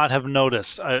would not have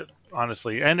noticed,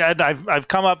 honestly. And I've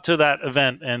come up to that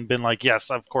event and been like, yes,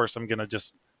 of course I'm going to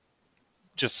just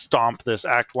stomp this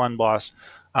Act 1 boss.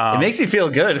 It makes you feel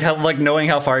good, like knowing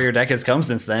how far your deck has come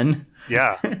since then.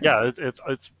 Yeah,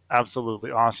 it's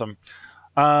absolutely awesome.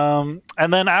 And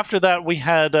then after that, we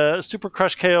had Super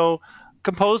Crush KO,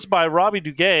 composed by Robby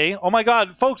Duguay. Oh my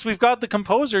God, folks, we've got the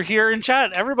composer here in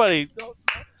chat. Everybody,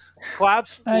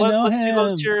 claps. Let's see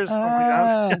those cheers. Oh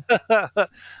my God.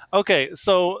 Okay,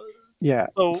 so yeah,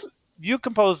 so you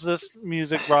composed this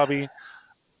music, Robby.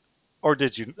 Or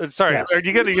did you? Sorry, yes. Are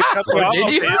you going to cut me off? Did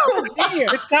you?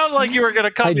 It sounded like you were going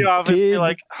to cut me off and be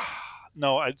like,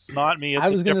 no, it's not me. It's I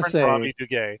was a different say, Robby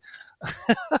Duguay.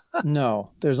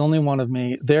 No, there's only one of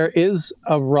me. There is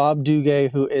a Rob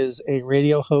Duguay who is a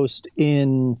radio host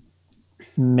in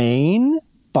Maine,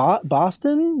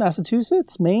 Boston,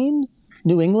 Massachusetts, Maine,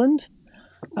 New England.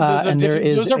 And there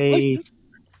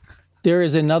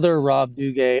is another Rob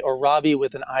Duguay, or Robbie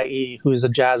with an IE, who is a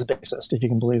jazz bassist, if you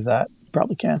can believe that.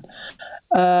 Probably can.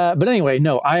 But anyway,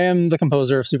 no, I am the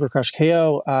composer of Super Crush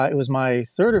KO. It was my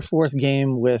 3rd or 4th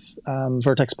game with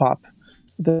Vertex Pop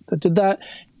that did that.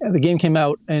 The game came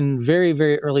out in very,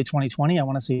 very early 2020. I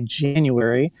want to say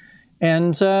January.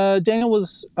 And Daniel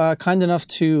was kind enough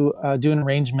to do an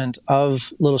arrangement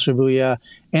of Little Shibuya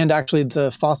and actually the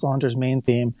Fossil Hunter's main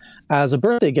theme as a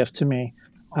birthday gift to me.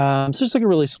 So just like a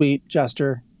really sweet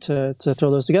gesture to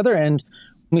throw those together. And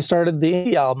when we started the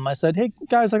indie album, I said, hey,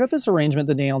 guys, I got this arrangement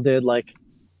that Daniel did. Like,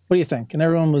 what do you think? And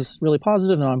everyone was really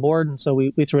positive and on board. And so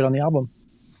we threw it on the album.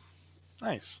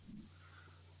 Nice.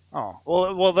 Oh,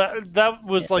 well, that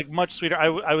was like much sweeter.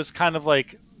 I was kind of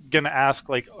like going to ask,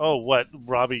 like, oh, what,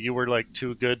 Robby, you were like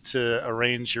too good to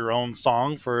arrange your own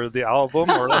song for the album?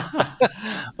 Or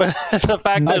but the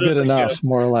fact not that good enough,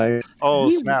 more like,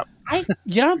 snap. I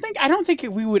don't think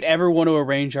we would ever want to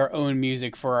arrange our own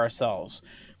music for ourselves.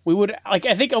 We would, like,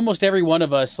 I think almost every one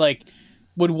of us like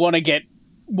would want to get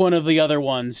one of the other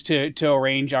ones to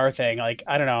arrange our thing. Like,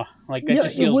 I don't know, like that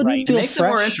just feels right. It makes it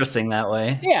more interesting that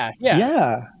way.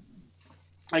 Yeah.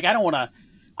 Like, I don't want to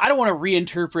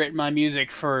reinterpret my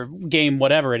music for game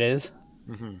whatever it is.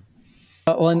 Mm-hmm.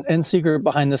 Well, and secret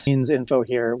behind the scenes info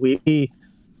here, we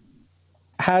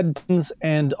had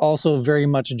and also very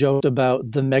much joked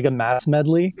about the Mega Matz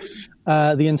medley,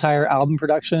 the entire album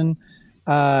production.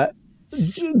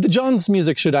 John's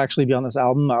music should actually be on this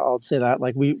album. I'll say that.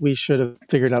 Like we should have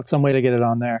figured out some way to get it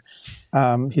on there.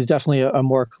 He's definitely a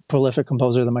more prolific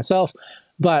composer than myself.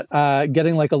 But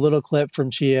getting like a little clip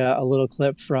from Chia, a little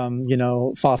clip from,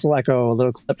 Fossil Echo, a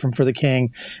little clip from For the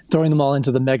King, throwing them all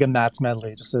into the Mega Matz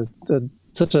medley, just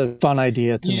such a fun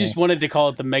idea to me. You just wanted to call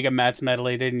it the Mega Matz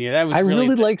medley, didn't you? That was I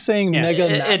really like saying Mega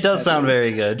Matz. It does sound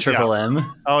very good. Triple M.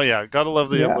 Oh yeah, gotta love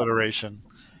the alliteration.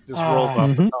 Just rolled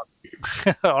off the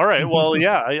tongue. All right, well,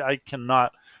 yeah, I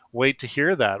cannot wait to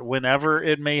hear that whenever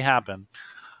it may happen.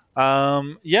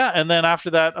 And then after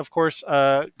that, of course,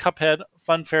 Cuphead,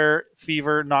 Funfair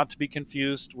Fever, not to be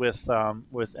confused with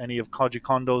any of Koji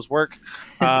Kondo's work.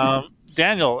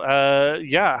 Daniel,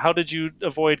 how did you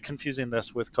avoid confusing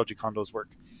this with Koji Kondo's work?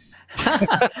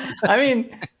 I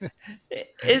mean,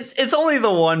 it's only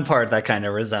the one part that kind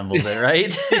of resembles it,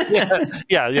 right?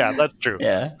 yeah, that's true.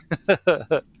 Yeah.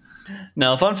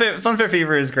 No, Funfair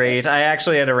Fever is great. I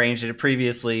actually had arranged it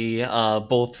previously,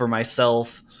 both for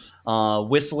myself,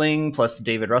 whistling plus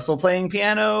David Russell playing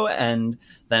piano, and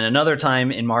then another time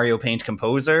in Mario Paint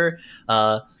Composer.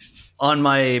 On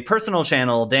my personal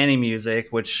channel, Danny Music,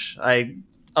 which I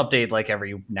update like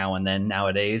every now and then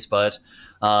nowadays, but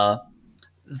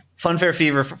Funfair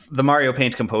Fever, the Mario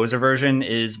Paint Composer version,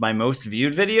 is my most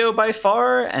viewed video by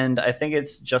far, and I think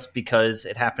it's just because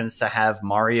it happens to have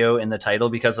Mario in the title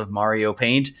because of Mario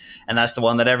Paint, and that's the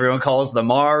one that everyone calls the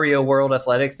Mario World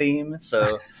Athletic theme.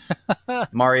 So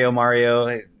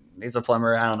Mario, he's a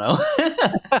plumber, I don't know.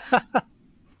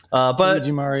 But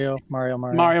Luigi Mario.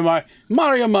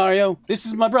 This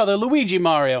is my brother Luigi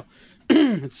Mario.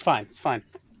 It's fine.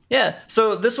 Yeah,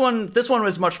 so this one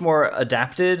was much more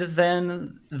adapted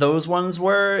than those ones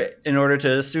were in order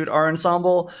to suit our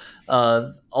ensemble.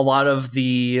 A lot of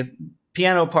the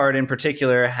piano part in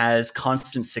particular has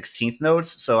constant 16th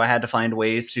notes, so I had to find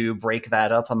ways to break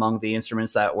that up among the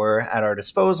instruments that were at our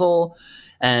disposal.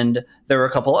 And there were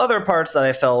a couple other parts that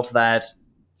I felt that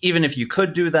even if you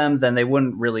could do them, then they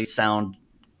wouldn't really sound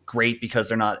great because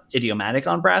they're not idiomatic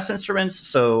on brass instruments.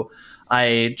 So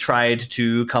I tried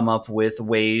to come up with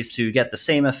ways to get the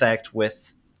same effect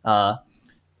with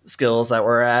skills that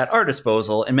were at our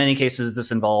disposal. In many cases,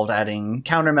 this involved adding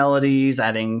counter melodies,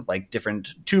 adding like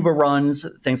different tuba runs,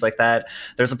 things like that.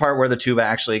 There's a part where the tuba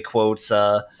actually quotes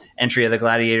Entry of the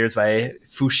Gladiators by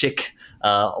Fushik,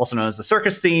 also known as the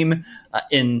circus theme,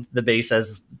 in the bass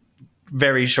as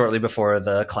very shortly before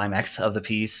the climax of the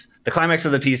piece. The climax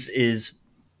of the piece is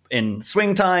in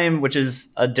swing time, which is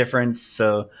a difference.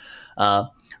 So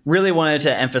really wanted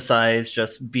to emphasize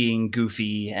just being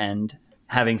goofy and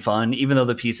having fun, even though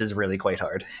the piece is really quite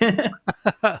hard.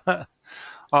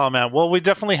 Oh, man. Well, we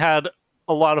definitely had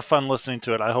a lot of fun listening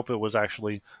to it. I hope it was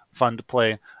actually fun to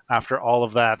play after all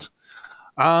of that.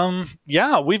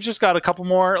 We've just got a couple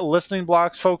more listening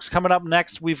blocks, folks. Coming up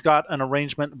next, we've got an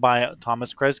arrangement by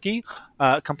Thomas Kresge,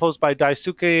 composed by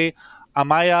Daisuke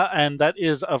Amaya, and that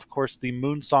is, of course, the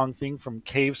Moon Song theme from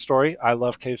Cave Story. I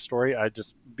love Cave Story. I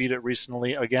just beat it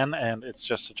recently again, and it's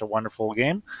just such a wonderful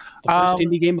game. The first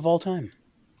indie game of all time.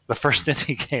 The first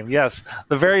indie game, yes.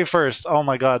 The very first. Oh,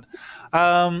 my God.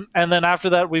 And then after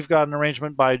that, we've got an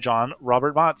arrangement by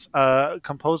Robert Matz,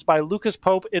 composed by Lucas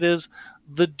Pope. It is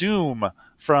The Doom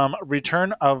from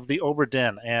Return of the Obra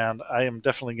Dinn, and I am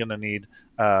definitely going to need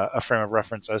a frame of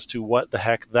reference as to what the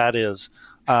heck that is.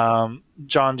 John,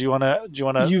 do you want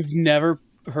to? You've never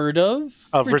heard of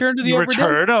Return to the Obra Dinn?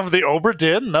 Return of the Obra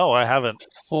Dinn? No, I haven't.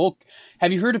 Oh,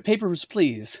 have you heard of Papers,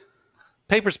 Please?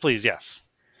 Papers, Please, yes.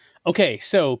 Okay,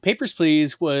 so Papers,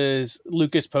 Please was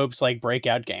Lucas Pope's like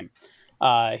breakout game.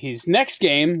 His next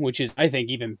game, which is I think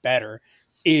even better,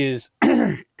 is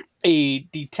a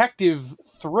detective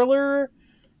thriller,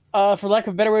 for lack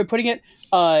of a better way of putting it,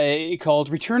 called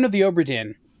Return of the Obra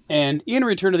Dinn. And in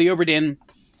Return of the Obra Dinn,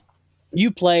 you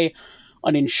play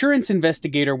an insurance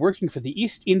investigator working for the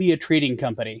East India Trading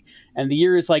Company, and the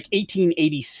year is like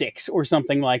 1886 or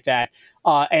something like that.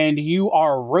 And you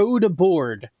are rowed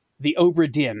aboard the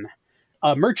Obra Dinn,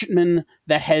 a merchantman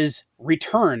that has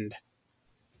returned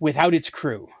without its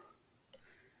crew.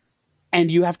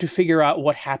 And you have to figure out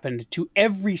what happened to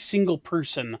every single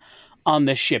person on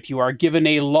this ship. You are given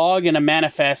a log and a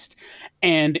manifest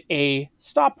and a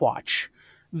stopwatch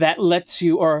that lets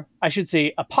you, or I should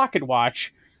say a pocket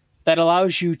watch, that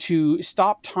allows you to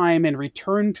stop time and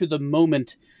return to the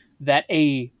moment that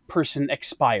a person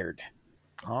expired.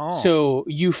 Oh. So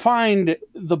you find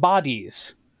the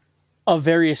bodies of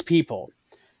various people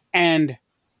and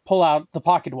pull out the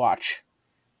pocket watch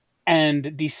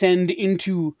and descend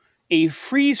into a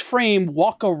freeze frame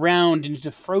walk around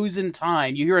into frozen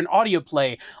time. You hear an audio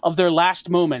play of their last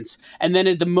moments, and then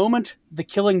at the moment the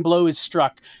killing blow is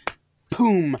struck,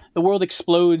 boom, the world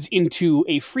explodes into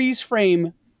a freeze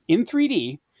frame in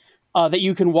 3D that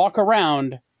you can walk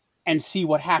around and see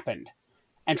what happened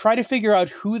and try to figure out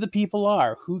who the people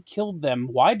are, who killed them,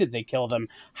 why did they kill them,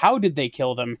 how did they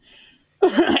kill them,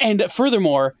 and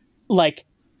furthermore, like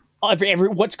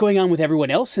what's going on with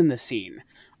everyone else in the scene.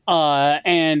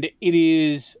 And it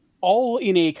is all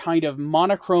in a kind of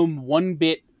monochrome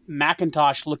 1-bit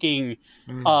Macintosh looking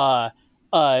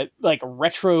like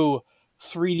retro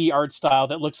 3D art style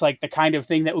that looks like the kind of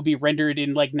thing that would be rendered in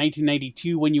like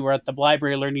 1992 when you were at the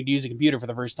library learning to use a computer for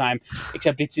the first time,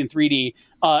 except it's in 3D,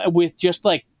 with just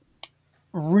like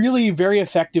really very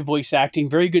effective voice acting,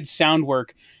 very good sound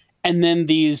work, and then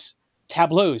these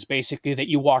tableaus basically that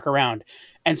you walk around.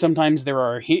 And sometimes there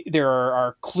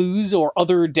are clues or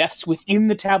other deaths within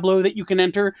the tableau that you can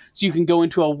enter, so you can go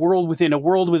into a world within a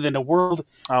world within a world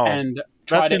and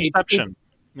try to. Inception.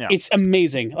 It's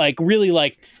amazing. Like really,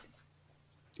 like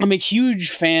I'm a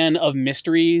huge fan of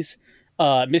mysteries,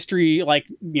 mystery like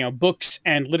books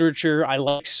and literature. I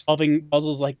like solving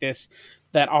puzzles like this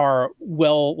that are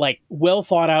well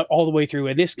thought out all the way through.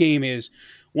 And this game is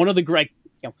one of the great.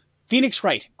 Phoenix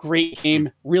Wright, great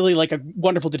game, really like a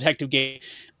wonderful detective game.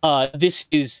 This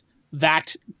is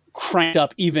that cranked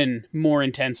up even more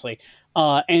intensely.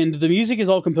 And the music is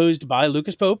all composed by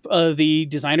Lucas Pope, the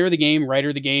designer of the game, writer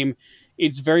of the game.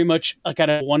 It's very much a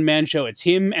kind of one-man show. It's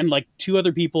him and like 2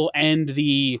 other people and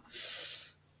the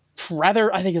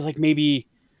rather, I think is like maybe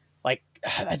like,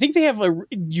 I think they have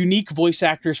unique voice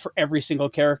actors for every single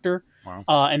character. Wow.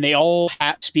 And they all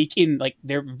speak in like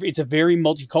it's a very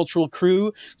multicultural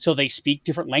crew, so they speak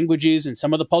different languages, and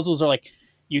some of the puzzles are like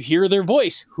you hear their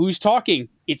voice, who's talking,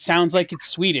 it sounds like it's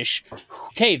Swedish,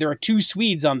 okay, there are 2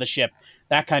 Swedes on the ship,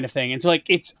 that kind of thing. And so like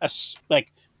it's a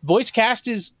like voice cast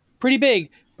is pretty big,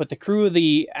 but the crew of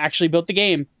the actually built the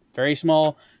game very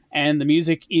small, and the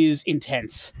music is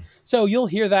intense, so you'll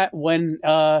hear that when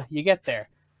you get there.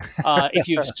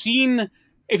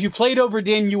 If you played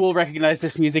Oberdin, you will recognize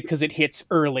this music because it hits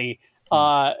early.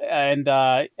 And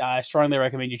I strongly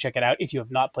recommend you check it out if you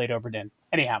have not played Oberdin.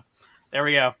 Anyhow, there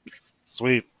we go.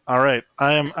 Sweet. All right.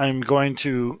 I'm going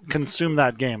to consume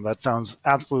that game. That sounds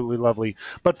absolutely lovely.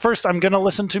 But first, I'm going to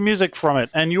listen to music from it.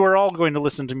 And you are all going to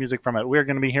listen to music from it. We're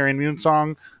going to be hearing Moon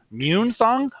Song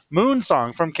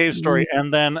from Cave Story,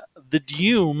 and then The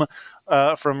Doom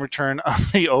from Return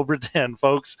of the Oberdin.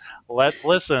 Folks, let's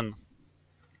listen.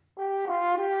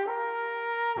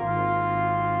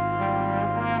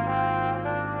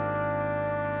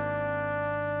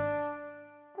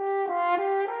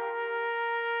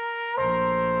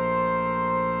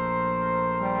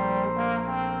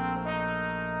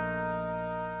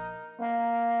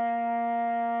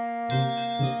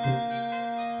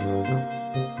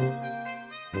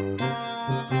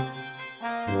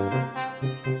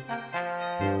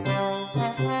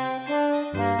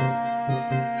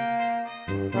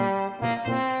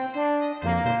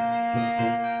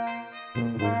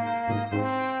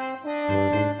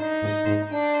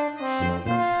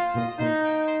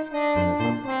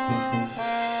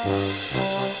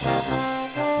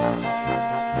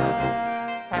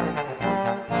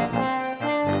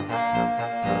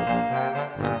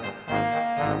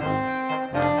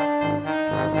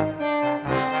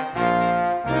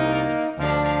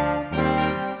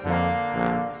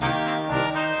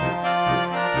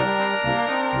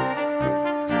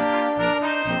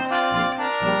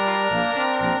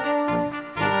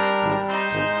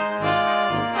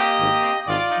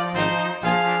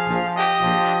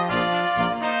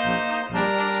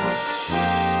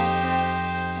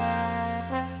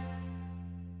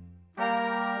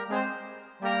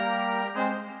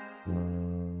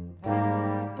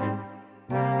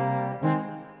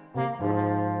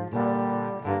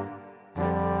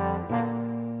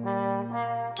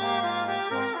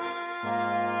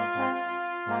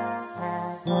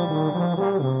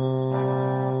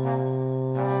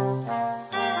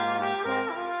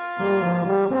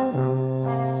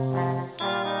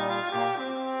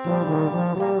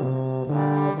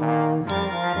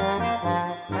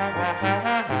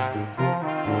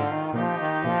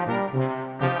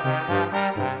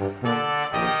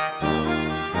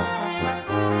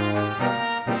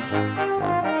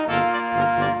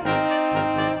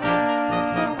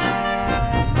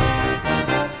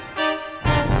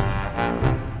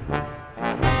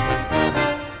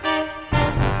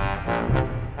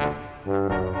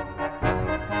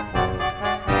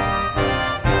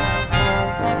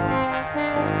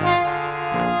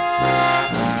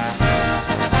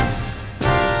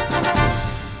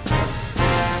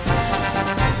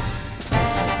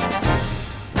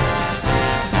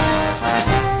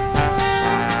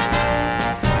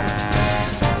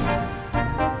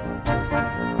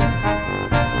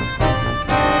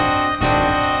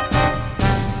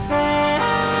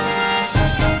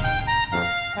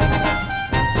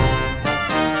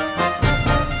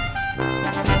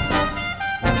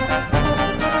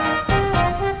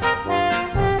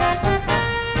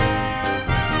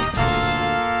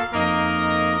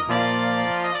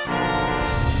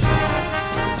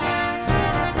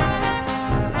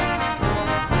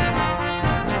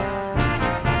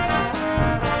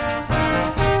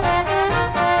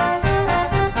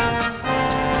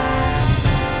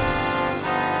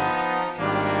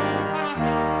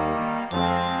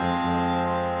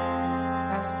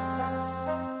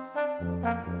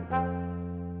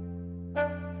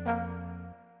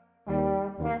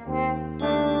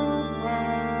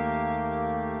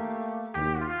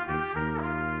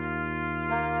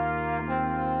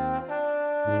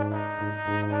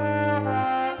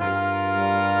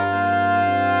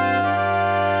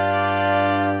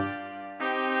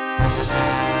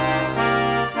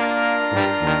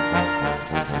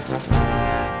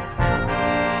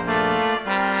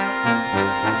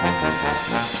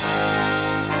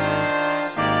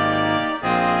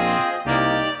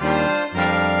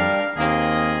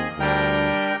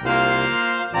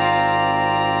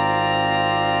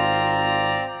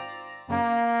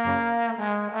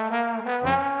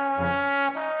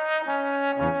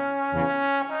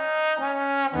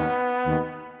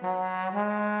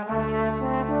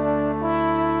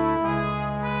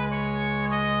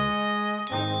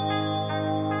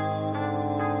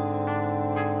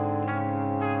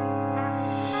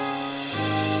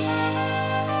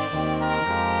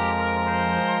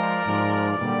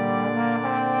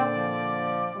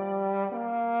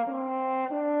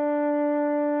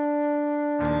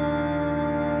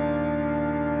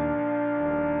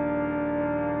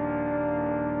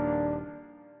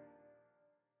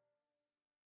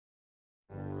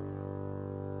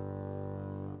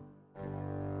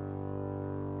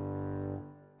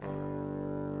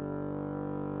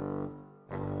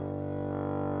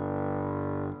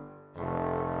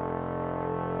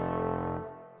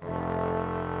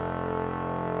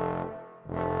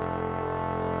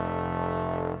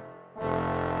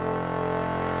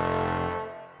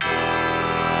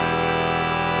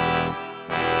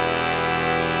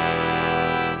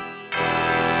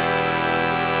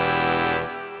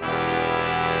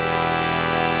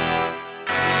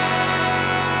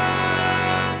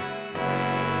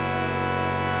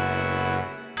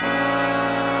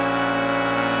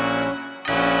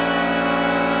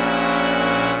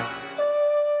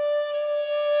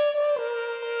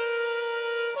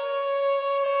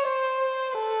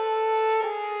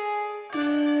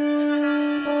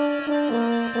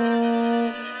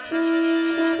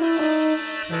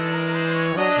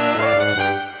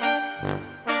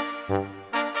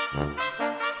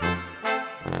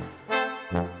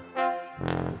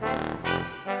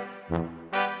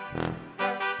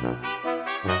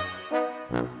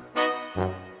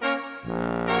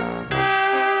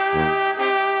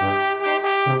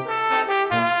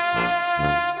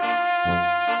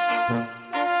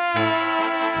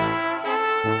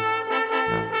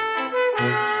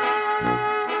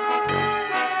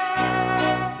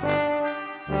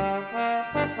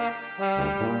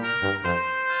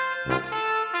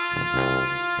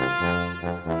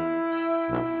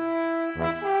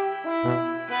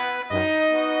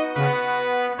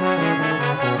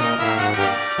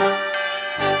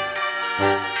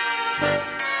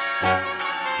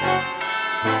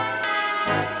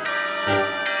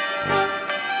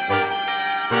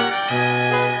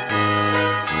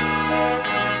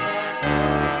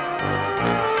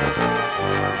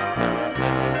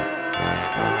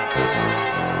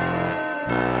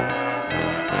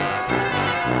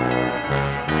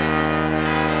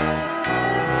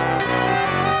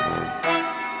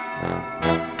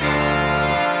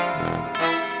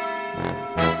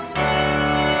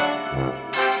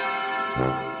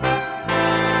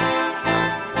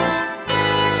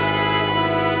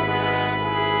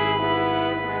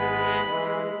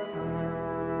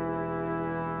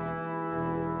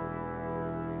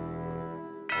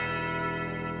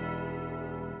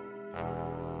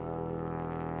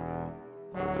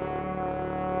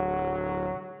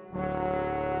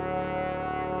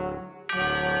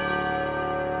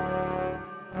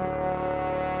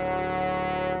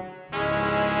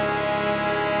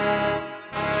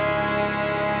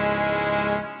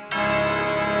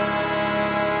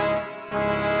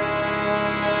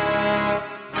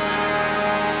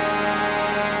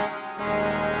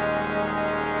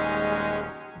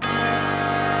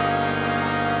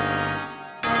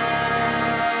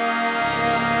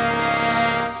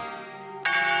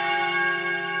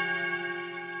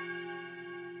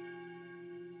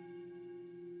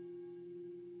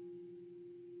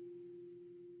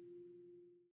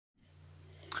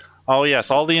 Oh yes,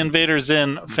 all the Invaders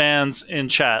in fans in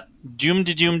chat. Doom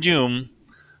de doom doom.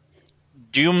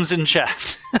 Doom's in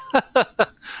chat.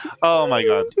 Oh my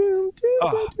god.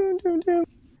 Oh.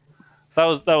 That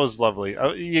was lovely.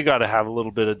 You got to have a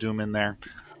little bit of Doom in there.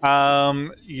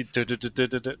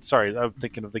 Sorry, I'm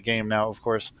thinking of the game now, of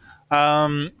course.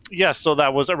 Yes, so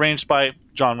that was arranged by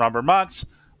John Robert Matz,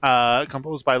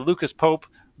 composed by Lucas Pope.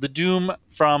 The Doom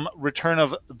from Return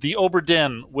of the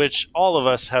Oberdin, which all of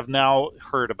us have now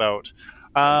heard about.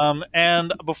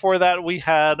 And before that, we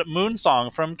had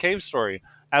Moonsong from Cave Story,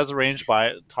 as arranged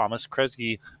by Thomas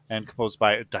Kresge and composed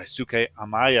by Daisuke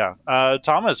Amaya.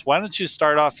 Thomas, why don't you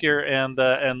start off here and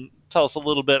tell us a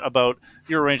little bit about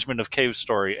your arrangement of Cave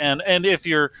Story, and if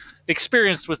you're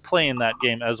experienced with playing that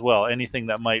game as well, anything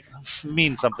that might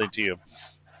mean something to you.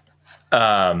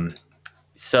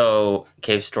 So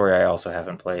Cave Story I also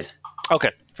haven't played.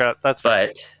 Okay, that's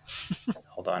fine. But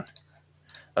hold on.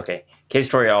 Okay, Cave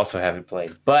Story I also haven't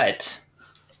played, but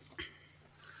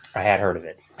I had heard of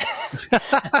it.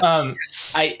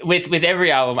 With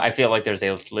every album, I feel like there's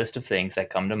a list of things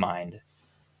that come to mind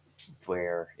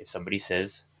where if somebody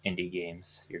says indie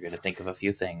games, you're going to think of a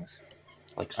few things,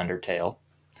 like Undertale.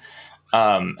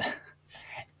 And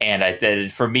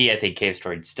for me, I think Cave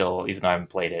Story still, even though I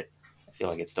haven't played it, I feel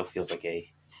like it still feels like a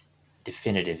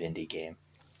definitive indie game.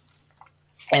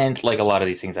 And like a lot of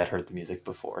these things, I'd heard the music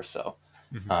before, so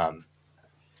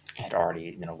had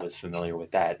already, was familiar with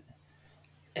that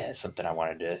as something I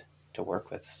wanted to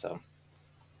work with. So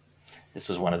this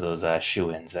was one of those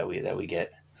shoe-ins that we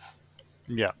get.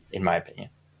 Yeah, in my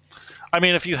opinion. I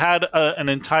mean, if you had an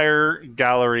entire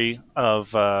gallery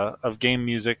of game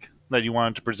music that you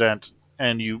wanted to present,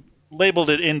 and you labeled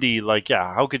it indie, like,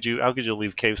 yeah, how could you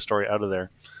leave Cave Story out of there?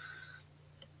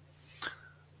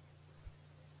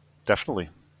 Definitely.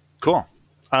 Cool.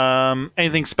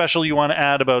 Anything special you want to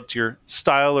add about your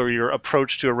style or your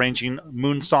approach to arranging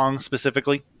Moonsong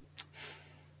specifically?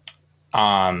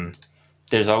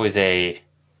 There's always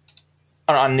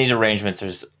on these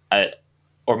arrangements,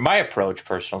 or my approach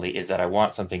personally is that I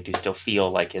want something to still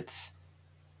feel like it's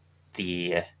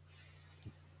the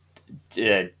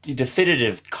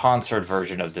definitive concert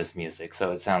version of this music.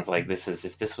 So it sounds like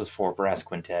if this was for brass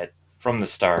quintet from the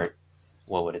start,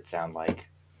 what would it sound like?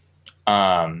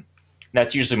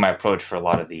 That's usually my approach for a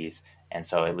lot of these, and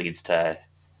so it leads to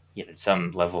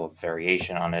some level of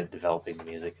variation on it, developing the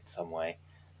music in some way.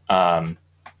 And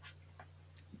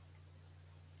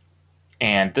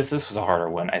this was a harder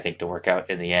one, I think, to work out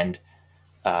in the end.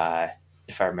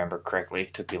 If I remember correctly,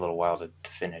 it took me a little while to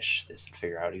finish this and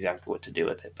figure out exactly what to do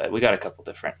with it. But we got a couple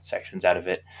different sections out of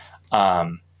it.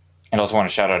 And I also want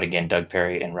to shout out again Doug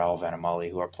Perry and Raoul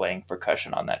Vanamali, who are playing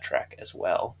percussion on that track as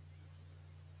well.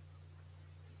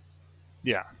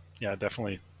 Yeah,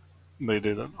 definitely. They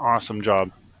did an awesome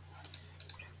job.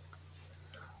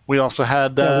 We also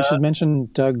had... we should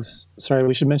mention Doug's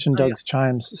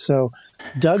chimes. So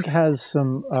Doug has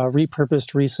some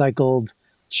repurposed, recycled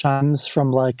chimes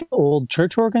from like old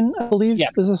church organ, I believe,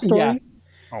 is the story. Yeah.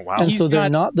 Oh, wow. And so they're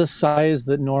not the size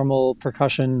that normal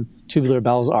percussion tubular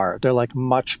bells are. They're like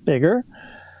much bigger.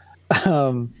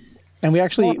 And we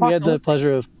had the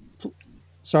pleasure of...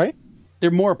 Sorry?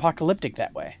 They're more apocalyptic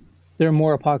that way. They're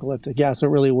more apocalyptic, yeah. So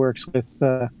it really works with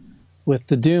the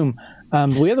Doom.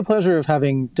 We had the pleasure of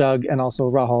having Doug and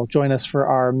also Rahul join us for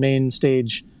our main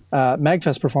stage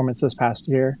Magfest performance this past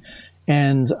year.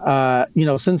 And, you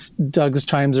know, since Doug's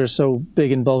chimes are so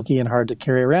big and bulky and hard to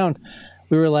carry around,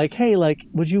 we were like, hey, like,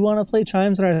 would you want to play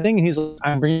chimes in our thing? And he's like,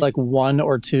 I'm bringing like 1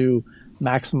 or 2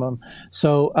 maximum.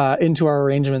 So into our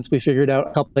arrangements, we figured out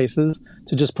a couple places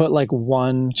to just put like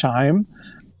 1 chime.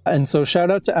 And so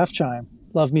shout out to F chime.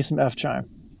 Love me some F chime.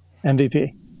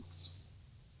 MVP.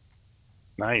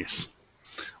 Nice.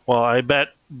 Well, I bet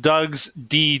Doug's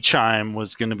D chime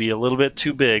was going to be a little bit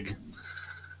too big.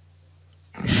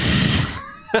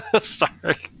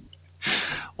 Sorry.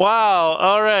 Wow.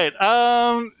 All right.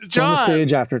 John. On the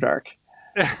stage after dark.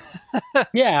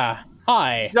 Yeah.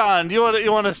 Hi. John, do you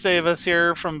want to save us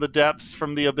here from the depths,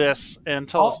 from the abyss, and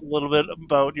tell us a little bit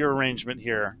about your arrangement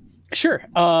here? Sure.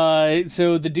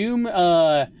 So the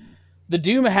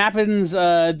Doom happens.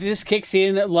 This kicks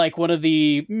in like one of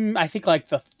the, I think like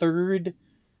the third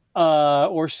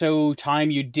or so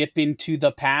time you dip into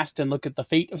the past and look at the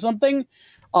fate of something.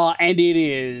 And it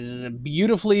is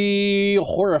beautifully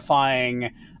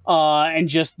horrifying. And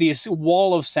just this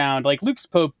wall of sound. Like Luke's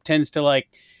Pope tends to like,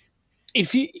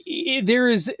 there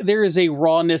is a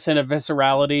rawness and a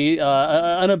viscerality,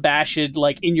 unabashed,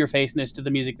 like in your faceness to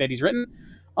the music that he's written.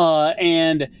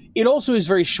 And it also is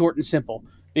very short and simple.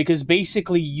 Because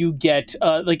basically you get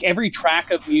like every track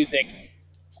of music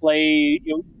plays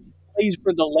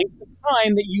for the length of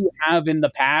time that you have in the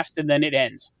past, and then it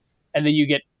ends, and then you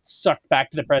get sucked back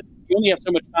to the present. You only have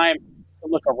so much time to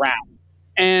look around,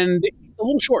 and it's a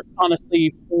little short,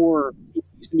 honestly, for a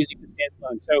piece of music that stands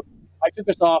alone. So I took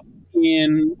us off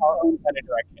in our own kind of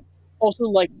direction. Also,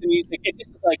 like the music, this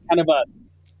is like kind of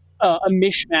a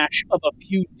mishmash of a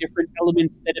few different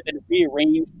elements that have been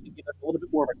rearranged to give us a little bit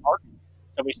more of an arc.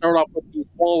 So we start off with these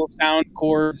wall of sound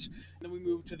chords, and then we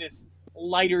move to this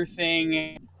lighter thing,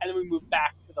 and then we move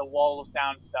back to the wall of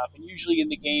sound stuff. And usually in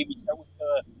the game, you start with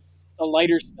the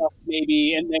lighter stuff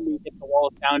maybe, and then we hit the wall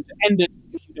of sound to end it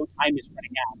because you know time is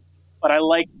running out. But I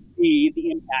like the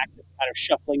impact of kind of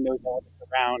shuffling those elements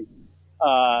around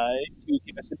to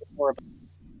give us a bit more of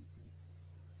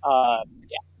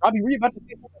yeah. Robby, were you about to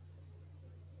say something?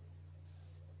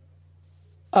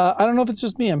 I don't know if it's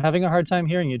just me. I'm having a hard time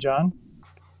hearing you, John.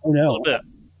 Oh no.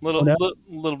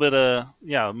 Little bit of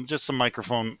just some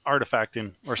microphone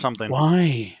artifacting or something.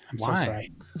 Why? I'm so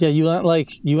sorry. Yeah, you went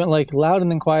like loud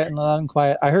and then quiet and loud and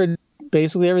quiet. I heard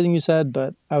basically everything you said,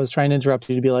 but I was trying to interrupt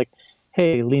you to be like,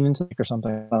 "Hey, lean into the mic or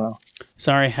something." I don't know.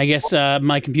 Sorry, I guess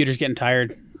my computer's getting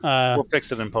tired. We'll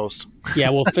fix it in post. Yeah,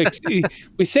 we'll fix.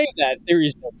 We say that there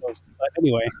is no post, but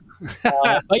anyway.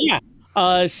 But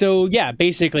yeah. So yeah,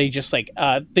 basically, just like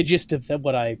the gist of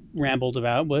what I rambled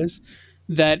about was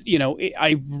that, you know,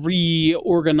 I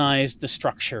reorganized the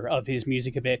structure of his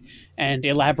music a bit and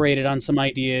elaborated on some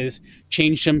ideas,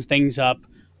 changed some things up,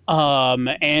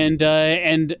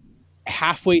 and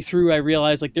halfway through I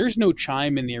realized like there's no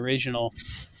chime in the original,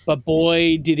 but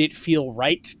boy did it feel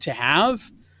right to have,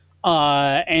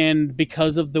 and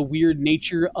because of the weird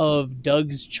nature of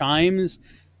Doug's chimes,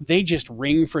 they just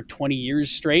ring for 20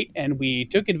 years straight, and we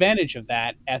took advantage of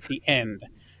that at the end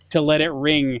to let it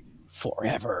ring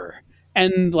forever.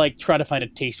 And like try to find a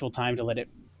tasteful time to let it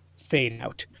fade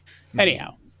out.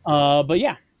 Anyhow, but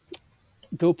yeah,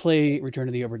 go play Return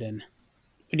to the Oberdin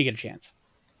when you get a chance.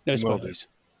 No spoilers.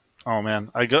 Oh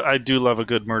man, I do love a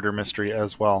good murder mystery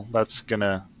as well. That's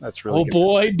really. Oh good.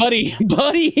 Boy, buddy,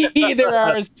 there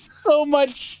are so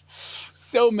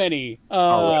many.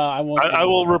 Right. I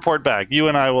will report back. You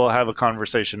and I will have a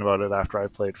conversation about it after I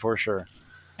played for sure.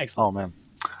 Excellent. Oh man.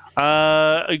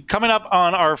 Coming up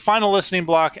on our final listening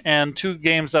block, and 2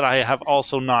 games that I have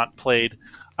also not played.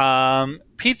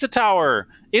 Pizza Tower.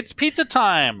 It's pizza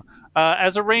time.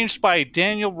 As arranged by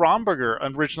Daniel Romberger,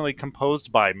 originally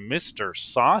composed by Mr.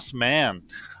 Sauce Man.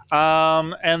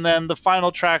 And then the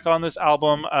final track on this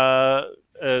album,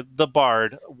 The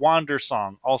Bard, Wander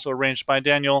Song, also arranged by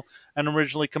Daniel and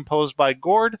originally composed by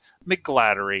Gord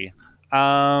McGladdery.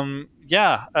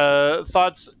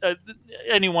 Thoughts?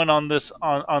 Anyone on this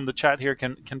on the chat here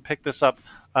can pick this up.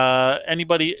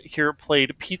 Anybody here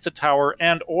played Pizza Tower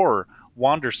and or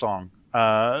Wander Song?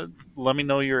 Let me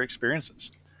know your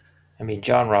experiences. I mean,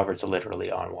 John Roberts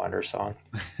literally on Wander Song.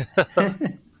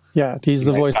 Yeah, he's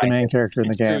the voice of the main character in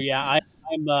the game. True, yeah, I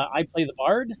play the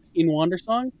Bard in Wander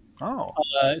Song. Oh.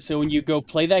 So when you go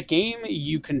play that game,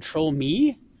 you control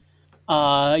me.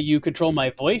 You control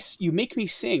my voice. You make me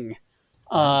sing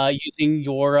using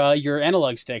your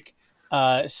analog stick.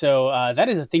 So that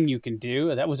is a thing you can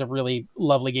do. That was a really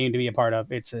lovely game to be a part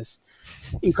of. It's this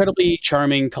incredibly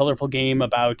charming, colorful game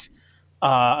about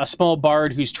a small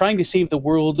bard who's trying to save the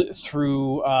world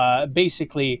through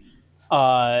basically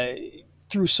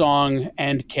through song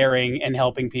and caring and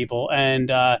helping people.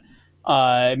 And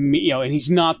and he's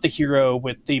not the hero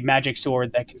with the magic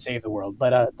sword that can save the world,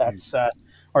 but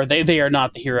or they are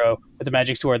not the hero with the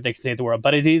magic sword that can save the world.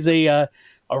 But it is a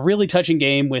really touching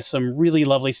game with some really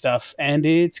lovely stuff, and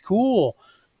it's cool.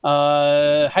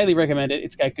 Highly recommend it.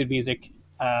 It's got good music,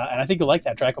 and I think you'll like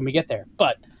that track when we get there.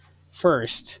 But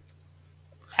first,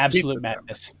 Absolute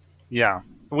Madness. Yeah,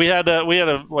 we had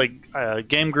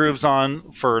Game Grooves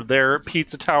on for their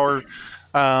Pizza Tower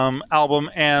album,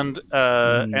 and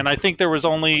I think there was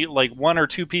only like 1 or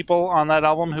 2 people on that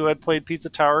album who had played Pizza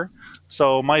Tower,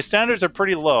 so my standards are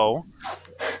pretty low.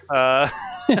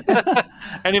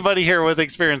 Anybody here with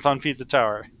experience on Pizza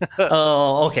Tower?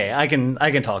 Oh, okay. I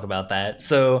can talk about that.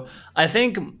 So I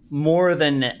think more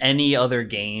than any other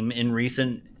game in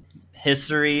recent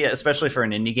history, especially for an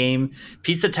indie game,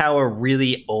 Pizza Tower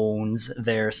really owns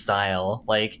their style.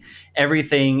 Like,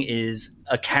 everything is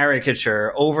a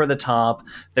caricature, over the top.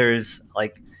 There's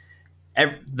like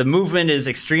the movement is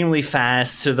extremely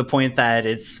fast to the point that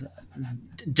it's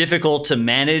difficult to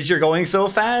manage. You're going so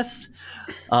fast.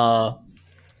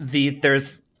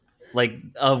 There's like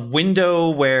a window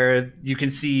where you can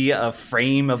see a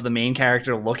frame of the main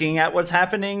character looking at what's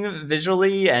happening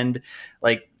visually, and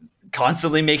like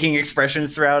constantly making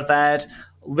expressions throughout that.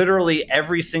 Literally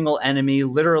every single enemy,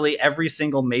 literally every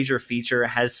single major feature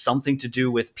has something to do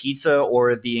with pizza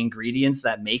or the ingredients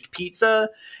that make pizza.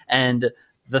 And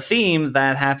the theme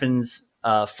that happens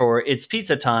for It's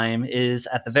Pizza Time is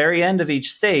at the very end of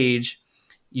each stage,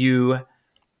 you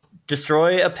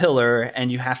destroy a pillar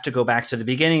and you have to go back to the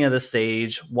beginning of the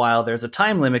stage while there's a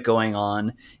time limit going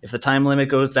on. If the time limit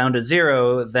goes down to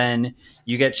 0, then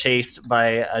you get chased by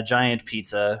a giant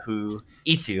pizza who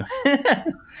eats you.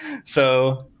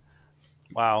 So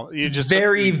wow, you just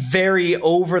very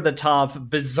over the top,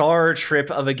 bizarre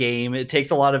trip of a game. It takes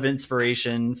a lot of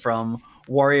inspiration from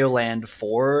Wario Land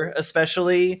 4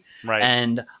 especially, right?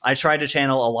 And I try to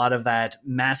channel a lot of that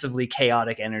massively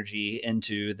chaotic energy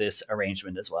into this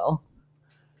arrangement as well.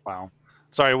 Wow.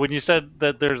 Sorry, when you said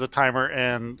that there's a timer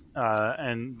and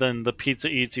then the pizza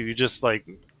eats you, you just like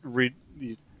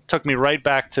you took me right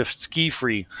back to Ski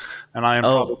Free, and I am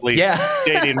probably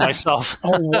dating myself.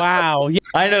 Oh wow! Yeah.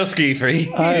 I know Ski Free.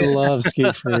 I love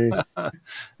Ski Free.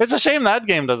 It's a shame that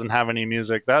game doesn't have any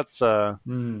music. That's oh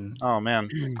man,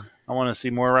 I want to see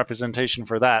more representation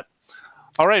for that.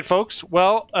 All right, folks.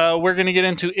 Well, we're going to get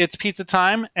into It's Pizza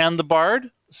Time and the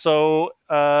Bard. So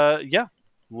yeah,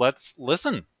 let's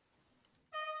listen.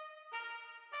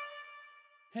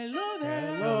 Hello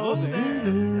there. Hello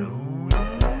there.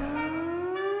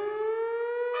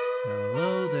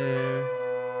 Hello there.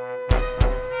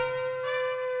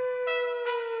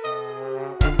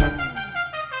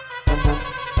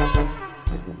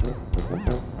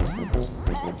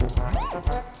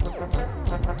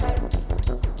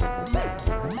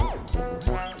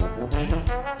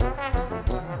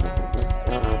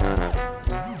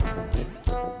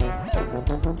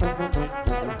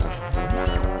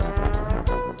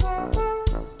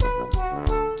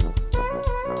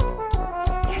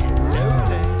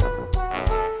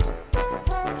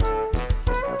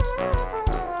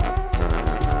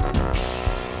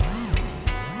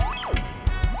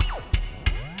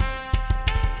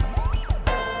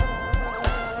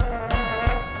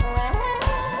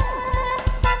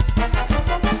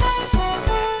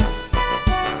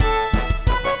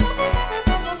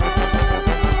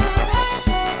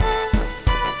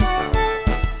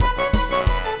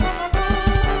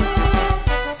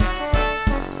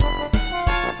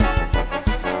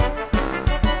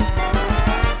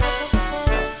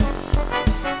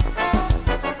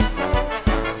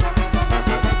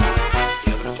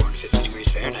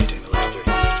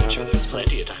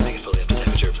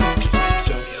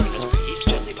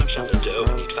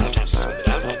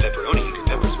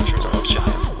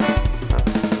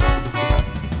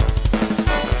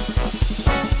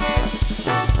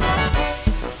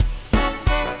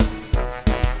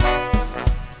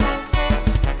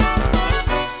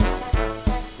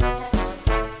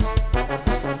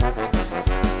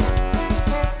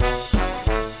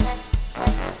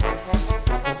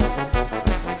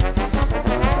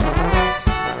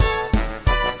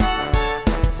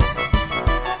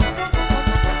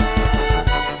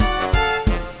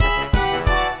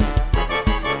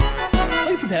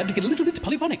 To get a little bit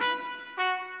polyphonic.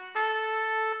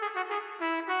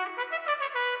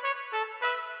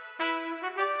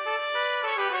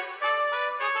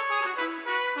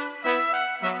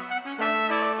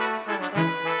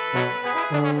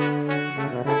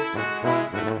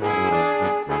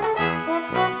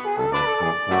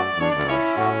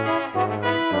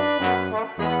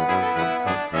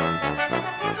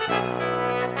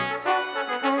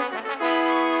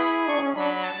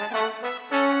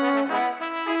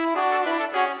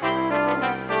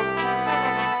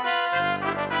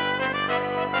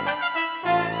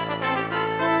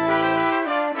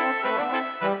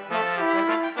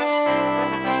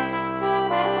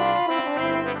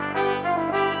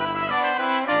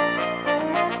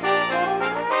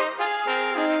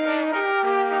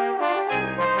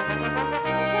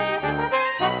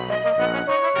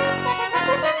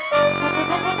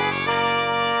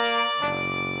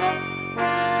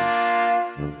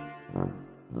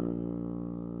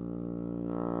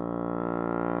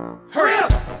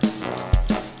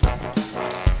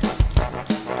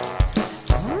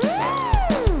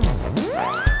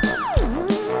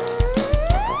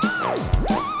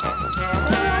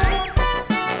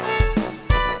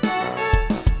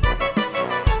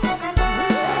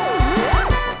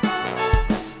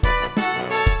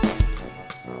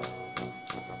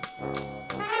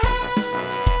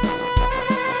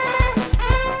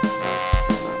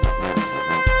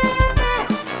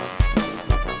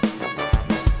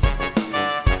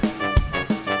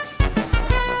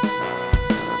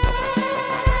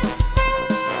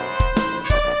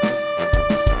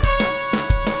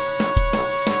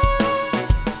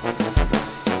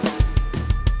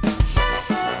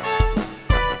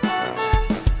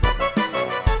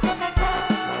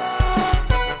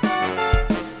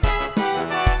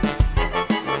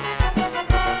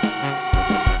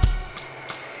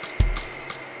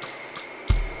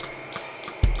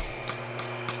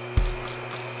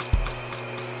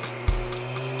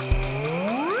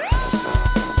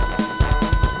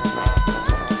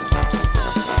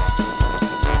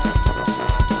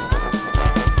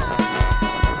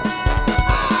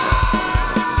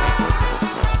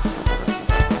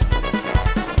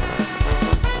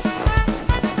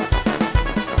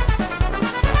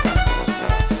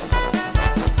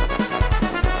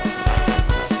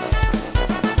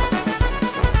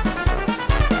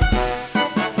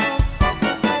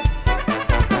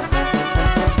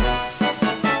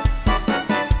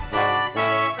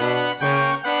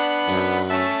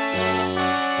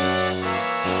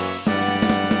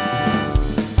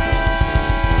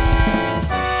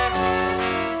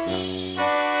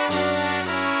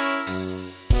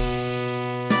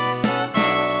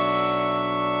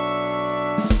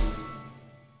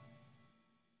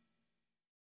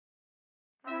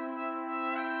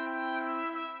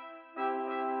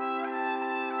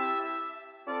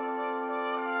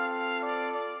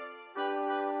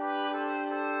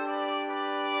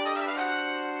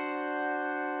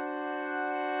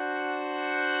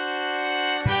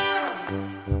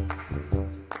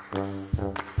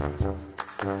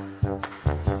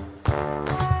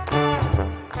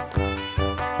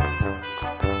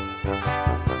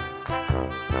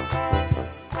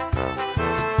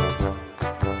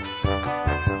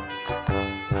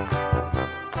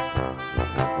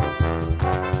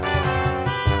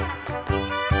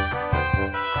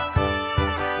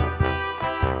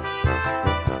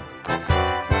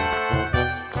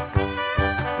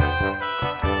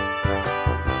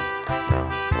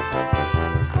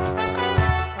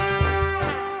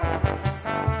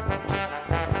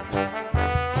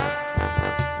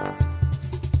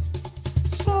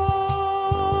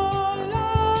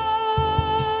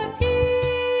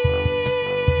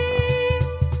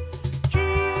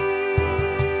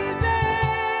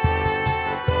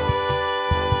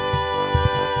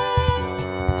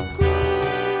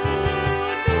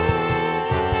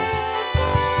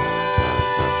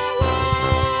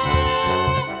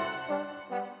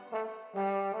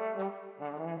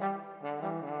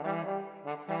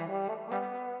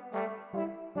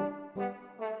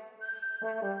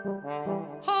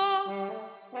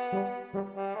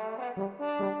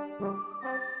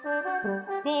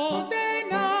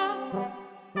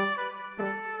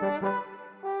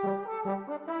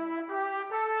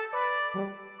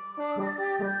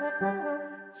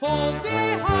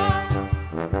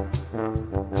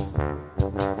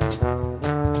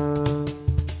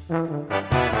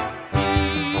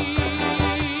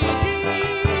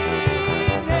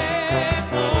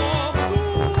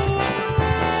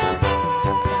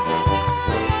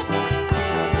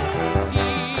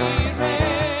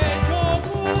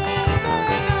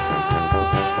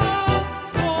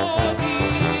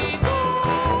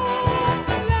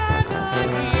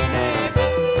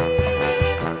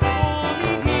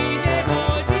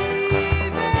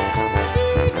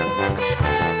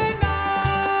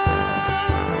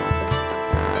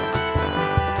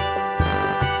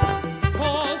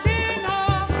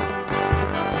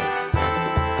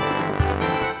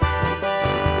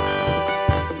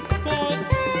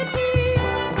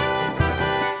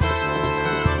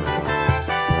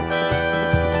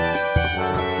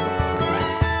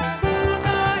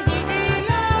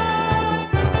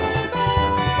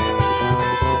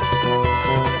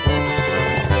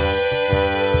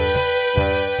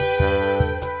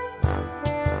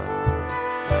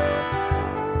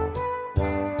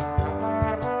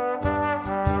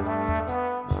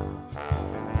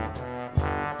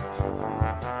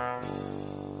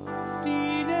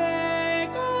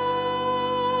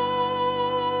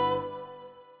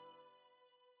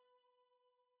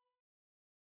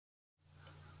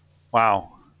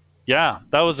 Wow. Yeah,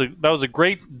 that was a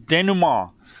great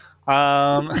denouement.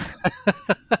 Um,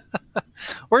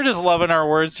 we're just loving our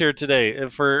words here today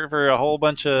for a whole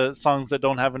bunch of songs that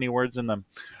don't have any words in them.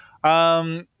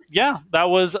 Yeah, that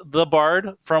was The Bard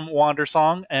from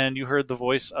Wandersong, and you heard the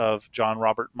voice of John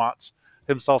Robert Matz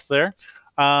himself there.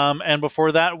 And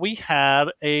before that, we had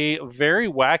a very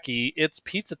wacky It's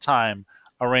Pizza Time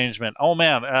arrangement. Oh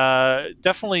man,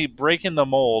 definitely breaking the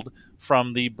mold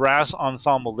from the brass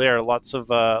ensemble there. Lots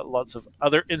of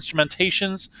other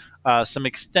instrumentations, some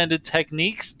extended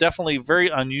techniques, definitely very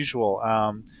unusual.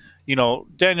 You know,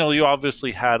 Daniel, you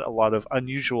obviously had a lot of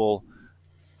unusual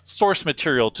source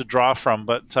material to draw from,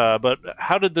 but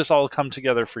how did this all come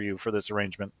together for you for this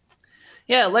arrangement?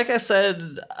 Yeah, like I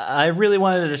said, I really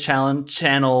wanted to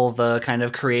channel the kind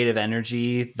of creative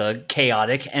energy, the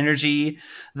chaotic energy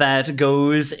that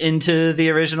goes into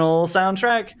the original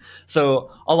soundtrack.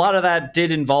 So a lot of that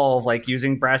did involve like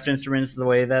using brass instruments the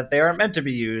way that they aren't meant to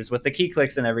be used, with the key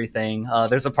clicks and everything.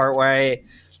 There's a part where I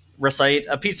recite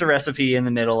a pizza recipe in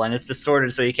the middle, and it's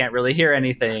distorted so you can't really hear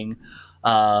anything.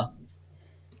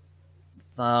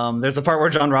 There's a part where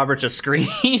John Robert just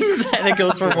screams and it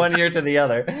goes from one ear to the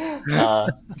other.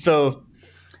 So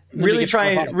really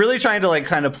trying to like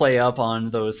kind of play up on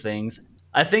those things.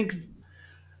 I think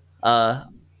the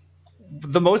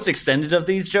most extended of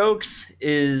these jokes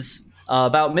is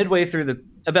about midway through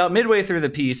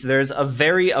the piece. There's a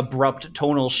very abrupt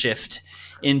tonal shift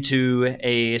into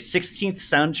a 16th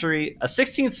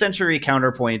century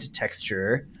counterpoint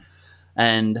texture,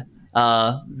 and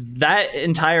that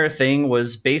entire thing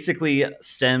was basically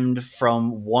stemmed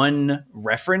from one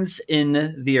reference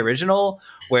in the original,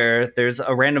 where there's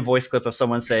a random voice clip of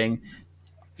someone saying,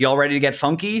 "You all ready to get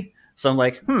funky?" So I'm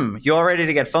like, you all ready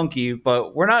to get funky,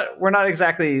 but we're not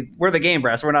exactly, we're the game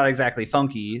brass, we're not exactly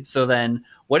funky. So then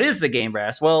what is the game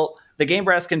brass? Well, the game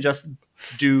brass can just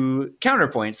do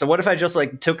counterpoint. So what if I just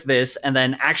like took this and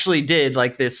then actually did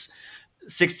like this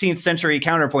 16th century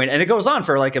counterpoint, and it goes on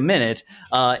for like a minute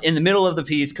in the middle of the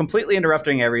piece, completely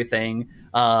interrupting everything.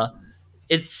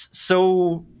 It's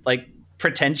so like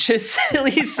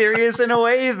pretentiously serious in a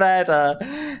way that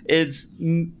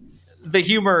the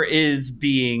humor is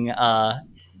being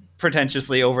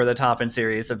pretentiously over the top and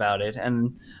serious about it,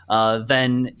 and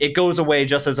then it goes away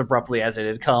just as abruptly as it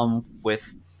had come,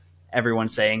 with everyone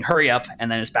saying "hurry up,"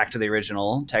 and then it's back to the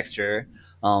original texture.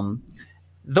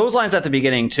 Those lines at the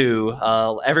beginning too,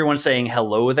 everyone saying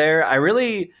hello there, I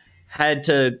really had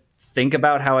to think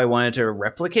about how I wanted to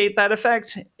replicate that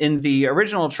effect. In the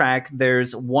original track,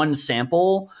 there's one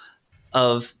sample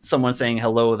of someone saying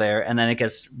hello there, and then it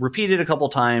gets repeated a couple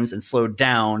times and slowed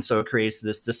down, so it creates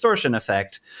this distortion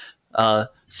effect.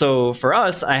 So for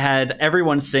us, I had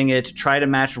everyone sing it, try to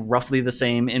match roughly the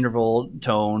same interval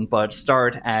tone, but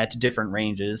start at different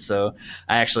ranges. So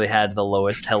I actually had the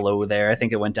lowest hello there. I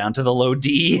think it went down to the low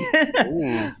D.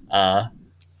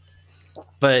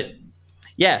 But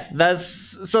yeah,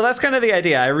 that's kind of the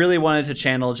idea. I really wanted to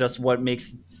channel just what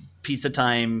makes Pizza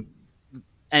Time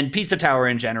and Pizza Tower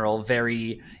in general,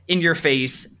 very in your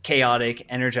face, chaotic,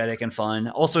 energetic, and fun.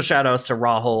 Also, shout outs to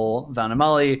Rahul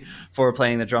Vanamali for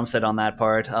playing the drum set on that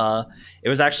part. It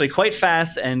was actually quite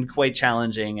fast and quite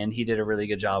challenging, and he did a really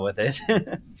good job with it.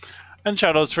 And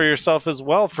shout outs for yourself as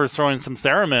well for throwing some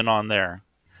theremin on there.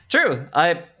 True.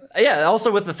 Yeah,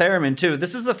 also with the theremin too.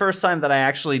 This is the first time that I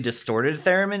actually distorted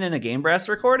theremin in a Game Brass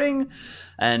recording,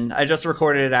 and I just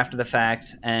recorded it after the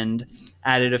fact and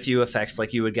added a few effects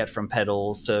like you would get from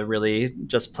pedals to really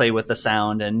just play with the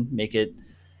sound and make it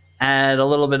add a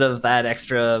little bit of that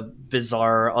extra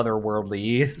bizarre,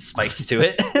 otherworldly spice to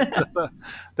it.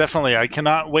 Definitely. I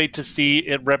cannot wait to see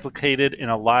it replicated in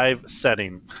a live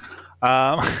setting.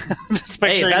 Just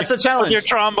Hey, that's a challenge. Your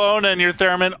trombone and your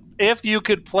theremin, if you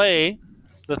could play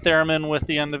the theremin with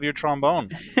the end of your trombone.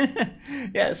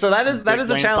 Yeah, so that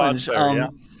is a challenge. There, yeah.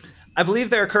 I believe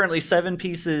there are currently 7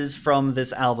 pieces from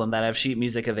this album that have sheet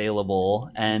music available,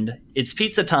 and It's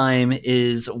Pizza Time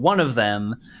is one of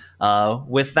them.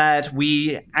 With that,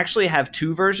 we actually have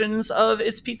 2 versions of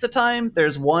It's Pizza Time.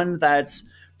 There's one that's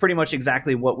pretty much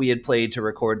exactly what we had played to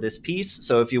record this piece.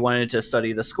 So if you wanted to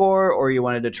study the score or you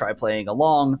wanted to try playing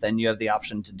along, then you have the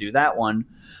option to do that one.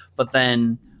 But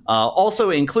then also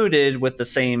included with the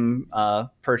same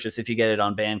purchase, if you get it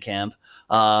on Bandcamp,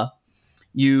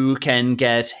 you can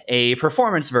get a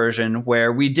performance version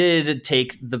where we did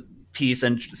take the piece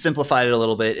and simplified it a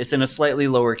little bit. It's in a slightly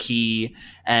lower key,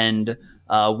 and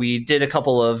we did a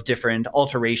couple of different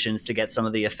alterations to get some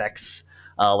of the effects.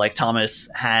 Like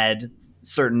Thomas had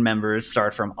certain members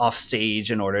start from off stage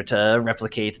in order to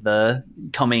replicate the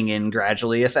coming in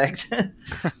gradually effect. So,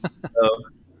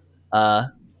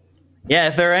 yeah,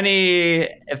 if there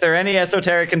are any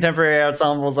esoteric contemporary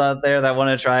ensembles out there that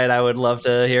want to try it, I would love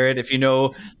to hear it. If you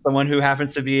know someone who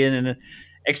happens to be in an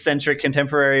eccentric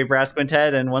contemporary brass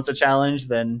quintet and wants a challenge,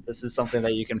 then this is something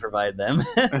that you can provide them.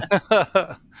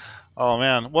 Oh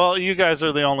man, well, you guys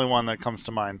are the only one that comes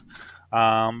to mind.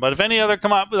 But if any other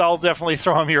come up, I'll definitely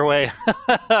throw them your way.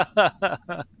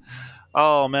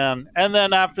 Oh, man. And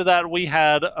then after that, we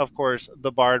had, of course,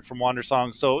 the Bard from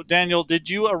Wandersong. So, Daniel, did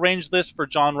you arrange this for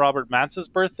John Robert Matz's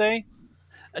birthday?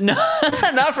 No,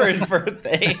 not for his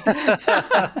birthday.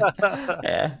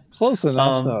 Yeah, close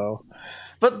enough though.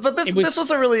 But this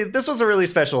was a really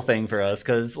special thing for us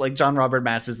because like John Robert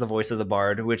Matz is the voice of the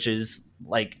Bard, which is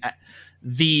like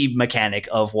the mechanic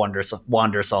of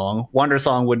Wandersong.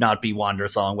 Wandersong would not be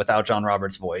Wandersong without John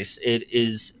Robert's voice. It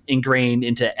is ingrained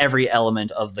into every element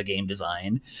of the game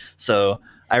design. So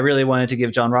I really wanted to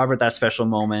give John Robert that special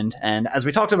moment. And as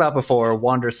we talked about before,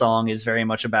 Wandersong is very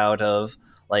much about of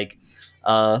like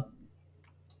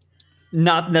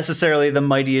not necessarily the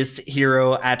mightiest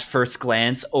hero at first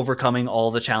glance, overcoming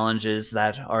all the challenges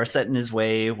that are set in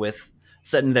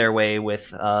their way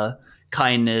with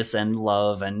kindness and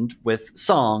love and with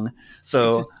song.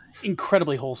 So it's this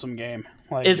incredibly wholesome game.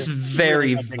 Like, it's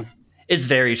very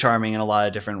charming in a lot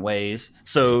of different ways.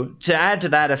 So to add to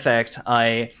that effect,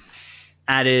 I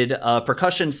added a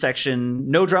percussion section.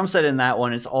 No drum set in that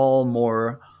one. It's all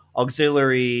more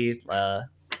auxiliary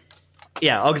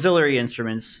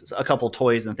instruments, a couple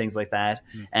toys and things like that.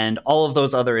 And all of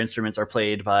those other instruments are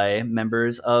played by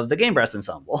members of the Game Brass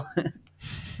Ensemble.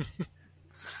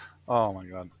 Oh my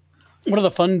God. One of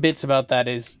the fun bits about that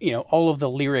is, all of the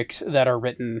lyrics that are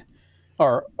written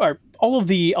are all of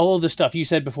the stuff you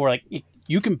said before, like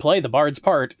you can play the Bard's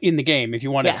part in the game if you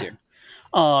wanted to.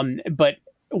 But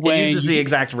when it uses the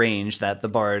exact range that the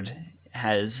Bard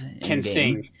can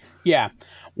sing. Yeah.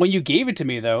 When you gave it to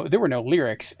me, though, there were no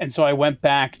lyrics. And so I went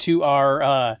back to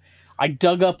I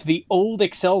dug up the old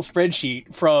Excel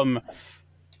spreadsheet from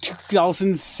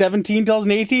 2017,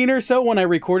 2018 or so when I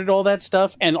recorded all that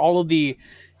stuff and all of the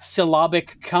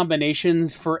syllabic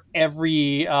combinations for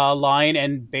every line,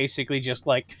 and basically just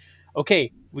like,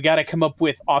 okay, we got to come up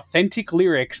with authentic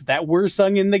lyrics that were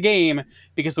sung in the game,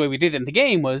 because the way we did it in the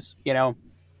game was,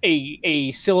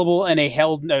 a syllable and a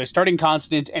held starting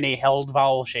consonant and a held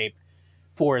vowel shape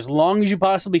for as long as you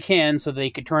possibly can so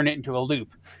they could turn it into a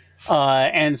loop.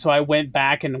 And so I went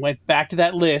back to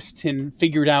that list and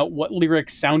figured out what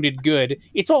lyrics sounded good.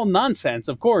 It's all nonsense,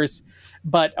 of course,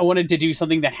 but I wanted to do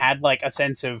something that had like a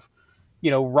sense of,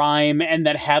 rhyme, and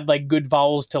that had like good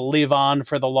vowels to live on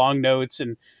for the long notes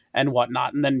and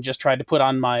whatnot. And then just tried to put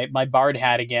on my Bard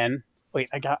hat again. Wait,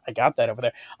 I got that over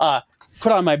there.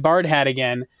 Put on my Bard hat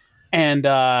again and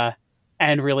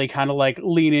really kind of like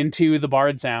lean into the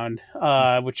Bard sound,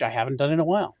 which I haven't done in a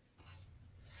while.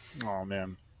 Oh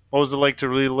man. What was it like to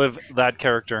relive that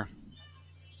character?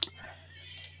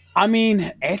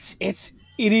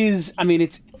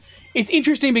 it's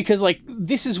interesting because like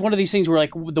this is one of these things where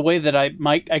like the way that I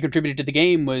contributed to the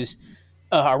game was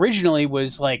originally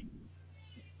was like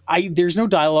there's no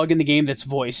dialogue in the game that's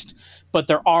voiced, but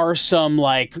there are some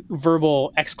like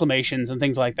verbal exclamations and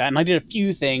things like that. And I did a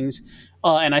few things,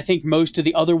 and I think most of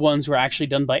the other ones were actually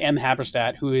done by M.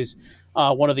 Haberstadt, who is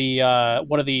one of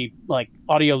the like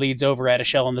audio leads over at A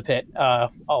Shell in the Pit,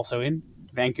 also in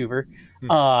Vancouver.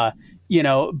 You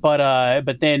know,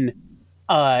 but then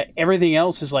everything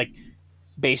else is like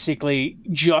basically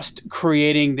just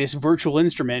creating this virtual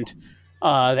instrument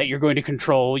that you're going to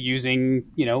control using,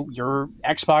 you know, your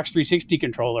Xbox 360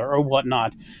 controller or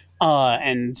whatnot.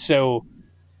 And so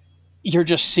you're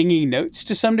just singing notes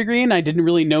to some degree, and I didn't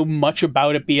really know much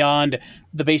about it beyond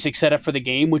the basic setup for the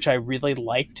game, which I really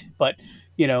liked. But,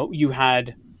 you know, you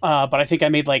had, but I think I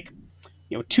made like,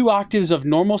 you know, 2 octaves of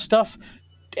normal stuff.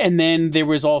 And then there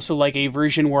was also like a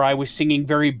version where I was singing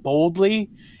very boldly,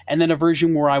 and then a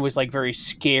version where I was like very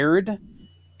scared,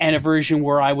 and a version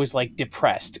where I was like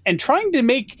depressed. And trying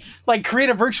to create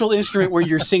a virtual instrument where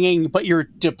you're singing but you're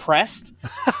depressed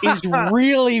is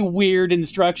really weird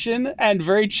instruction and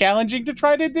very challenging to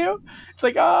try to do. It's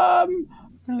like, I'm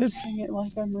gonna sing it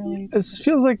like I'm really.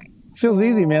 It feels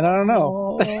easy, man. I don't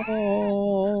know.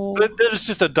 But there's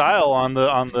just a dial on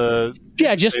the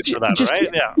yeah, just that,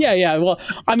 right? Yeah. Well,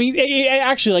 I mean,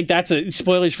 actually, like that's a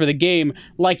spoilers for the game.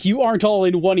 Like you aren't all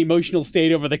in one emotional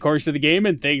state over the course of the game,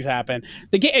 and things happen.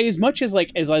 The game, as much as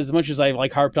I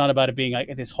like harped on about it being like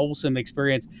this wholesome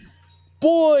experience,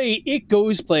 boy, it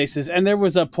goes places. And there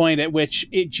was a point at which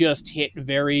it just hit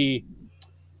very.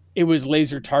 It was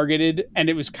laser targeted, and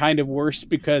it was kind of worse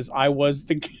because I was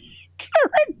the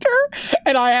character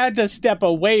and I had to step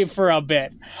away for a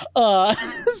bit.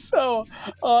 So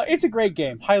it's a great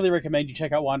game. Highly recommend you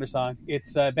check out Wandersong.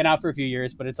 It's been out for a few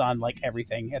years, but it's on like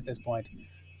everything at this point.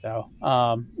 So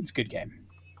it's a good game.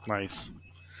 Nice.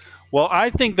 Well, I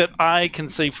think that I can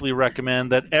safely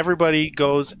recommend that everybody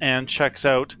goes and checks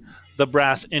out the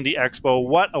Brass Indie Expo.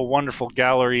 What a wonderful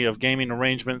gallery of gaming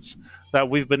arrangements that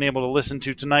we've been able to listen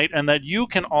to tonight, and that you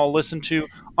can all listen to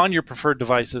on your preferred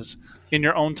devices in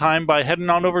your own time by heading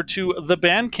on over to the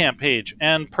Bandcamp page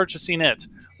and purchasing it.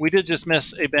 We did just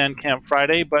miss a Bandcamp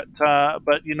Friday, but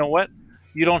you know what?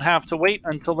 You don't have to wait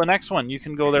until the next one. You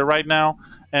can go there right now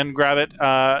and grab it.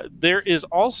 There is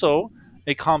also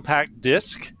a compact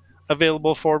disc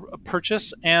available for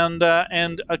purchase, and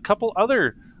a couple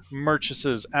other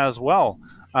merchases as well.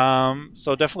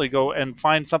 So definitely go and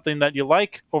find something that you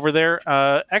like over there.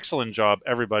 Excellent job,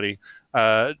 everybody.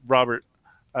 John Robert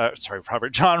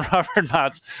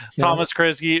Matz, yes. Thomas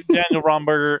Kresge, Daniel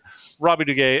Romberger, Robby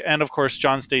Duguay, and of course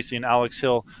JohnStacy and Alex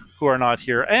Hill, who are not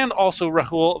here, and also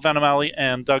Rahul Vanamali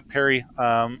and Doug Perry.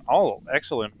 All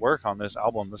excellent work on this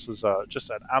album. This is just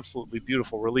an absolutely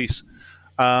beautiful release.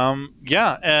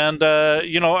 Yeah, and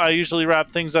I usually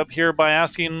wrap things up here by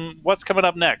asking what's coming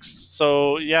up next.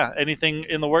 So yeah, anything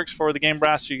in the works for the Game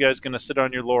Brass? Are you guys going to sit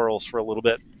on your laurels for a little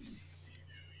bit?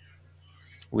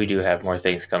 We do have more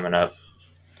things coming up,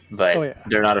 but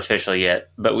they're not official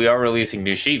yet. But we are releasing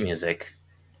new sheet music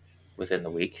within the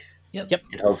week. Yep.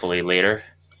 And hopefully later.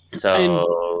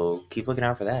 So keep looking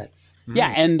out for that.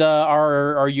 Yeah, and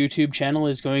our YouTube channel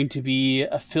is going to be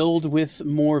filled with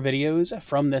more videos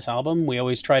from this album. We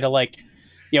always try to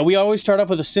we always start off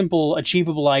with a simple,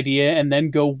 achievable idea and then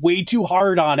go way too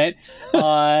hard on it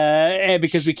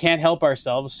because we can't help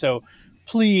ourselves. So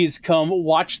please come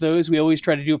watch those. We always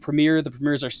try to do a premiere. The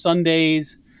premieres are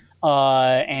Sundays,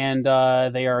 and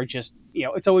they are just,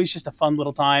 it's always just a fun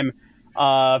little time.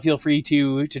 Feel free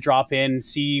to drop in,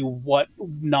 see what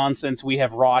nonsense we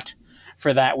have wrought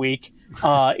for that week.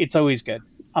 It's always good.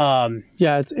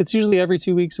 Yeah, it's usually every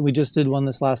 2 weeks, and we just did one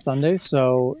this last Sunday,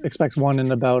 so expect one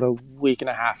in about a week and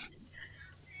a half.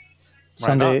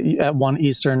 Sunday at 1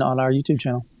 Eastern on our YouTube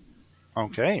channel.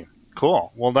 Okay,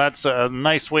 cool. Well, that's a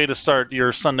nice way to start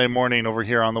your Sunday morning over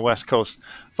here on the West Coast.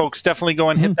 Folks, definitely go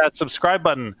and hit that subscribe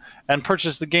button and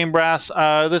purchase the Game Brass.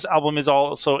 This album is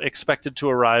also expected to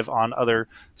arrive on other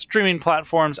streaming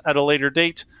platforms at a later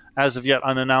date, as of yet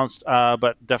unannounced,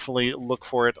 but definitely look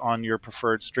for it on your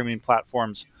preferred streaming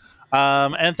platforms.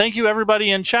 And thank you, everybody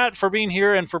in chat, for being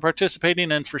here and for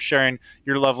participating and for sharing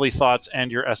your lovely thoughts and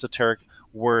your esoteric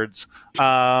words.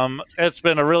 It's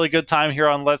been a really good time here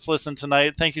on Let's Listen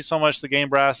tonight. Thank you so much, the Game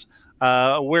Brass.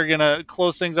 We're going to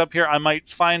close things up here. I might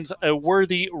find a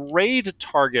worthy raid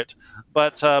target,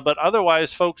 but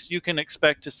otherwise, folks, you can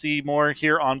expect to see more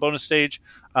here on Bonus Stage.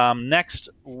 Next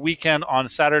weekend on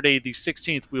Saturday the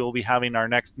 16th, we will be having our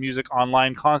next Music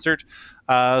Online concert.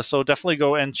 So definitely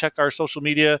go and check our social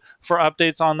media for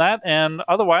updates on that. And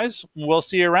otherwise, we'll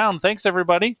see you around. Thanks,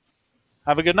 everybody.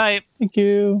 Have a good night. Thank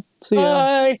you. See ya.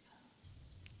 Bye.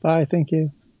 Bye. Thank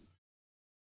you.